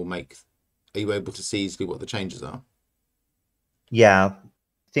 and then we'll make. Are you able to see easily what the changes are? Yeah,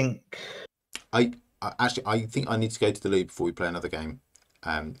 I think. I think I need to go to the loo before we play another game.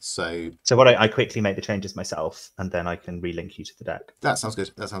 So what I quickly make the changes myself, and then I can relink you to the deck. That sounds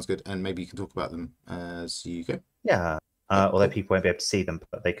good. And maybe you can talk about them as you go. Yeah. Although people won't be able to see them,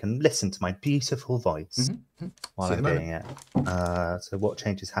 but they can listen to my beautiful voice while I'm doing it. So what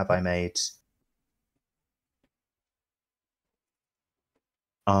changes have I made?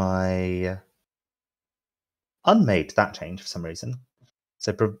 I unmade that change for some reason.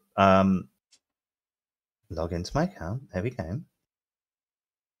 So log into my account. There we go.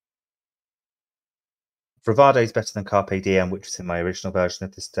 Bravado is better than Carpe Diem, which was in my original version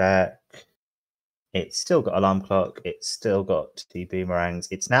of this deck. It's still got Alarm Clock. It's still got 2 Boomerangs.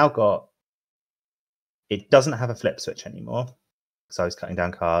 It's now got... It doesn't have a flip switch anymore, because I was cutting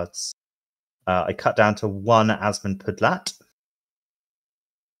down cards. I cut down to 1 Asmund Pudlat.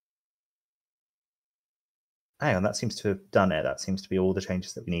 Hang on, that seems to have done it. That seems to be all the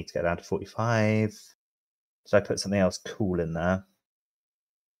changes that we need to get down to 45. Did I put something else cool in there?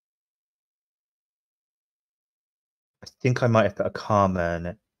 I think I might have put a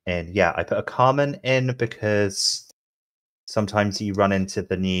Carmen in. Yeah, I put a Carmen in because sometimes you run into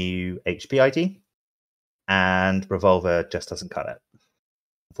the new HB ID and Revolver just doesn't cut it,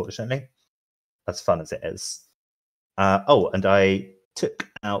 unfortunately. As fun as it is. And I took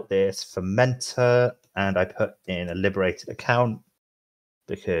out this Fermenter and I put in a Liberated account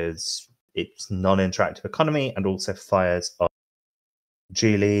because it's non-interactive economy and also fires on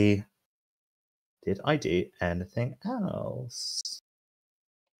Julie. Did I do anything else?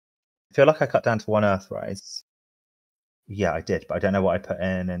 I feel like I cut down to 1 Earthrise. Yeah, I did, but I don't know what I put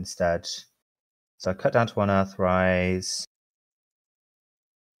in instead. So I cut down to 1 Earthrise.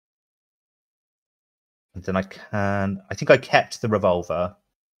 And then I think I kept the Revolver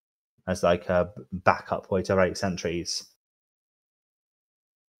as like a backup way to write sentries.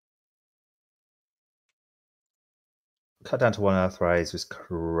 Cut down to 1 Earthrise was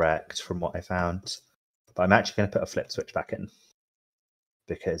correct from what I found. But I'm actually going to put a flip switch back in,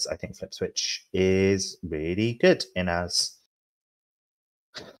 because I think flip switch is really good in Az.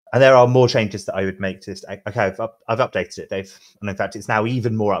 And there are more changes that I would make to this. Okay, I've updated it, Dave. And in fact, it's now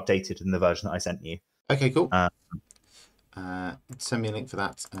even more updated than the version that I sent you. Okay, cool. Send me a link for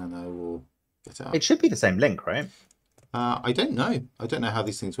that and I will get it up. It should be the same link, right? I don't know. I don't know how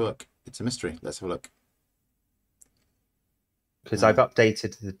these things work. It's a mystery. Let's have a look. Because I've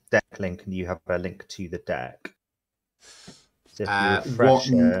updated the deck link and you have a link to the deck. So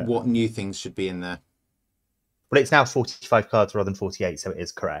what new things should be in there? Well, it's now 45 cards rather than 48, so it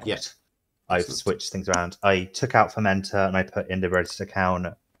is correct. Yeah. I've switched things around. I took out Fermenter and I put in the registered account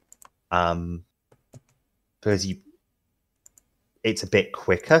because it's a bit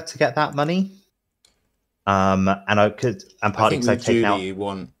quicker to get that money. And partly because I've taken out. You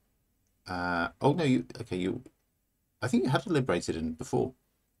want? Oh no, you okay? I think you had Liberated in before.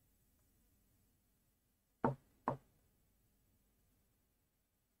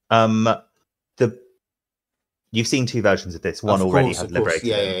 You've seen two versions of this. One Of already course, had of course.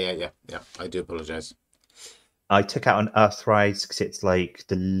 Liberated. Yeah. I do apologise. I took out an Earthrise because it's like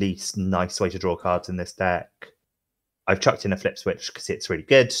the least nice way to draw cards in this deck. I've chucked in a Flip Switch because it's really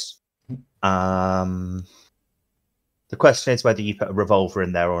good. The question is whether you put a Revolver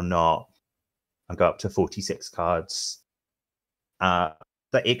in there or not and go up to 46 cards. But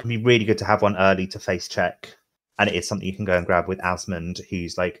it can be really good to have one early to face check. And it is something you can go and grab with Asmund,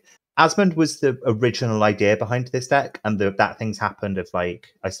 who's like... Asmund was the original idea behind this deck, and that things happened of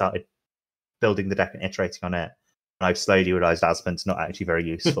like... I started building the deck and iterating on it, and I've slowly realised Asmund's not actually very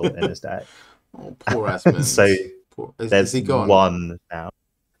useful in this deck. Oh, poor Asmund. So is he gone? One now.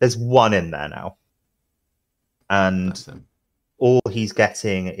 There's one in there now. And all he's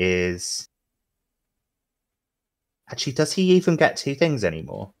getting is... Actually, does he even get two things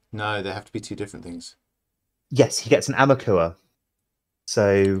anymore? No, they have to be two different things. Yes, he gets an Amakua.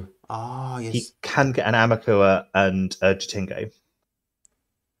 So yes. he can get an Amakua and a Jeitinho.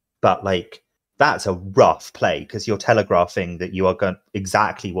 But like, that's a rough play because you're telegraphing that you are going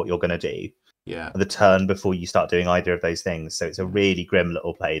exactly what you're going to do. Yeah. The turn before you start doing either of those things. So it's a really grim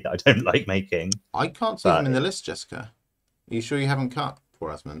little play that I don't like making. I can't see him in the list, Jessica. Are you sure you haven't cut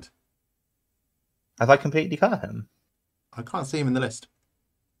poor Asmund? Have I completely cut him? I can't see him in the list.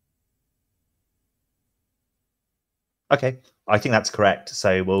 Okay, I think that's correct.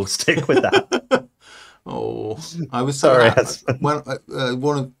 So we'll stick with that. I was sorry. One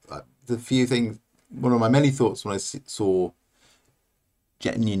of the few things, one of my many thoughts when I saw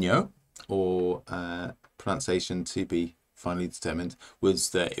Jeitinho, or pronunciation to be finally determined,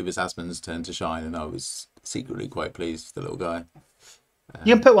 was that it was Asmund's turn to shine, and I was secretly quite pleased with the little guy.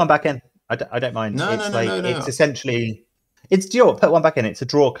 You can put one back in. I don't mind. No. It's essentially... It's put one back in. It's a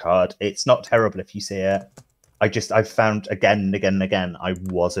draw card. It's not terrible if you see it. I've found again and again and again I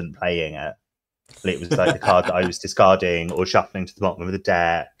wasn't playing it. It was like the card that I was discarding or shuffling to the bottom of the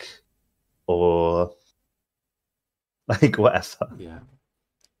deck or like whatever. Yeah.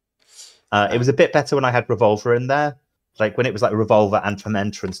 It was a bit better when I had Revolver in there. Like when it was like Revolver and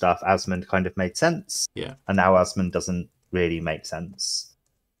Fermenter and stuff, Asmund kind of made sense. Yeah. And now Asmund doesn't really make sense.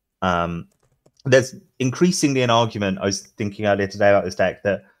 There's increasingly an argument, I was thinking earlier today about this deck,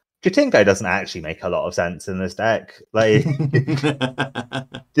 that Jeitinho doesn't actually make a lot of sense in this deck. Like,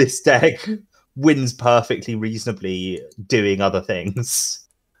 this deck wins perfectly reasonably doing other things.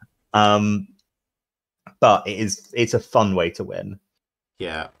 But it's a fun way to win.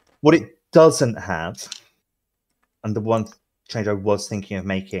 Yeah. What it doesn't have, and the one change I was thinking of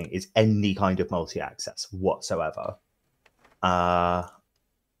making, is any kind of multi-access whatsoever.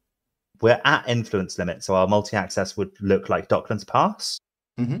 We're at influence limit, so our multi-access would look like Dockland's Pass.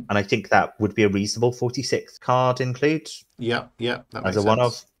 Mm-hmm. And I think that would be a reasonable 46th card include. Yeah, that makes as a sense.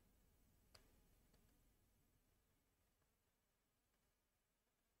 one-off.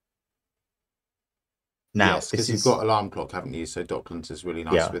 Now, yes, because you've got Alarm Clock, haven't you? So Docklands is really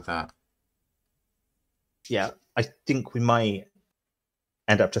nice with that. Yeah, I think we might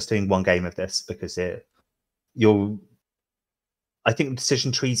end up just doing one game of this because I think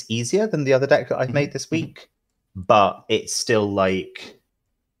Decision Tree's easier than the other deck that I've made this week, but it's still like...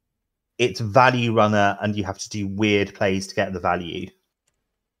 It's value runner, and you have to do weird plays to get the value.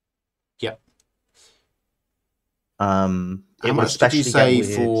 Yep. How much did you say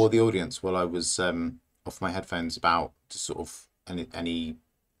for the audience while I was off my headphones about just sort of any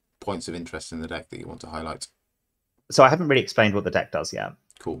points of interest in the deck that you want to highlight? So I haven't really explained what the deck does yet.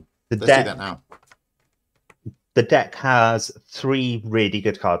 Cool. Let's do that now. The deck has 3 really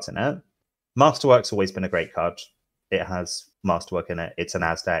good cards in it. Masterwork's always been a great card. It has Masterwork in it. It's an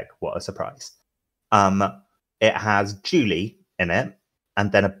Az deck. What a surprise. It has Julie in it,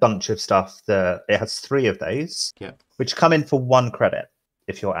 and then a bunch of stuff that... It has 3 of those, which come in for 1 credit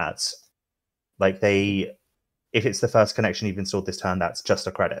if you're Az. Like if it's the first connection you've installed this turn, that's just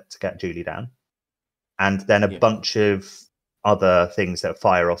a credit to get Julie down. And then a bunch of other things that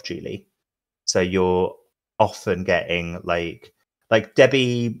fire off Julie. So you're often getting like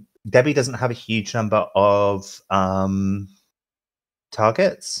Debbie doesn't have a huge number of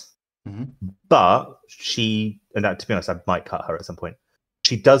targets, but to be honest, I might cut her at some point.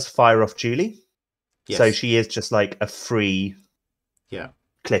 She does fire off Julie, so she is just like a free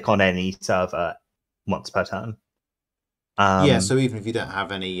click on any server once per turn. So even if you don't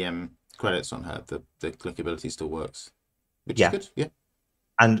have any credits on her, the clickability still works, which is good. Yeah,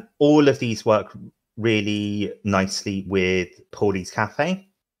 and all of these work really nicely with Paulie's Cafe,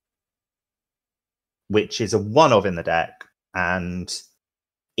 which is a one-of in the deck, and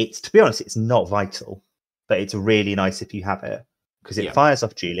to be honest, it's not vital, but it's really nice if you have it, because it fires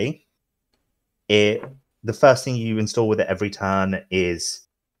off Julie. It the first thing you install with it every turn is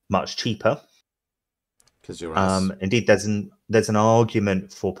much cheaper. Because you're as... Indeed, there's an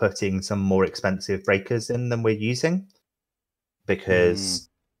argument for putting some more expensive breakers in than we're using, because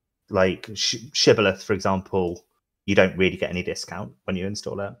like Shibboleth, for example, you don't really get any discount when you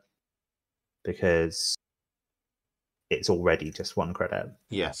install it because it's already just 1 credit.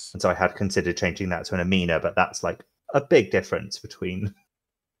 Yes. And so I had considered changing that to an Amina, but that's like a big difference between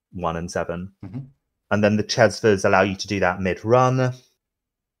 1 and 7. And then the Chesvas allow you to do that mid-run.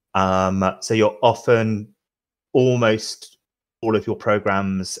 So you're often almost all of your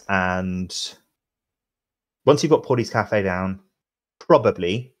programs, and once you've got Porty's Cafe down,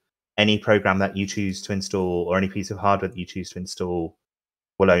 probably any program that you choose to install or any piece of hardware that you choose to install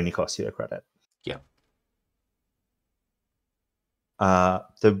will only cost you a credit. Yeah.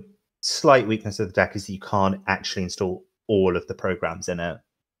 The slight weakness of the deck is that you can't actually install all of the programs in it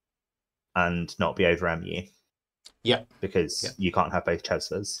and not be over MU. Yeah. Because you can't have both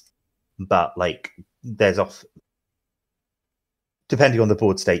Chesvas. But like there's depending on the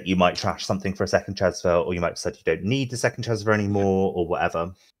board state, you might trash something for a second Chesva, or you might decide you don't need the second Chesva anymore, or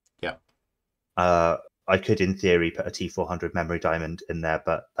whatever. Yeah. I could, in theory, put a T400 Memory Diamond in there,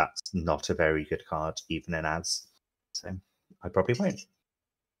 but that's not a very good card, even in Az. So I probably won't.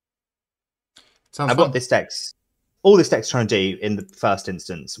 Sounds and fun. what this deck's... all this deck's trying to do in the first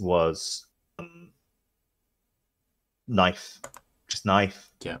instance was knife. Just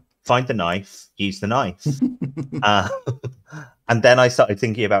knife. Yeah. Find the knife, use the knife. And then I started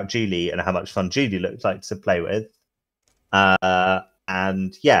thinking about Julie and how much fun Julie looked like to play with.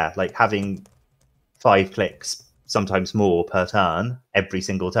 And yeah, like having 5 clicks, sometimes more per turn, every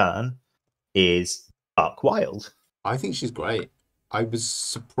single turn, is buck wild. I think she's great. I was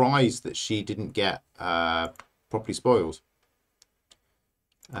surprised that she didn't get properly spoiled.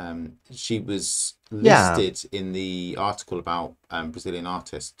 She was listed in the article about Brazilian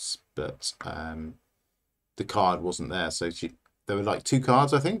artists, but the card wasn't there. So there were like 2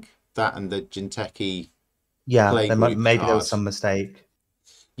 cards, I think. That and the Jinteki. Yeah, maybe there was some mistake.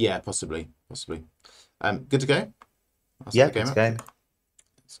 Yeah, possibly. Good to go? Yeah, good to go.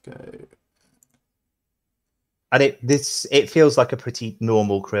 Let's go. And it feels like a pretty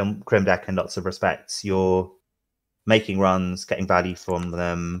normal Crim deck in lots of respects. You're making runs, getting value from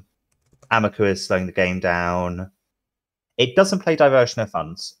them. Amico is slowing the game down. It doesn't play Diversion of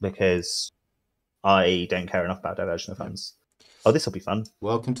Funds because I don't care enough about Diversion of Funds. Oh, this will be fun.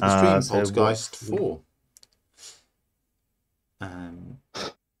 Welcome to the stream, Poltergeist 4.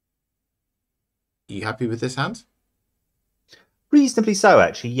 You happy with this hand? Reasonably so,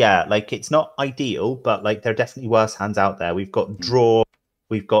 actually. Yeah, like it's not ideal, but like there are definitely worse hands out there. We've got draw,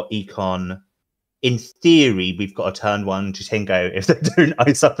 we've got econ. In theory, we've got a turn 1 Jeitinho if they don't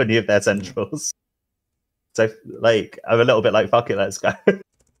ice up any of their centrals. So, like, I'm a little bit like, fuck it, let's go.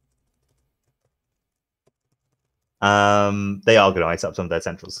 They are going to ice up some of their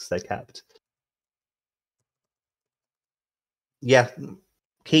centrals because they kept. Yeah,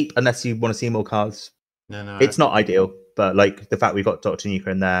 keep unless you want to see more cards. No. It's not ideal, but like the fact we've got Dr.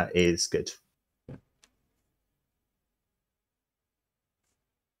 Nuka in there is good.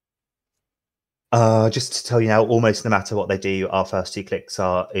 Just to tell you now, almost no matter what they do, our first 2 clicks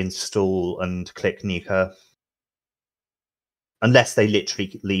are install and click Nuka. Unless they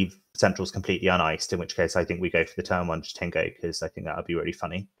literally leave centrals completely uniced, in which case I think we go for the turn 1 Jeitinho, because I think that would be really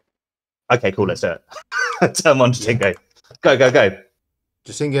funny. Okay, cool, let's do it. Turn 1 Jeitinho. Go.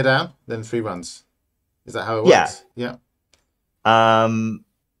 Jeitinho down, then 3 runs. Is that how it works? Yeah.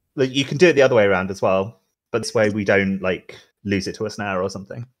 Like you can do it the other way around as well, but this way we don't like lose it to a snare or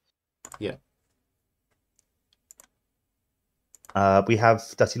something. Yeah. We have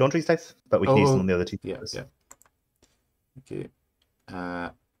Dirty Laundry safe, but we can use them on the other 2. Yeah. Okay.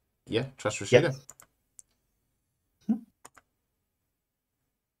 Trust Rashida. Yep.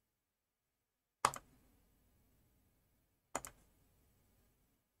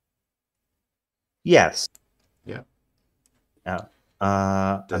 Yes. Yeah. Yeah.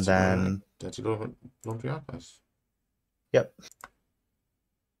 And then Dirty Laundry Archives. Yep.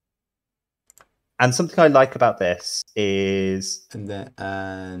 And something I like about this is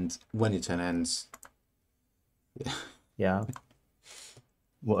and when your turn ends. Yeah.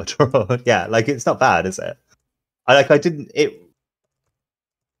 What a draw. Yeah, like it's not bad, is it? It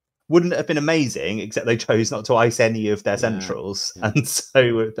wouldn't have been amazing, except they chose not to ice any of their centrals. Yeah. And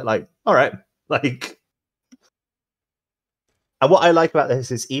so we're like, all right, like. And what I like about this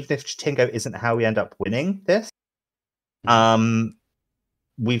is even if Jeitinho isn't how we end up winning this,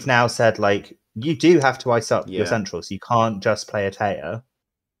 we've now said like you do have to ice up your centrals. You can't just play a Teia.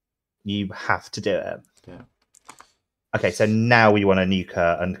 You have to do it. Yeah. Okay, so now we want a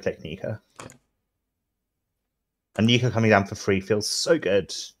nuker and click nuker. Yeah. A nuker coming down for free feels so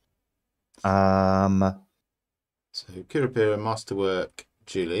good. So Kirapira, Masterwork,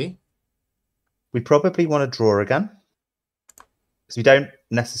 Julie. We probably want to draw again. Because we don't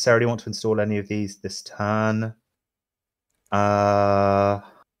necessarily want to install any of these this turn. They've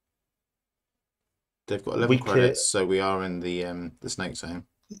got 11 credits, so we are in the snake zone.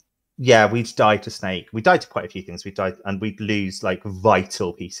 Yeah, we'd die to snake. We died to quite a few things. We died, and we'd lose like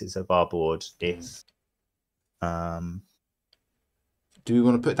vital pieces of our board if. Do we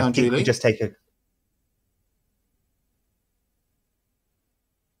want to put down I think Julie? we just take a.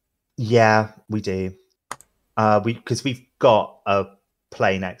 Yeah, we do. Because we've got a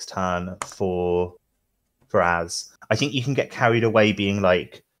play next turn for Az. I think you can get carried away being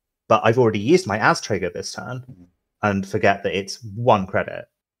like, but I've already used my Az trigger this turn, and forget that it's 1 credit.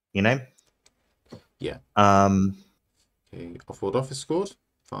 You know. Yeah. Okay, Off-world office scored.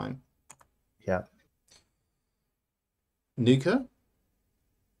 Fine. Yeah. Nuka?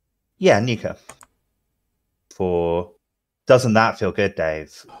 Yeah, Nuka. Doesn't that feel good,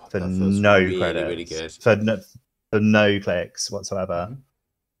 Dave? For no really, credits. Really good. For no clicks whatsoever.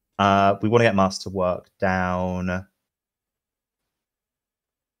 We want to get Masterwork down.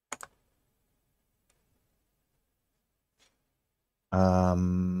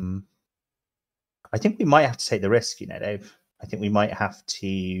 I think we might have to take the risk, you know, Dave. I think we might have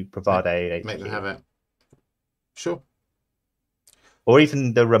to provide make them have it. Sure. Or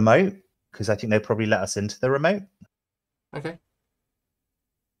even the remote, because I think they'll probably let us into the remote. Okay.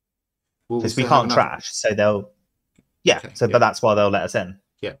 Because we can't trash, so they'll. Yeah. Okay, so, yeah. But that's why they'll let us in.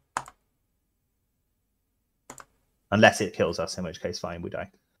 Yeah. Unless it kills us, in which case, fine, we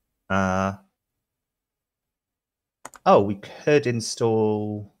die. Oh, we could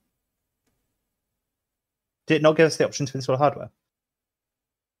install. Did it not give us the option to install hardware?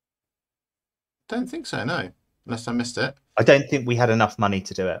 Don't think so, no. Unless I missed it. I don't think we had enough money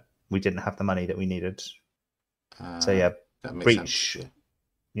to do it. We didn't have the money that we needed. So yeah, that makes breach. Sense.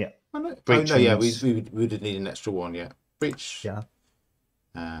 Yeah. Oh no, yeah, we would need an extra 1, yeah. Breach. Yeah.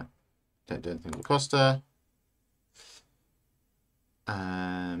 Don't do anything with Costa.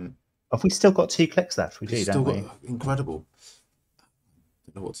 Have we still got 2 clicks left? We do, don't we? Incredible.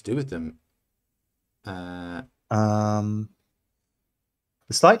 Don't know what to do with them. The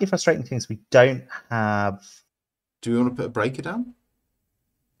slightly frustrating thing is we don't have. Do we want to put a breaker down?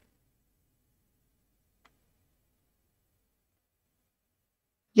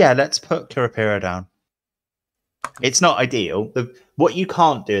 Yeah, let's put Kirapira down. It's not ideal. What you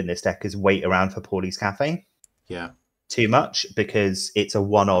can't do in this deck is wait around for Paulie's Cafe. Yeah. Too much, because it's a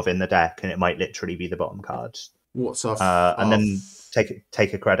one-of in the deck and it might literally be the bottom card. What's off? And then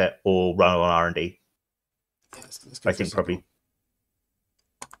take a credit or run on R&D. Yeah, let's I think probably.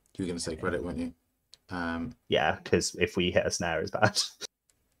 You were going to say credit, weren't you? Yeah, because if we hit a snare, it's bad.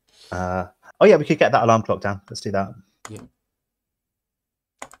 Oh yeah, we could get that alarm clock down. Let's do that. Yeah.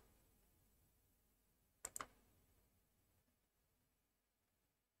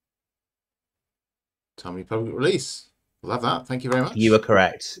 Tommy public release. We'll have that. Thank you very much. You were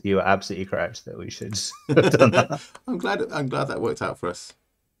correct. You were absolutely correct that we should have done that. I'm glad that worked out for us.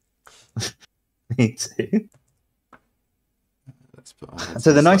 Me too. Let's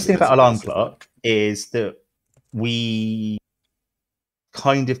so the nice thing about alarm clock is that we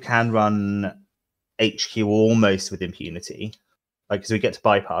kind of can run HQ almost with impunity, like, because we get to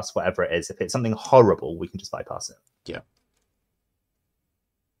bypass whatever it is. If it's something horrible, we can just bypass it. Yeah.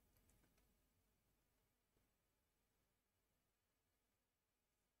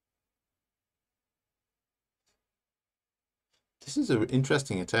 This is an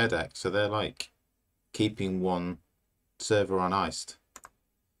interesting A Teia deck. So they're like keeping one server uniced.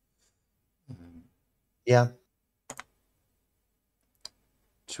 Yeah.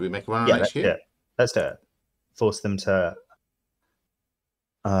 Should we make a run on HQ? Let's do it. Force them to.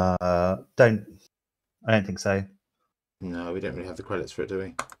 I don't think so. No, we don't really have the credits for it, do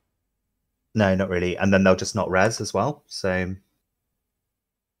we? No, not really. And then they'll just not res as well. So.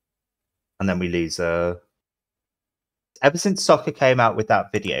 And then we lose Ever since Soccer came out with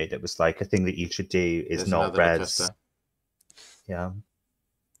that video that was like, a thing that you should do is not res. Yeah.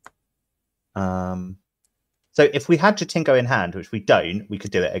 So if we had Jeitinho in hand, which we don't, we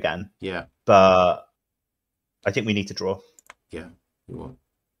could do it again. Yeah. But I think we need to draw. Yeah. We want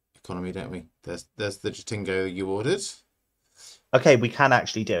economy, don't we? There's the Jeitinho you ordered. Okay, we can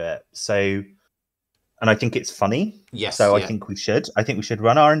actually do it. So, and I think it's funny. Yes. So I think we should. I think we should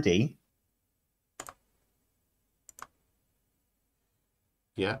run R&D.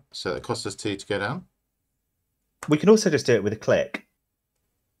 Yeah. So it costs us 2 to go down. We can also just do it with a click.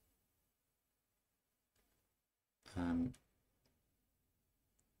 And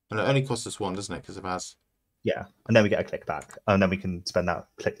it only costs us 1, doesn't it? Because of Az. Yeah, and then we get a click back, and then we can spend that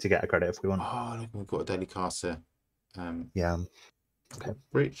click to get a credit if we want. Oh, look, we've got a daily caster. Yeah. Okay.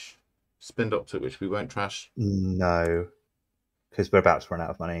 Breach. Spin doctor, which we won't trash. No, because we're about to run out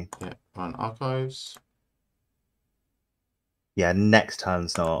of money. Yeah, run archives. Yeah, next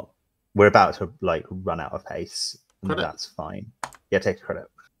turn's not. We're about to like run out of pace. Credit. That's fine. Yeah, take a credit.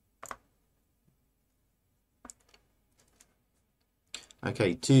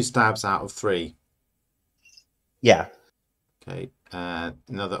 Okay, 2 stabs out of 3. Yeah. Okay,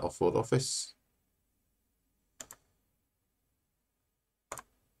 another off-world office.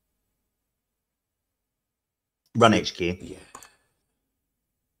 Run HQ. Yeah.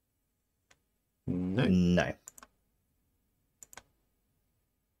 No. No.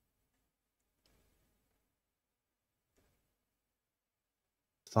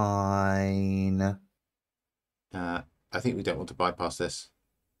 Fine. I think we don't want to bypass this.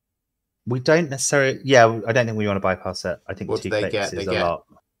 We don't necessarily. Yeah, I don't think we want to bypass it. I think What do 2 they clicks get? is a lot.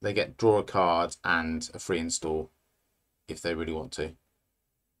 They get draw a card and a free install if they really want to.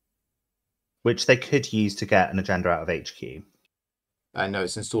 Which they could use to get an agenda out of HQ. No,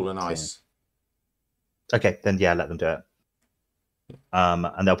 it's install and ice. Okay, then yeah, let them do it.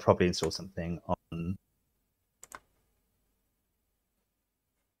 And they'll probably install something on.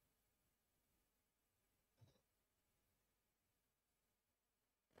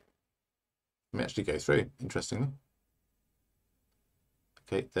 Let me actually go through, interestingly.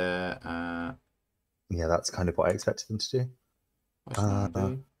 Okay, there. Yeah, that's kind of what I expected them to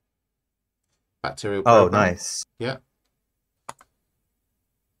do. Bacterial Oh, program. nice. Yeah.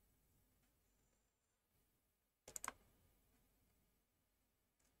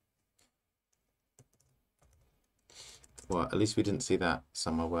 Well, at least we didn't see that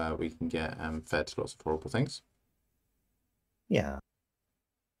somewhere where we can get fed lots of horrible things. Yeah.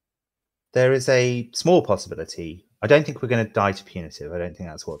 There is a small possibility. I don't think we're going to die to punitive. I don't think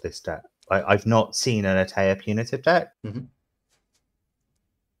that's what this deck. I've not seen an A Teia punitive deck. Mm-hmm.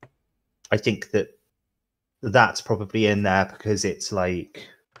 I think that's probably in there because it's like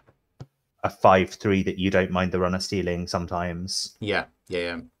a 5/3 that you don't mind the runner stealing sometimes. Yeah.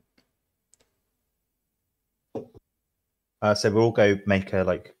 So we'll all go make a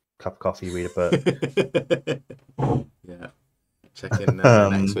cup of coffee, read a book. Yeah. Check in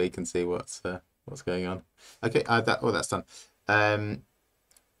next week and see what's going on. Okay, that's done.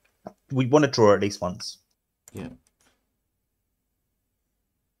 We want to draw at least once. Yeah.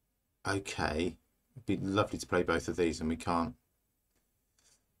 Okay. It'd be lovely to play both of these, and we can't.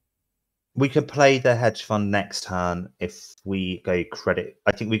 We could play the hedge fund next turn if we go credit.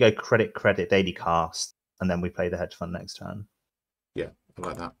 I think we go credit daily cast, and then we play the hedge fund next turn. Yeah, I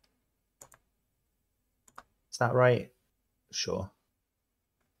like that. Is that right? Sure.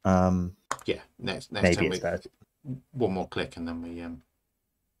 Yeah, next maybe time it's better. One more click, and then we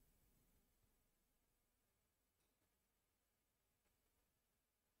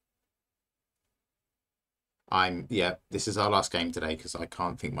this is our last game today because I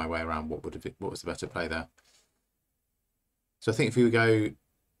can't think my way around what was the better play there. So I think if we would go,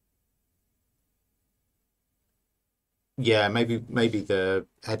 yeah, maybe the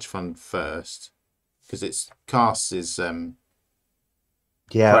hedge fund first because its casts is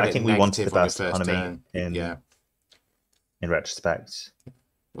yeah, I think we wanted the burst economy turn. in retrospect.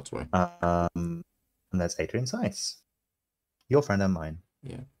 What's wrong? And there's Adrian's Ice. Your friend and mine.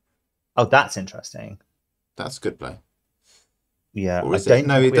 Yeah. Oh, that's interesting. That's a good play. Yeah, or is I it? don't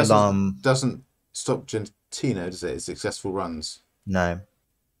No, think it doesn't stop Jeitinho, does it? It's successful runs. No.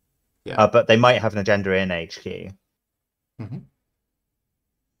 Yeah. But they might have an agenda in HQ. Mm-hmm.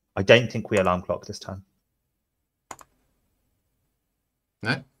 I don't think we alarm clock this time.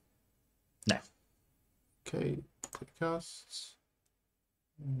 No? No. Okay, quick casts.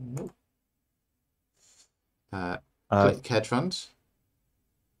 Nope. Click hedge fund.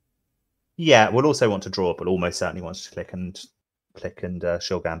 Yeah, we'll also want to draw, but almost certainly wants to click and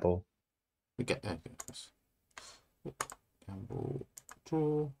shill gamble. We get gamble,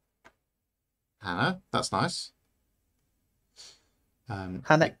 draw. Hannah, that's nice.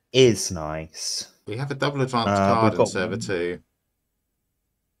 Hannah is nice. We have a double advanced card in server 2.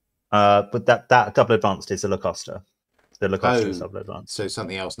 But that double advanced is a Lacosta. The Lacosta is double advanced. So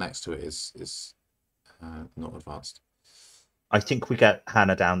something else next to it is not advanced. I think we get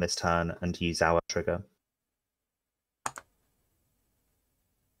Hannah down this turn and use our trigger.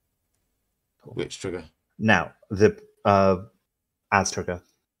 Which trigger? Now, the Az trigger.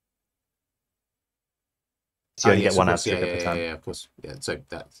 So you only yes, get one of as course. Yeah, trigger per turn. of course. Yeah, so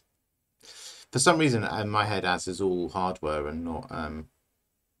that's for some reason in my head, as is all hardware and not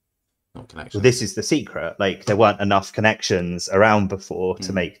connections. Well, this is the secret. Like, there weren't enough connections around before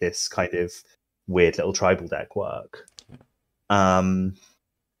to make this kind of weird little tribal deck work. Okay,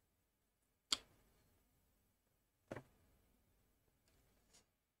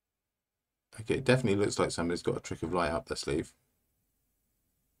 it definitely looks like somebody's got a trick of light up their sleeve.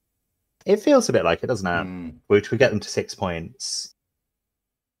 It feels a bit like it, doesn't it? Which we get them to 6 points.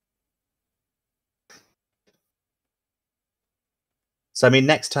 So, I mean,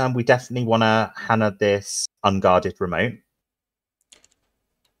 next turn we definitely want to Hannah this unguarded remote.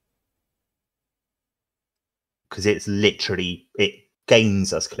 Because it's literally, it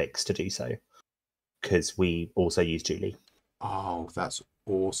gains us clicks to do so. Because we also use Julie. Oh, that's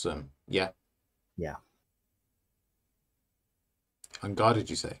awesome. Yeah. Yeah.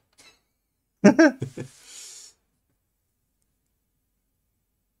 Unguarded, you say? But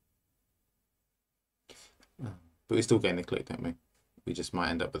we still gain the click, don't we? We just might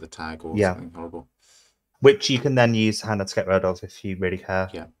end up with a tag or something horrible. Which you can then use Hannah to get rid of if you really care.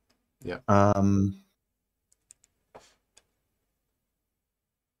 Yeah. Yeah.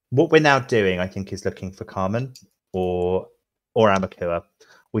 What we're now doing, I think, is looking for Carmen or Amakua.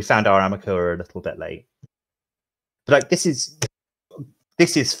 We found our Amakua a little bit late. But like this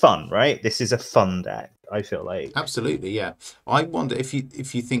is fun, right? This is a fun deck, I feel like. Absolutely, yeah. I wonder if you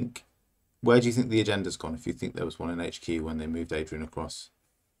think, where do you think the agenda's gone? If you think there was one in HQ when they moved Adrian across.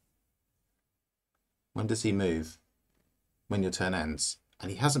 When does he move? When your turn ends. And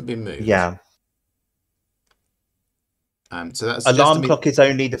he hasn't been moved. Yeah. So that's alarm clock is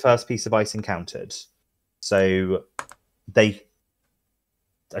only the first piece of ice encountered. So they,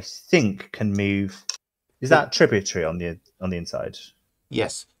 I think, can move. Is that tributary on the inside?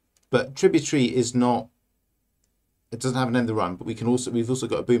 Yes. But tributary is not, it doesn't have an end of the run, but we've also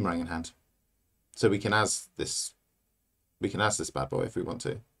got a boomerang in hand. So we can as this bad boy if we want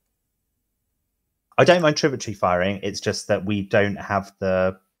to. I don't mind tributary firing. It's just that we don't have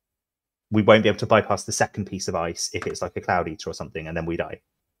we won't be able to bypass the second piece of ice if it's like a Cloud Eater or something, and then we die.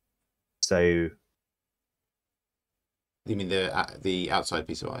 So you mean the outside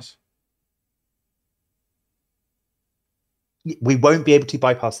piece of ice? We won't be able to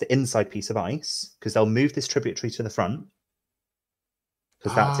bypass the inside piece of ice because they'll move this tributary to the front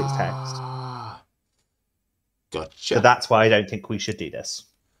because that's its text. Gotcha. So that's why I don't think we should do this.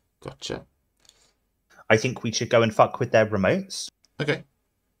 Gotcha. I think we should go and fuck with their remotes. Okay.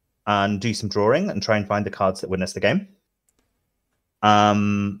 And do some drawing and try and find the cards that win us the game.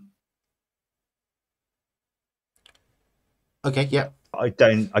 Okay, yeah. I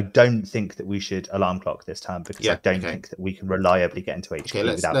don't think that we should alarm clock this time because I don't think that we can reliably get into HQ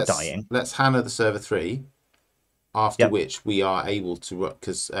without dying. Let's Hannah the server 3, after which we are able to,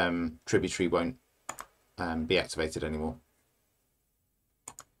 because tributary won't be activated anymore.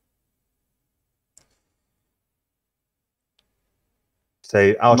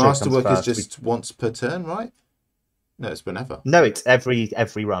 So our Masterwork is just once per turn, right? No, it's whenever. No, it's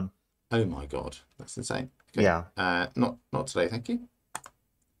every run. Oh my god, that's insane. Okay. Yeah. Not today, thank you.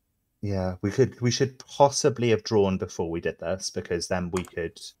 Yeah, we should possibly have drawn before we did this because then we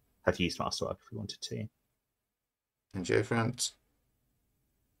could have used Masterwork if we wanted to. And Geofront.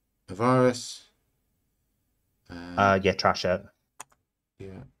 A virus. Yeah, trash it.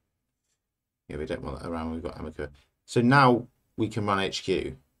 Yeah. Yeah, we don't want that around when we've got Amakua. So now we can run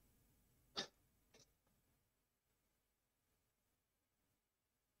HQ.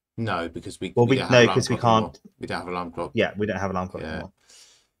 No, because we can't. We don't have alarm clock. Yeah, we don't have alarm clock anymore.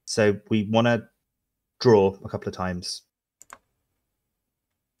 So we want to draw a couple of times.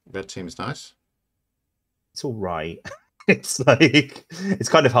 Red team is nice. It's all right. It's like it's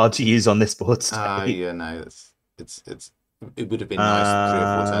kind of hard to use on this board state. Yeah, no, it would have been nice 3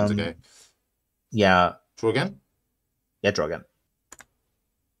 or 4 turns ago. Yeah. Draw again? Yeah, draw again.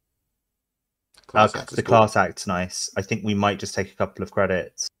 The class act's nice. I think we might just take a couple of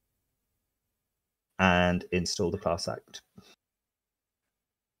credits and install the class act.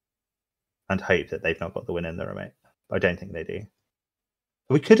 And hope that they've not got the win in the remote. I don't think they do.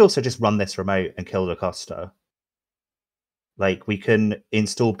 We could also just run this remote and kill Da Costa. Like, we can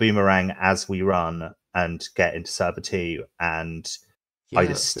install Boomerang as we run and get into server 2 and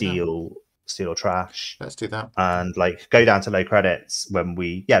either steal or trash. Let's do that. And like go down to low credits when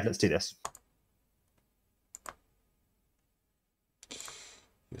we let's do this.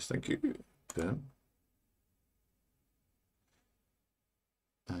 Yes, thank you. Ben.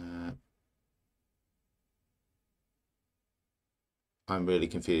 I'm really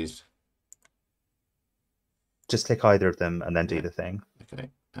confused. just click either of them and then do the thing. Okay.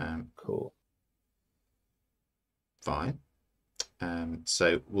 Cool. Fine.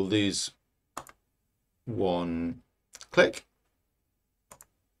 So we'll lose 1 click.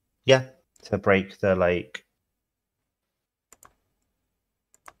 Yeah, to break the like.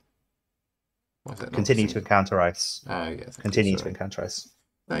 Why is that not Continue to single? encounter ice. Oh yes. Continue to encounter ice.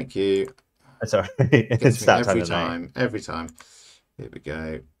 Thank you. Sorry, Gets it's me that every time of night. time. Every time. Here we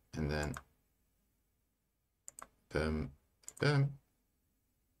go. And then boom, boom.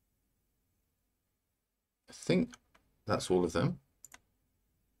 I think that's all of them.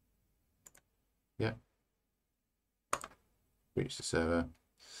 Yeah. Reach the server.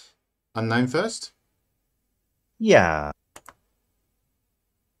 Unknown first. Yeah.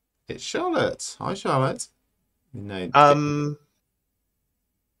 It's Charlotte. Hi, Charlotte. You know.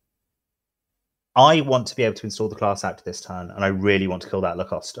 I want to be able to install the class act this turn, and I really want to kill that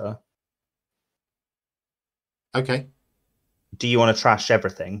Lacosta. Okay. Do you want to trash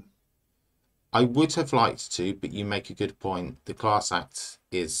everything? I would have liked to, but you make a good point. The class act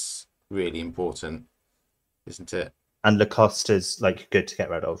is really important, isn't it? And Lacosta's like good to get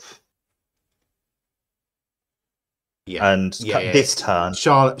rid of. Yeah. And this turn,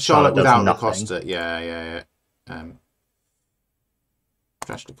 Charlotte without nothing. Lacosta. Yeah.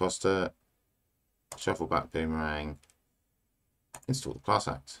 Trash Lacosta. Shuffle back Boomerang. Install the class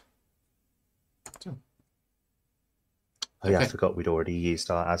act. Oh yeah, I forgot we'd already used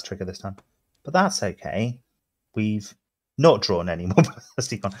our as trigger this time. But that's okay. We've not drawn any more.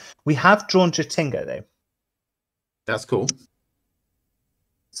 We have drawn Jeitinho though. That's cool.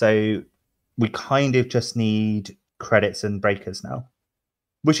 So we kind of just need credits and breakers now.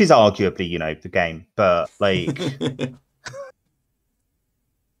 Which is arguably, you know, the game. But like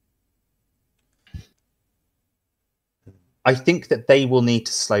I think that they will need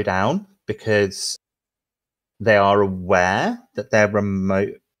to slow down because they are aware that their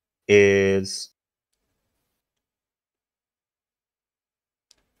remote is...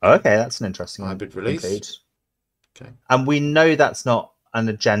 Okay, that's an interesting hybrid release. Include. Okay. And we know that's not an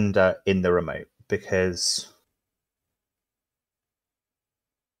agenda in the remote because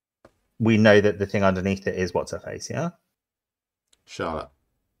we know that the thing underneath it is what's her face, yeah? Charlotte.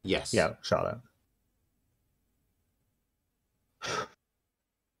 Yes. Yeah, Charlotte.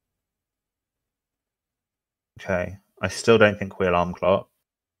 Okay. I still don't think we alarm clock.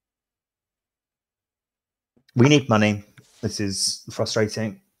 We need money. This is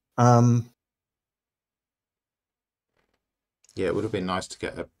frustrating. Yeah, it would have been nice to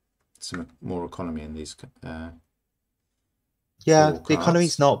get some more economy in these. Yeah, the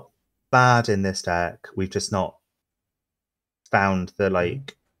economy's not bad in this deck. We've just not found the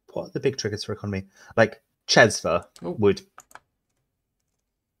like. What are the big triggers for economy? Like Chesva would.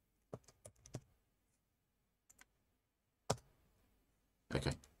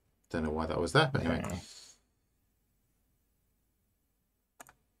 Okay, don't know why that was there, but anyway.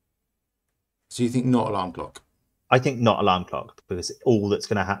 So you think not alarm clock? I think not alarm clock because all that's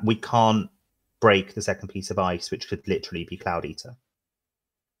going to happen, we can't break the second piece of ice, which could literally be Cloud Eater.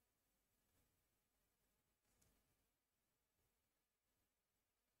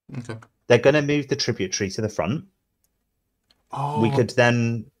 Okay. They're going to move the tributary to the front. Oh. We could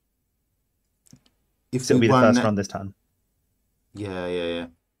then. If it'll be the first run this turn. Yeah.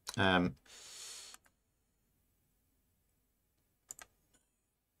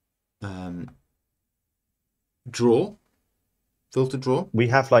 Draw. Filter draw. We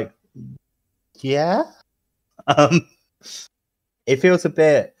have like. Yeah. It feels a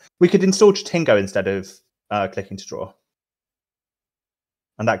bit. We could install Jeitinho instead of clicking to draw,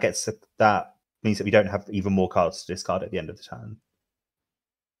 and that means that we don't have even more cards to discard at the end of the turn.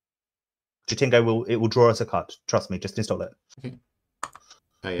 Jeitinho will draw us a card. Trust me, just install it. Okay.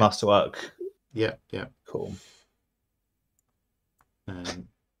 Oh, yeah. Masterwork. Yeah. Cool.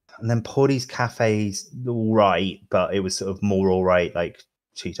 And then Paudy's Cafe's all right, but it was sort of more all right like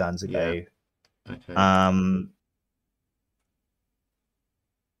 2 turns ago. Yeah. Okay.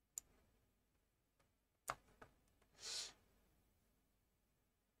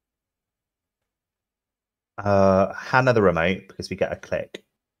 Hannah the remote because we get a click.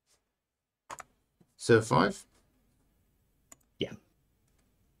 Serve 5? Yeah.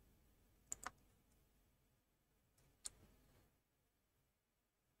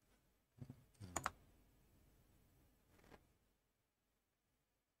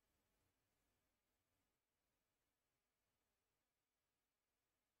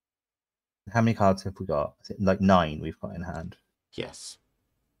 How many cards have we got? Is it like 9 we've got in hand? Yes.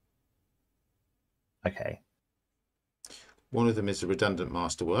 Okay. One of them is a redundant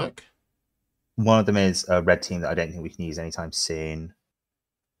masterwork. One of them is a red team that I don't think we can use anytime soon.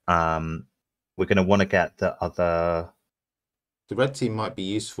 We're going to want to get the other. The red team might be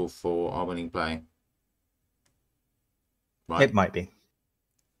useful for our winning play. Right. It might be.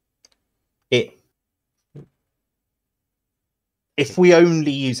 If we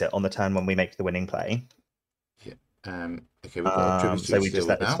only use it on the turn when we make the winning play. Yeah. Okay, we've got a tribute so we just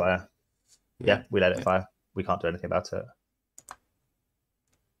let this fire. Yeah, we let it fire. We can't do anything about it.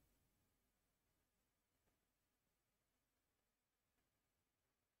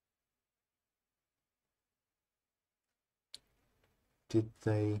 Did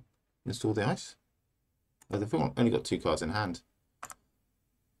they install the ice? Oh, they've only got 2 cards in hand.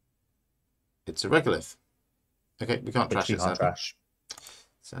 It's a regolith. Okay, we can't trash it. We can't trash.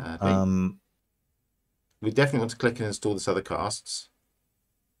 Sadly. We definitely want to click and install this other casts.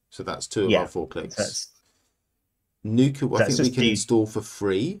 So that's 2 of our 4 clicks. Nuka, I think we can install for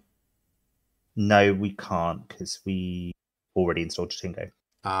free. No, we can't because we already installed Jeitinho.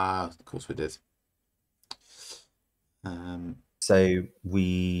 Ah, of course we did. So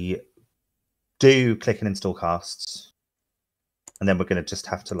we do click and install casts, and then we're going to just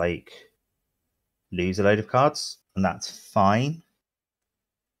have to like lose a load of cards, and that's fine.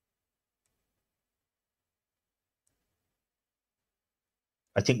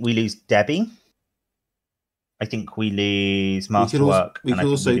 I think we lose Debbie. I think we lose Masterwork, and I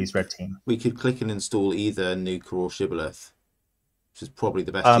think we lose Red Team. We could click and install either Nuka or Shibboleth, which is probably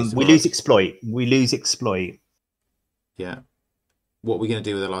the best. We lose Exploit. We lose Exploit. Yeah. What are we going to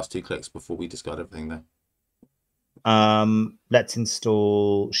do with the last 2 clicks before we discard everything there? Let's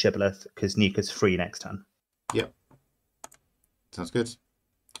install Shibboleth because Nuka's free next turn. Yep. Sounds good.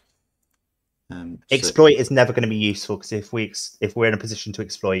 Exploit is never going to be useful because if we're in a position to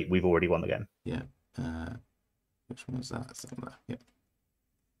exploit, we've already won the game. Yeah. Which one was that? That's on there. Yep.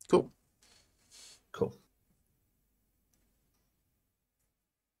 Cool. Cool.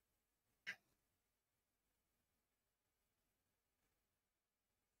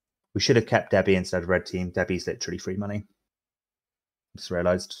 We should have kept Debbie instead of Red Team. Debbie's literally free money. Just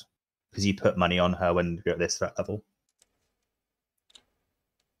realised. Because you put money on her when you're at this threat level.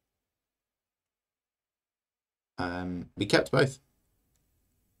 We kept both.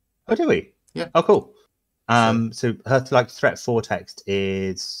 Oh, do we? Yeah. Oh, cool. So her threat 4 text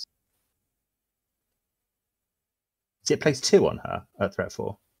is it place 2 on her at threat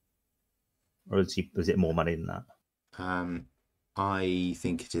 4? Or is it more money than that? I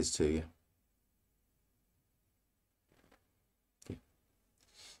think it is 2, yeah.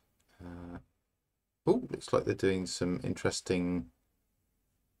 Oh, looks like they're doing some interesting.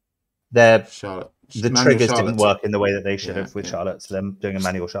 The Charlotte triggers didn't work in the way that they should have with Charlotte, so they're doing a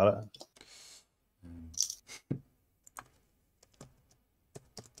manual Charlotte.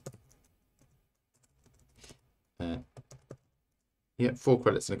 Yeah, 4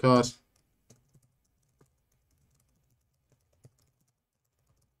 credits in a card.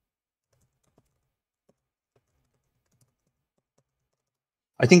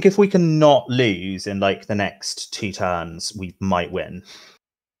 I think if we can not lose in like the next 2 turns, we might win.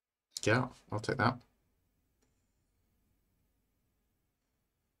 Yeah, I'll take that.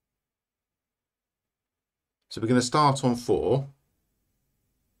 So we're going to start on 4.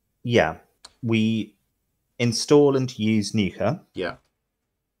 Yeah. We install and use Nuka. Yeah.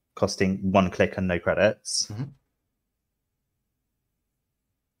 Costing 1 click and no credits. Mm-hmm.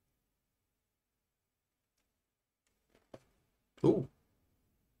 Oh.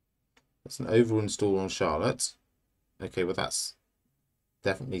 That's an over install on Charlotte. Okay, well that's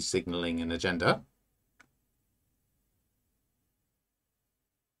definitely signaling an agenda.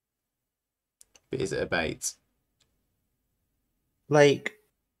 But is it a bait? Like,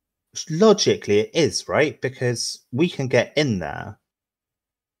 logically it is, right? Because we can get in there.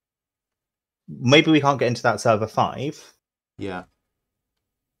 Maybe we can't get into that server 5. Yeah.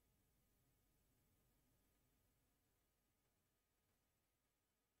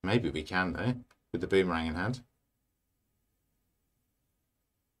 Maybe we can, though, with the boomerang in hand.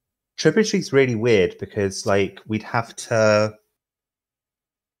 Tributary's really weird because, like, we'd have to.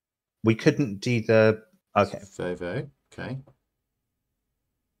 We couldn't do the. Okay. Vovo, okay.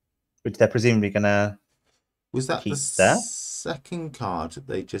 Which they're presumably going to. Was that keep the there? second card that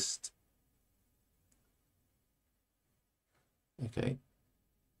they just. Okay.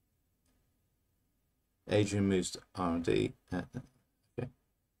 Adrian moves to R&D. Okay.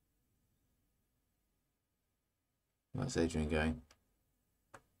 Where's Adrian going?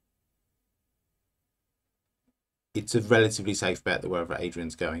 It's a relatively safe bet that wherever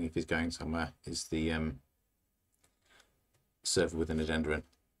Adrian's going, if he's going somewhere, is the server with an agenda in.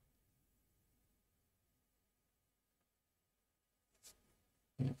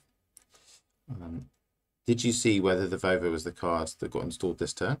 Did you see whether the Vovo was the card that got installed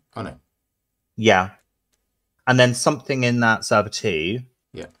this turn? Oh no. Yeah. And then something in that server too.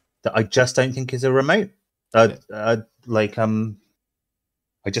 Yeah. That I just don't think is a remote. I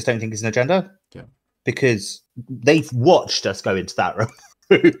just don't think it's an agenda. Yeah. Because they've watched us go into that room.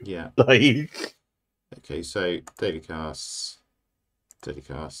 Yeah. Like. Okay, so daily casts.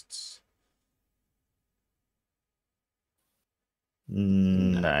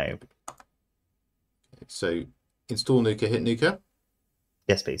 No. Okay, so install Nuka, hit Nuka.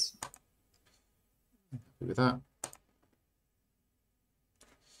 Yes, please. Happy with that.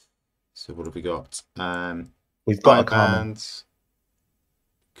 So what have we got? We've got a Carmen.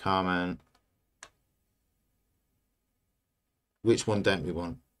 Carmen. Which one don't we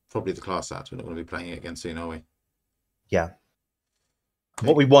want? Probably the class act. We're not going to be playing it again soon, are we? Yeah. Okay.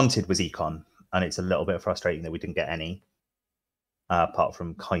 What we wanted was Econ, and it's a little bit frustrating that we didn't get any, apart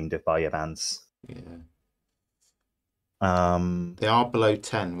from kind of Barrier Bands. Yeah. They are below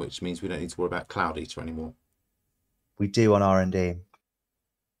 10, which means we don't need to worry about Cloud Eater anymore. We do on R&D.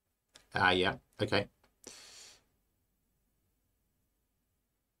 Yeah. Okay.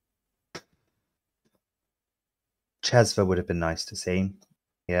 Chesva would have been nice to see.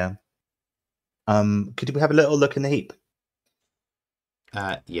 Yeah. Could we have a little look in the heap?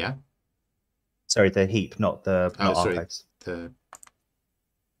 Yeah. Sorry, the heap, not archives.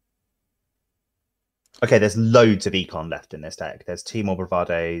 Okay, there's loads of Econ left in this deck. There's 2 more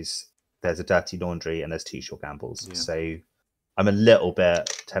Bravados, there's a Dirty Laundry, and there's 2 Short Gambles. Yeah. So I'm a little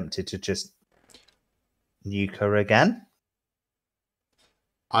bit tempted to just nuke her again.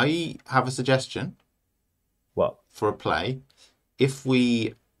 I have a suggestion. What? For a play. If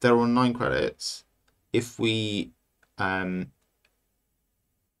they're on 9 credits, if we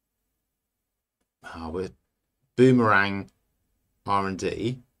with Boomerang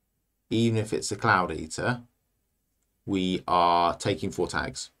R&D, even if it's a Cloud Eater, we are taking 4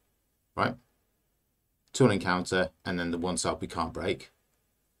 tags, right? 2 on encounter, and then the 1 sub we can't break.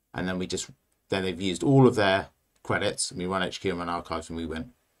 And then then they've used all of their credits, and we run HQ and run archives, and we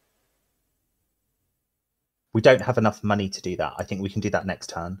win. We don't have enough money to do that. I think we can do that next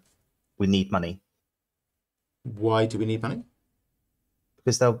turn. We need money. Why do we need money?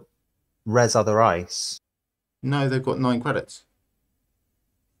 Because they'll res other ice. No, they've got 9 credits.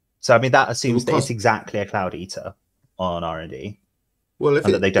 So, I mean, that assumes that it's exactly a Cloud Eater on R&D. Well,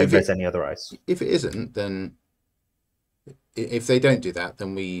 that they don't res any other ice. If it isn't, then if they don't do that,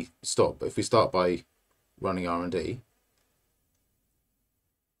 then we stop. But if we start by running R&D,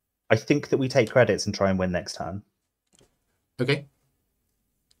 I think that we take credits and try and win next turn. Okay.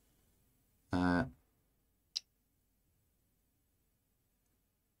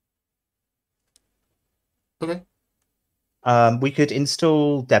 Okay. We could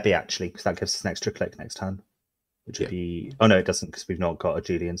install Debbie, actually, because that gives us an extra click next turn. Which would be... Oh, no, it doesn't, because we've not got a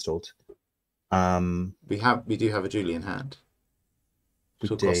Julie installed. We do have a Julie in hand. Which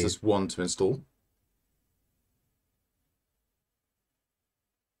will cost us 1 to install.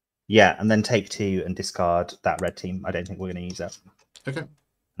 Yeah, and then take 2 and discard that red team. I don't think we're going to use that. Okay. And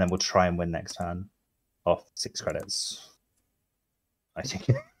then we'll try and win next turn off 6 credits. I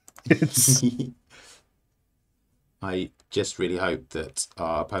think it's... I just really hope that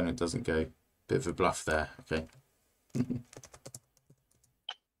our opponent doesn't go a bit of a bluff there. Okay. Let's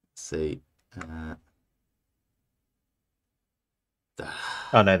see.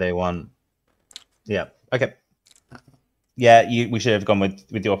 Oh no, they won. Yeah. Okay. Yeah, we should have gone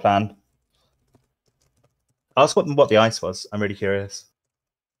with your plan. Ask what the ice was. I'm really curious.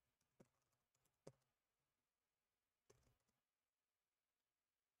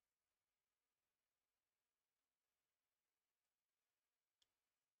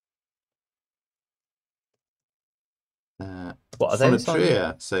 What are those?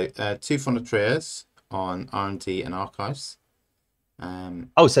 Phonotria. So 2 Phonotrias on R&D and archives.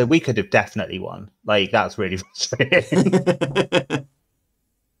 Oh, so we could have definitely won. Like, that's really frustrating.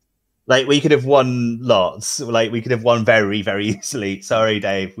 Like, we could have won lots. Like, we could have won very, very easily. Sorry,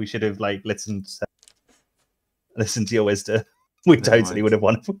 Dave. We should have listened to your wisdom. We totally would have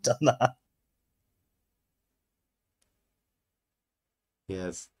won if we'd done that. Yeah,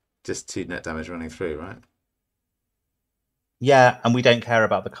 it's just 2 net damage running through, right? Yeah, and we don't care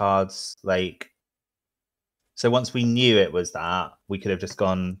about the cards. Like, so once we knew it was that, we could have just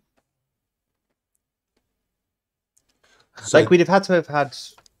gone. So, like, we'd have had to have had.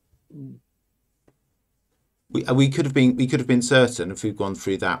 We could have been certain if we'd gone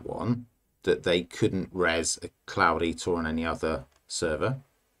through that one that they couldn't res a Cloud Eater on any other server.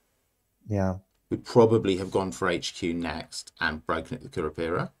 Yeah. We'd probably have gone for HQ next and broken it with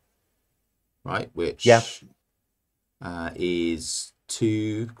Kurapira. right? Which Yeah. is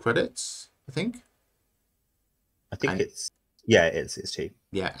 2 credits, I think. I think And it's cheap.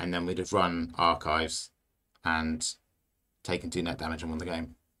 yeah, and then we'd have run archives and taken 2 net damage and won the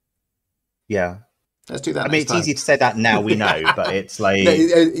game. Yeah. Let's do that I mean, next it's time. easy to say that now, we know, but it's like, No,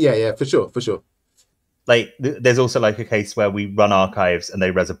 yeah, for sure. like there's also like a case where we run archives and they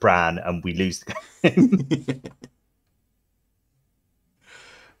res a Bran and we lose the game.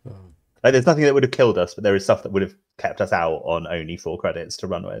 Like, there's nothing that would have killed us, but there is stuff that would have kept us out on only 4 credits to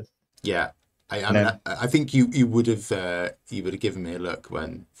run with. Yeah, I mean, I think you would have given me a look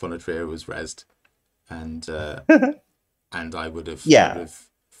when Fonadria was rezzed, and I would have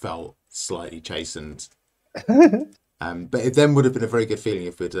felt slightly chastened. But it then would have been a very good feeling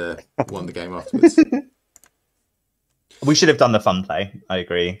if we'd won the game afterwards. We should have done the fun play. I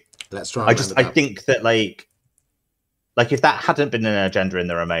agree. Let's try. I think that like if that hadn't been an agenda in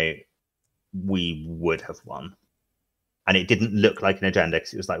the remote, we would have won. And it didn't look like an agenda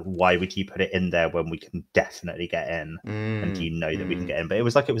because it was like, why would you put it in there when we can definitely get in? And you know that we can get in. But it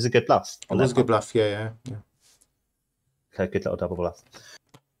was like, it was a good bluff. It was a good bluff, yeah. Okay, good little double bluff.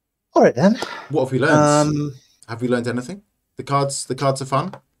 All right then. What have we learned? Have we learned anything? The cards are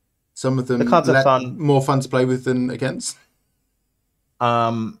fun. Some of them the cards are fun. More fun to play with than against.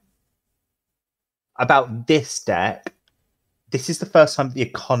 About this deck, this is the first time the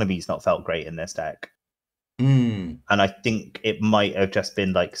economy's not felt great in this deck. And I think it might have just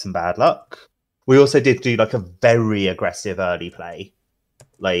been like some bad luck. We also did do like a very aggressive early play.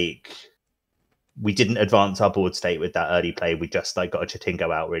 Like, we didn't advance our board state with that early play. We just like got a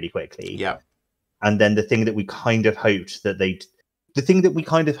Jeitinho out really quickly. Yeah. And then the thing that we kind of hoped they'd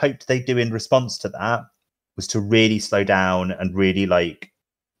do in response to that was to really slow down and really like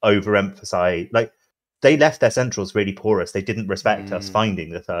overemphasize. Like, they left their centrals really porous. They didn't respect us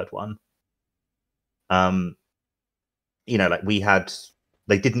finding the third one. You know, like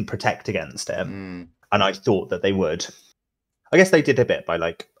they didn't protect against it. And I thought that they would. I guess they did a bit by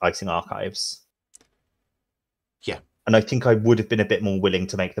like icing archives. Yeah. And I think I would have been a bit more willing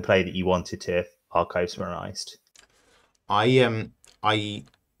to make the play that you wanted to if archives were iced. I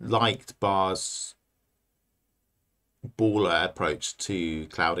liked Bar's baller approach to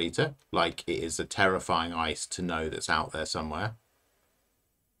Cloud Eater. Like, it is a terrifying ice to know that's out there somewhere.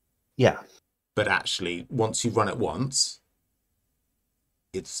 Yeah. But actually, once you run it once,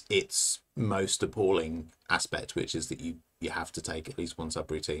 its most appalling aspect, which is that you have to take at least one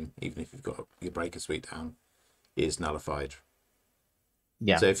subroutine, even if you've got your breaker suite down, is nullified.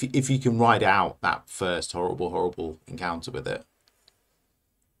 Yeah. So if you can ride out that first horrible encounter with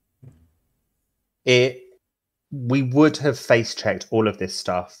it, we would have face checked all of this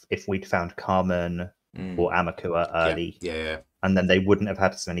stuff if we'd found Carmen or Amakua early. Yeah. And then they wouldn't have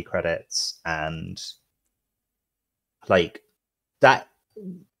had as many credits. And like, that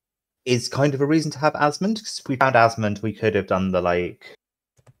is kind of a reason to have Asmund, because if we found Asmund, we could have done the like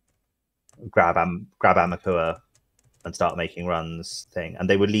grab Amakua and start making runs thing. And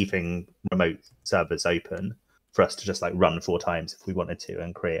they were leaving remote servers open for us to just like run 4 times if we wanted to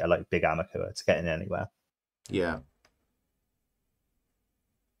and create a like big Amakua to get in anywhere. Yeah.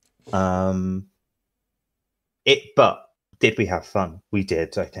 But did we have fun? We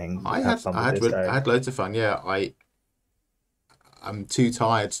did, I think. I had loads of fun. Yeah, I'm too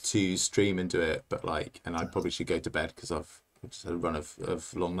tired to stream and do it, but like, and I probably should go to bed because I've just had a run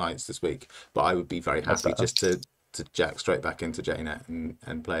of long nights this week. But I would be very happy just to jack straight back into JNet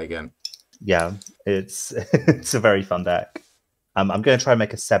and play again. Yeah, it's a very fun deck. I'm going to try and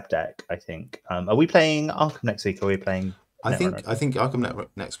make a Seb deck, I think. Are we playing Arkham next week, or are we playing I think Arkham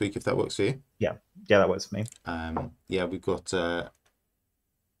next week, if that works for you. Yeah, that works for me. Yeah, we've got I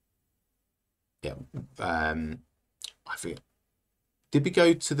forget. Did we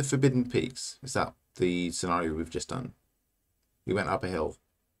go to the Forbidden Peaks? Is that the scenario we've just done? We went up a hill.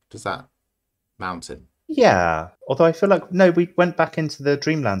 Does that mountain? Yeah. Although I feel like we went back into the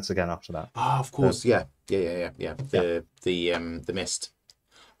Dreamlands again after that. Oh, of course. Yeah. The mist.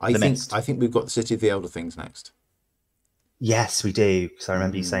 I think we've got the City of the Elder Things next. Yes, we do. Because I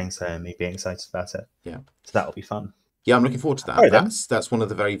remember you saying so and me being excited about it. Yeah. So that'll be fun. Yeah, I'm looking forward to that. Right, that's one of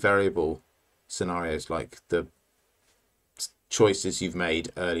the very variable scenarios. Like, the choices you've made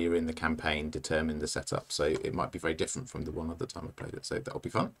earlier in the campaign determine the setup. So it might be very different from the one other time I played it. So that'll be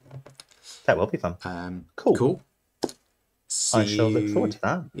fun. That will be fun. Cool. I shall look forward to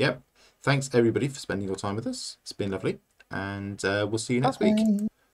that. Yep. Thanks everybody for spending your time with us. It's been lovely. And we'll see you next week.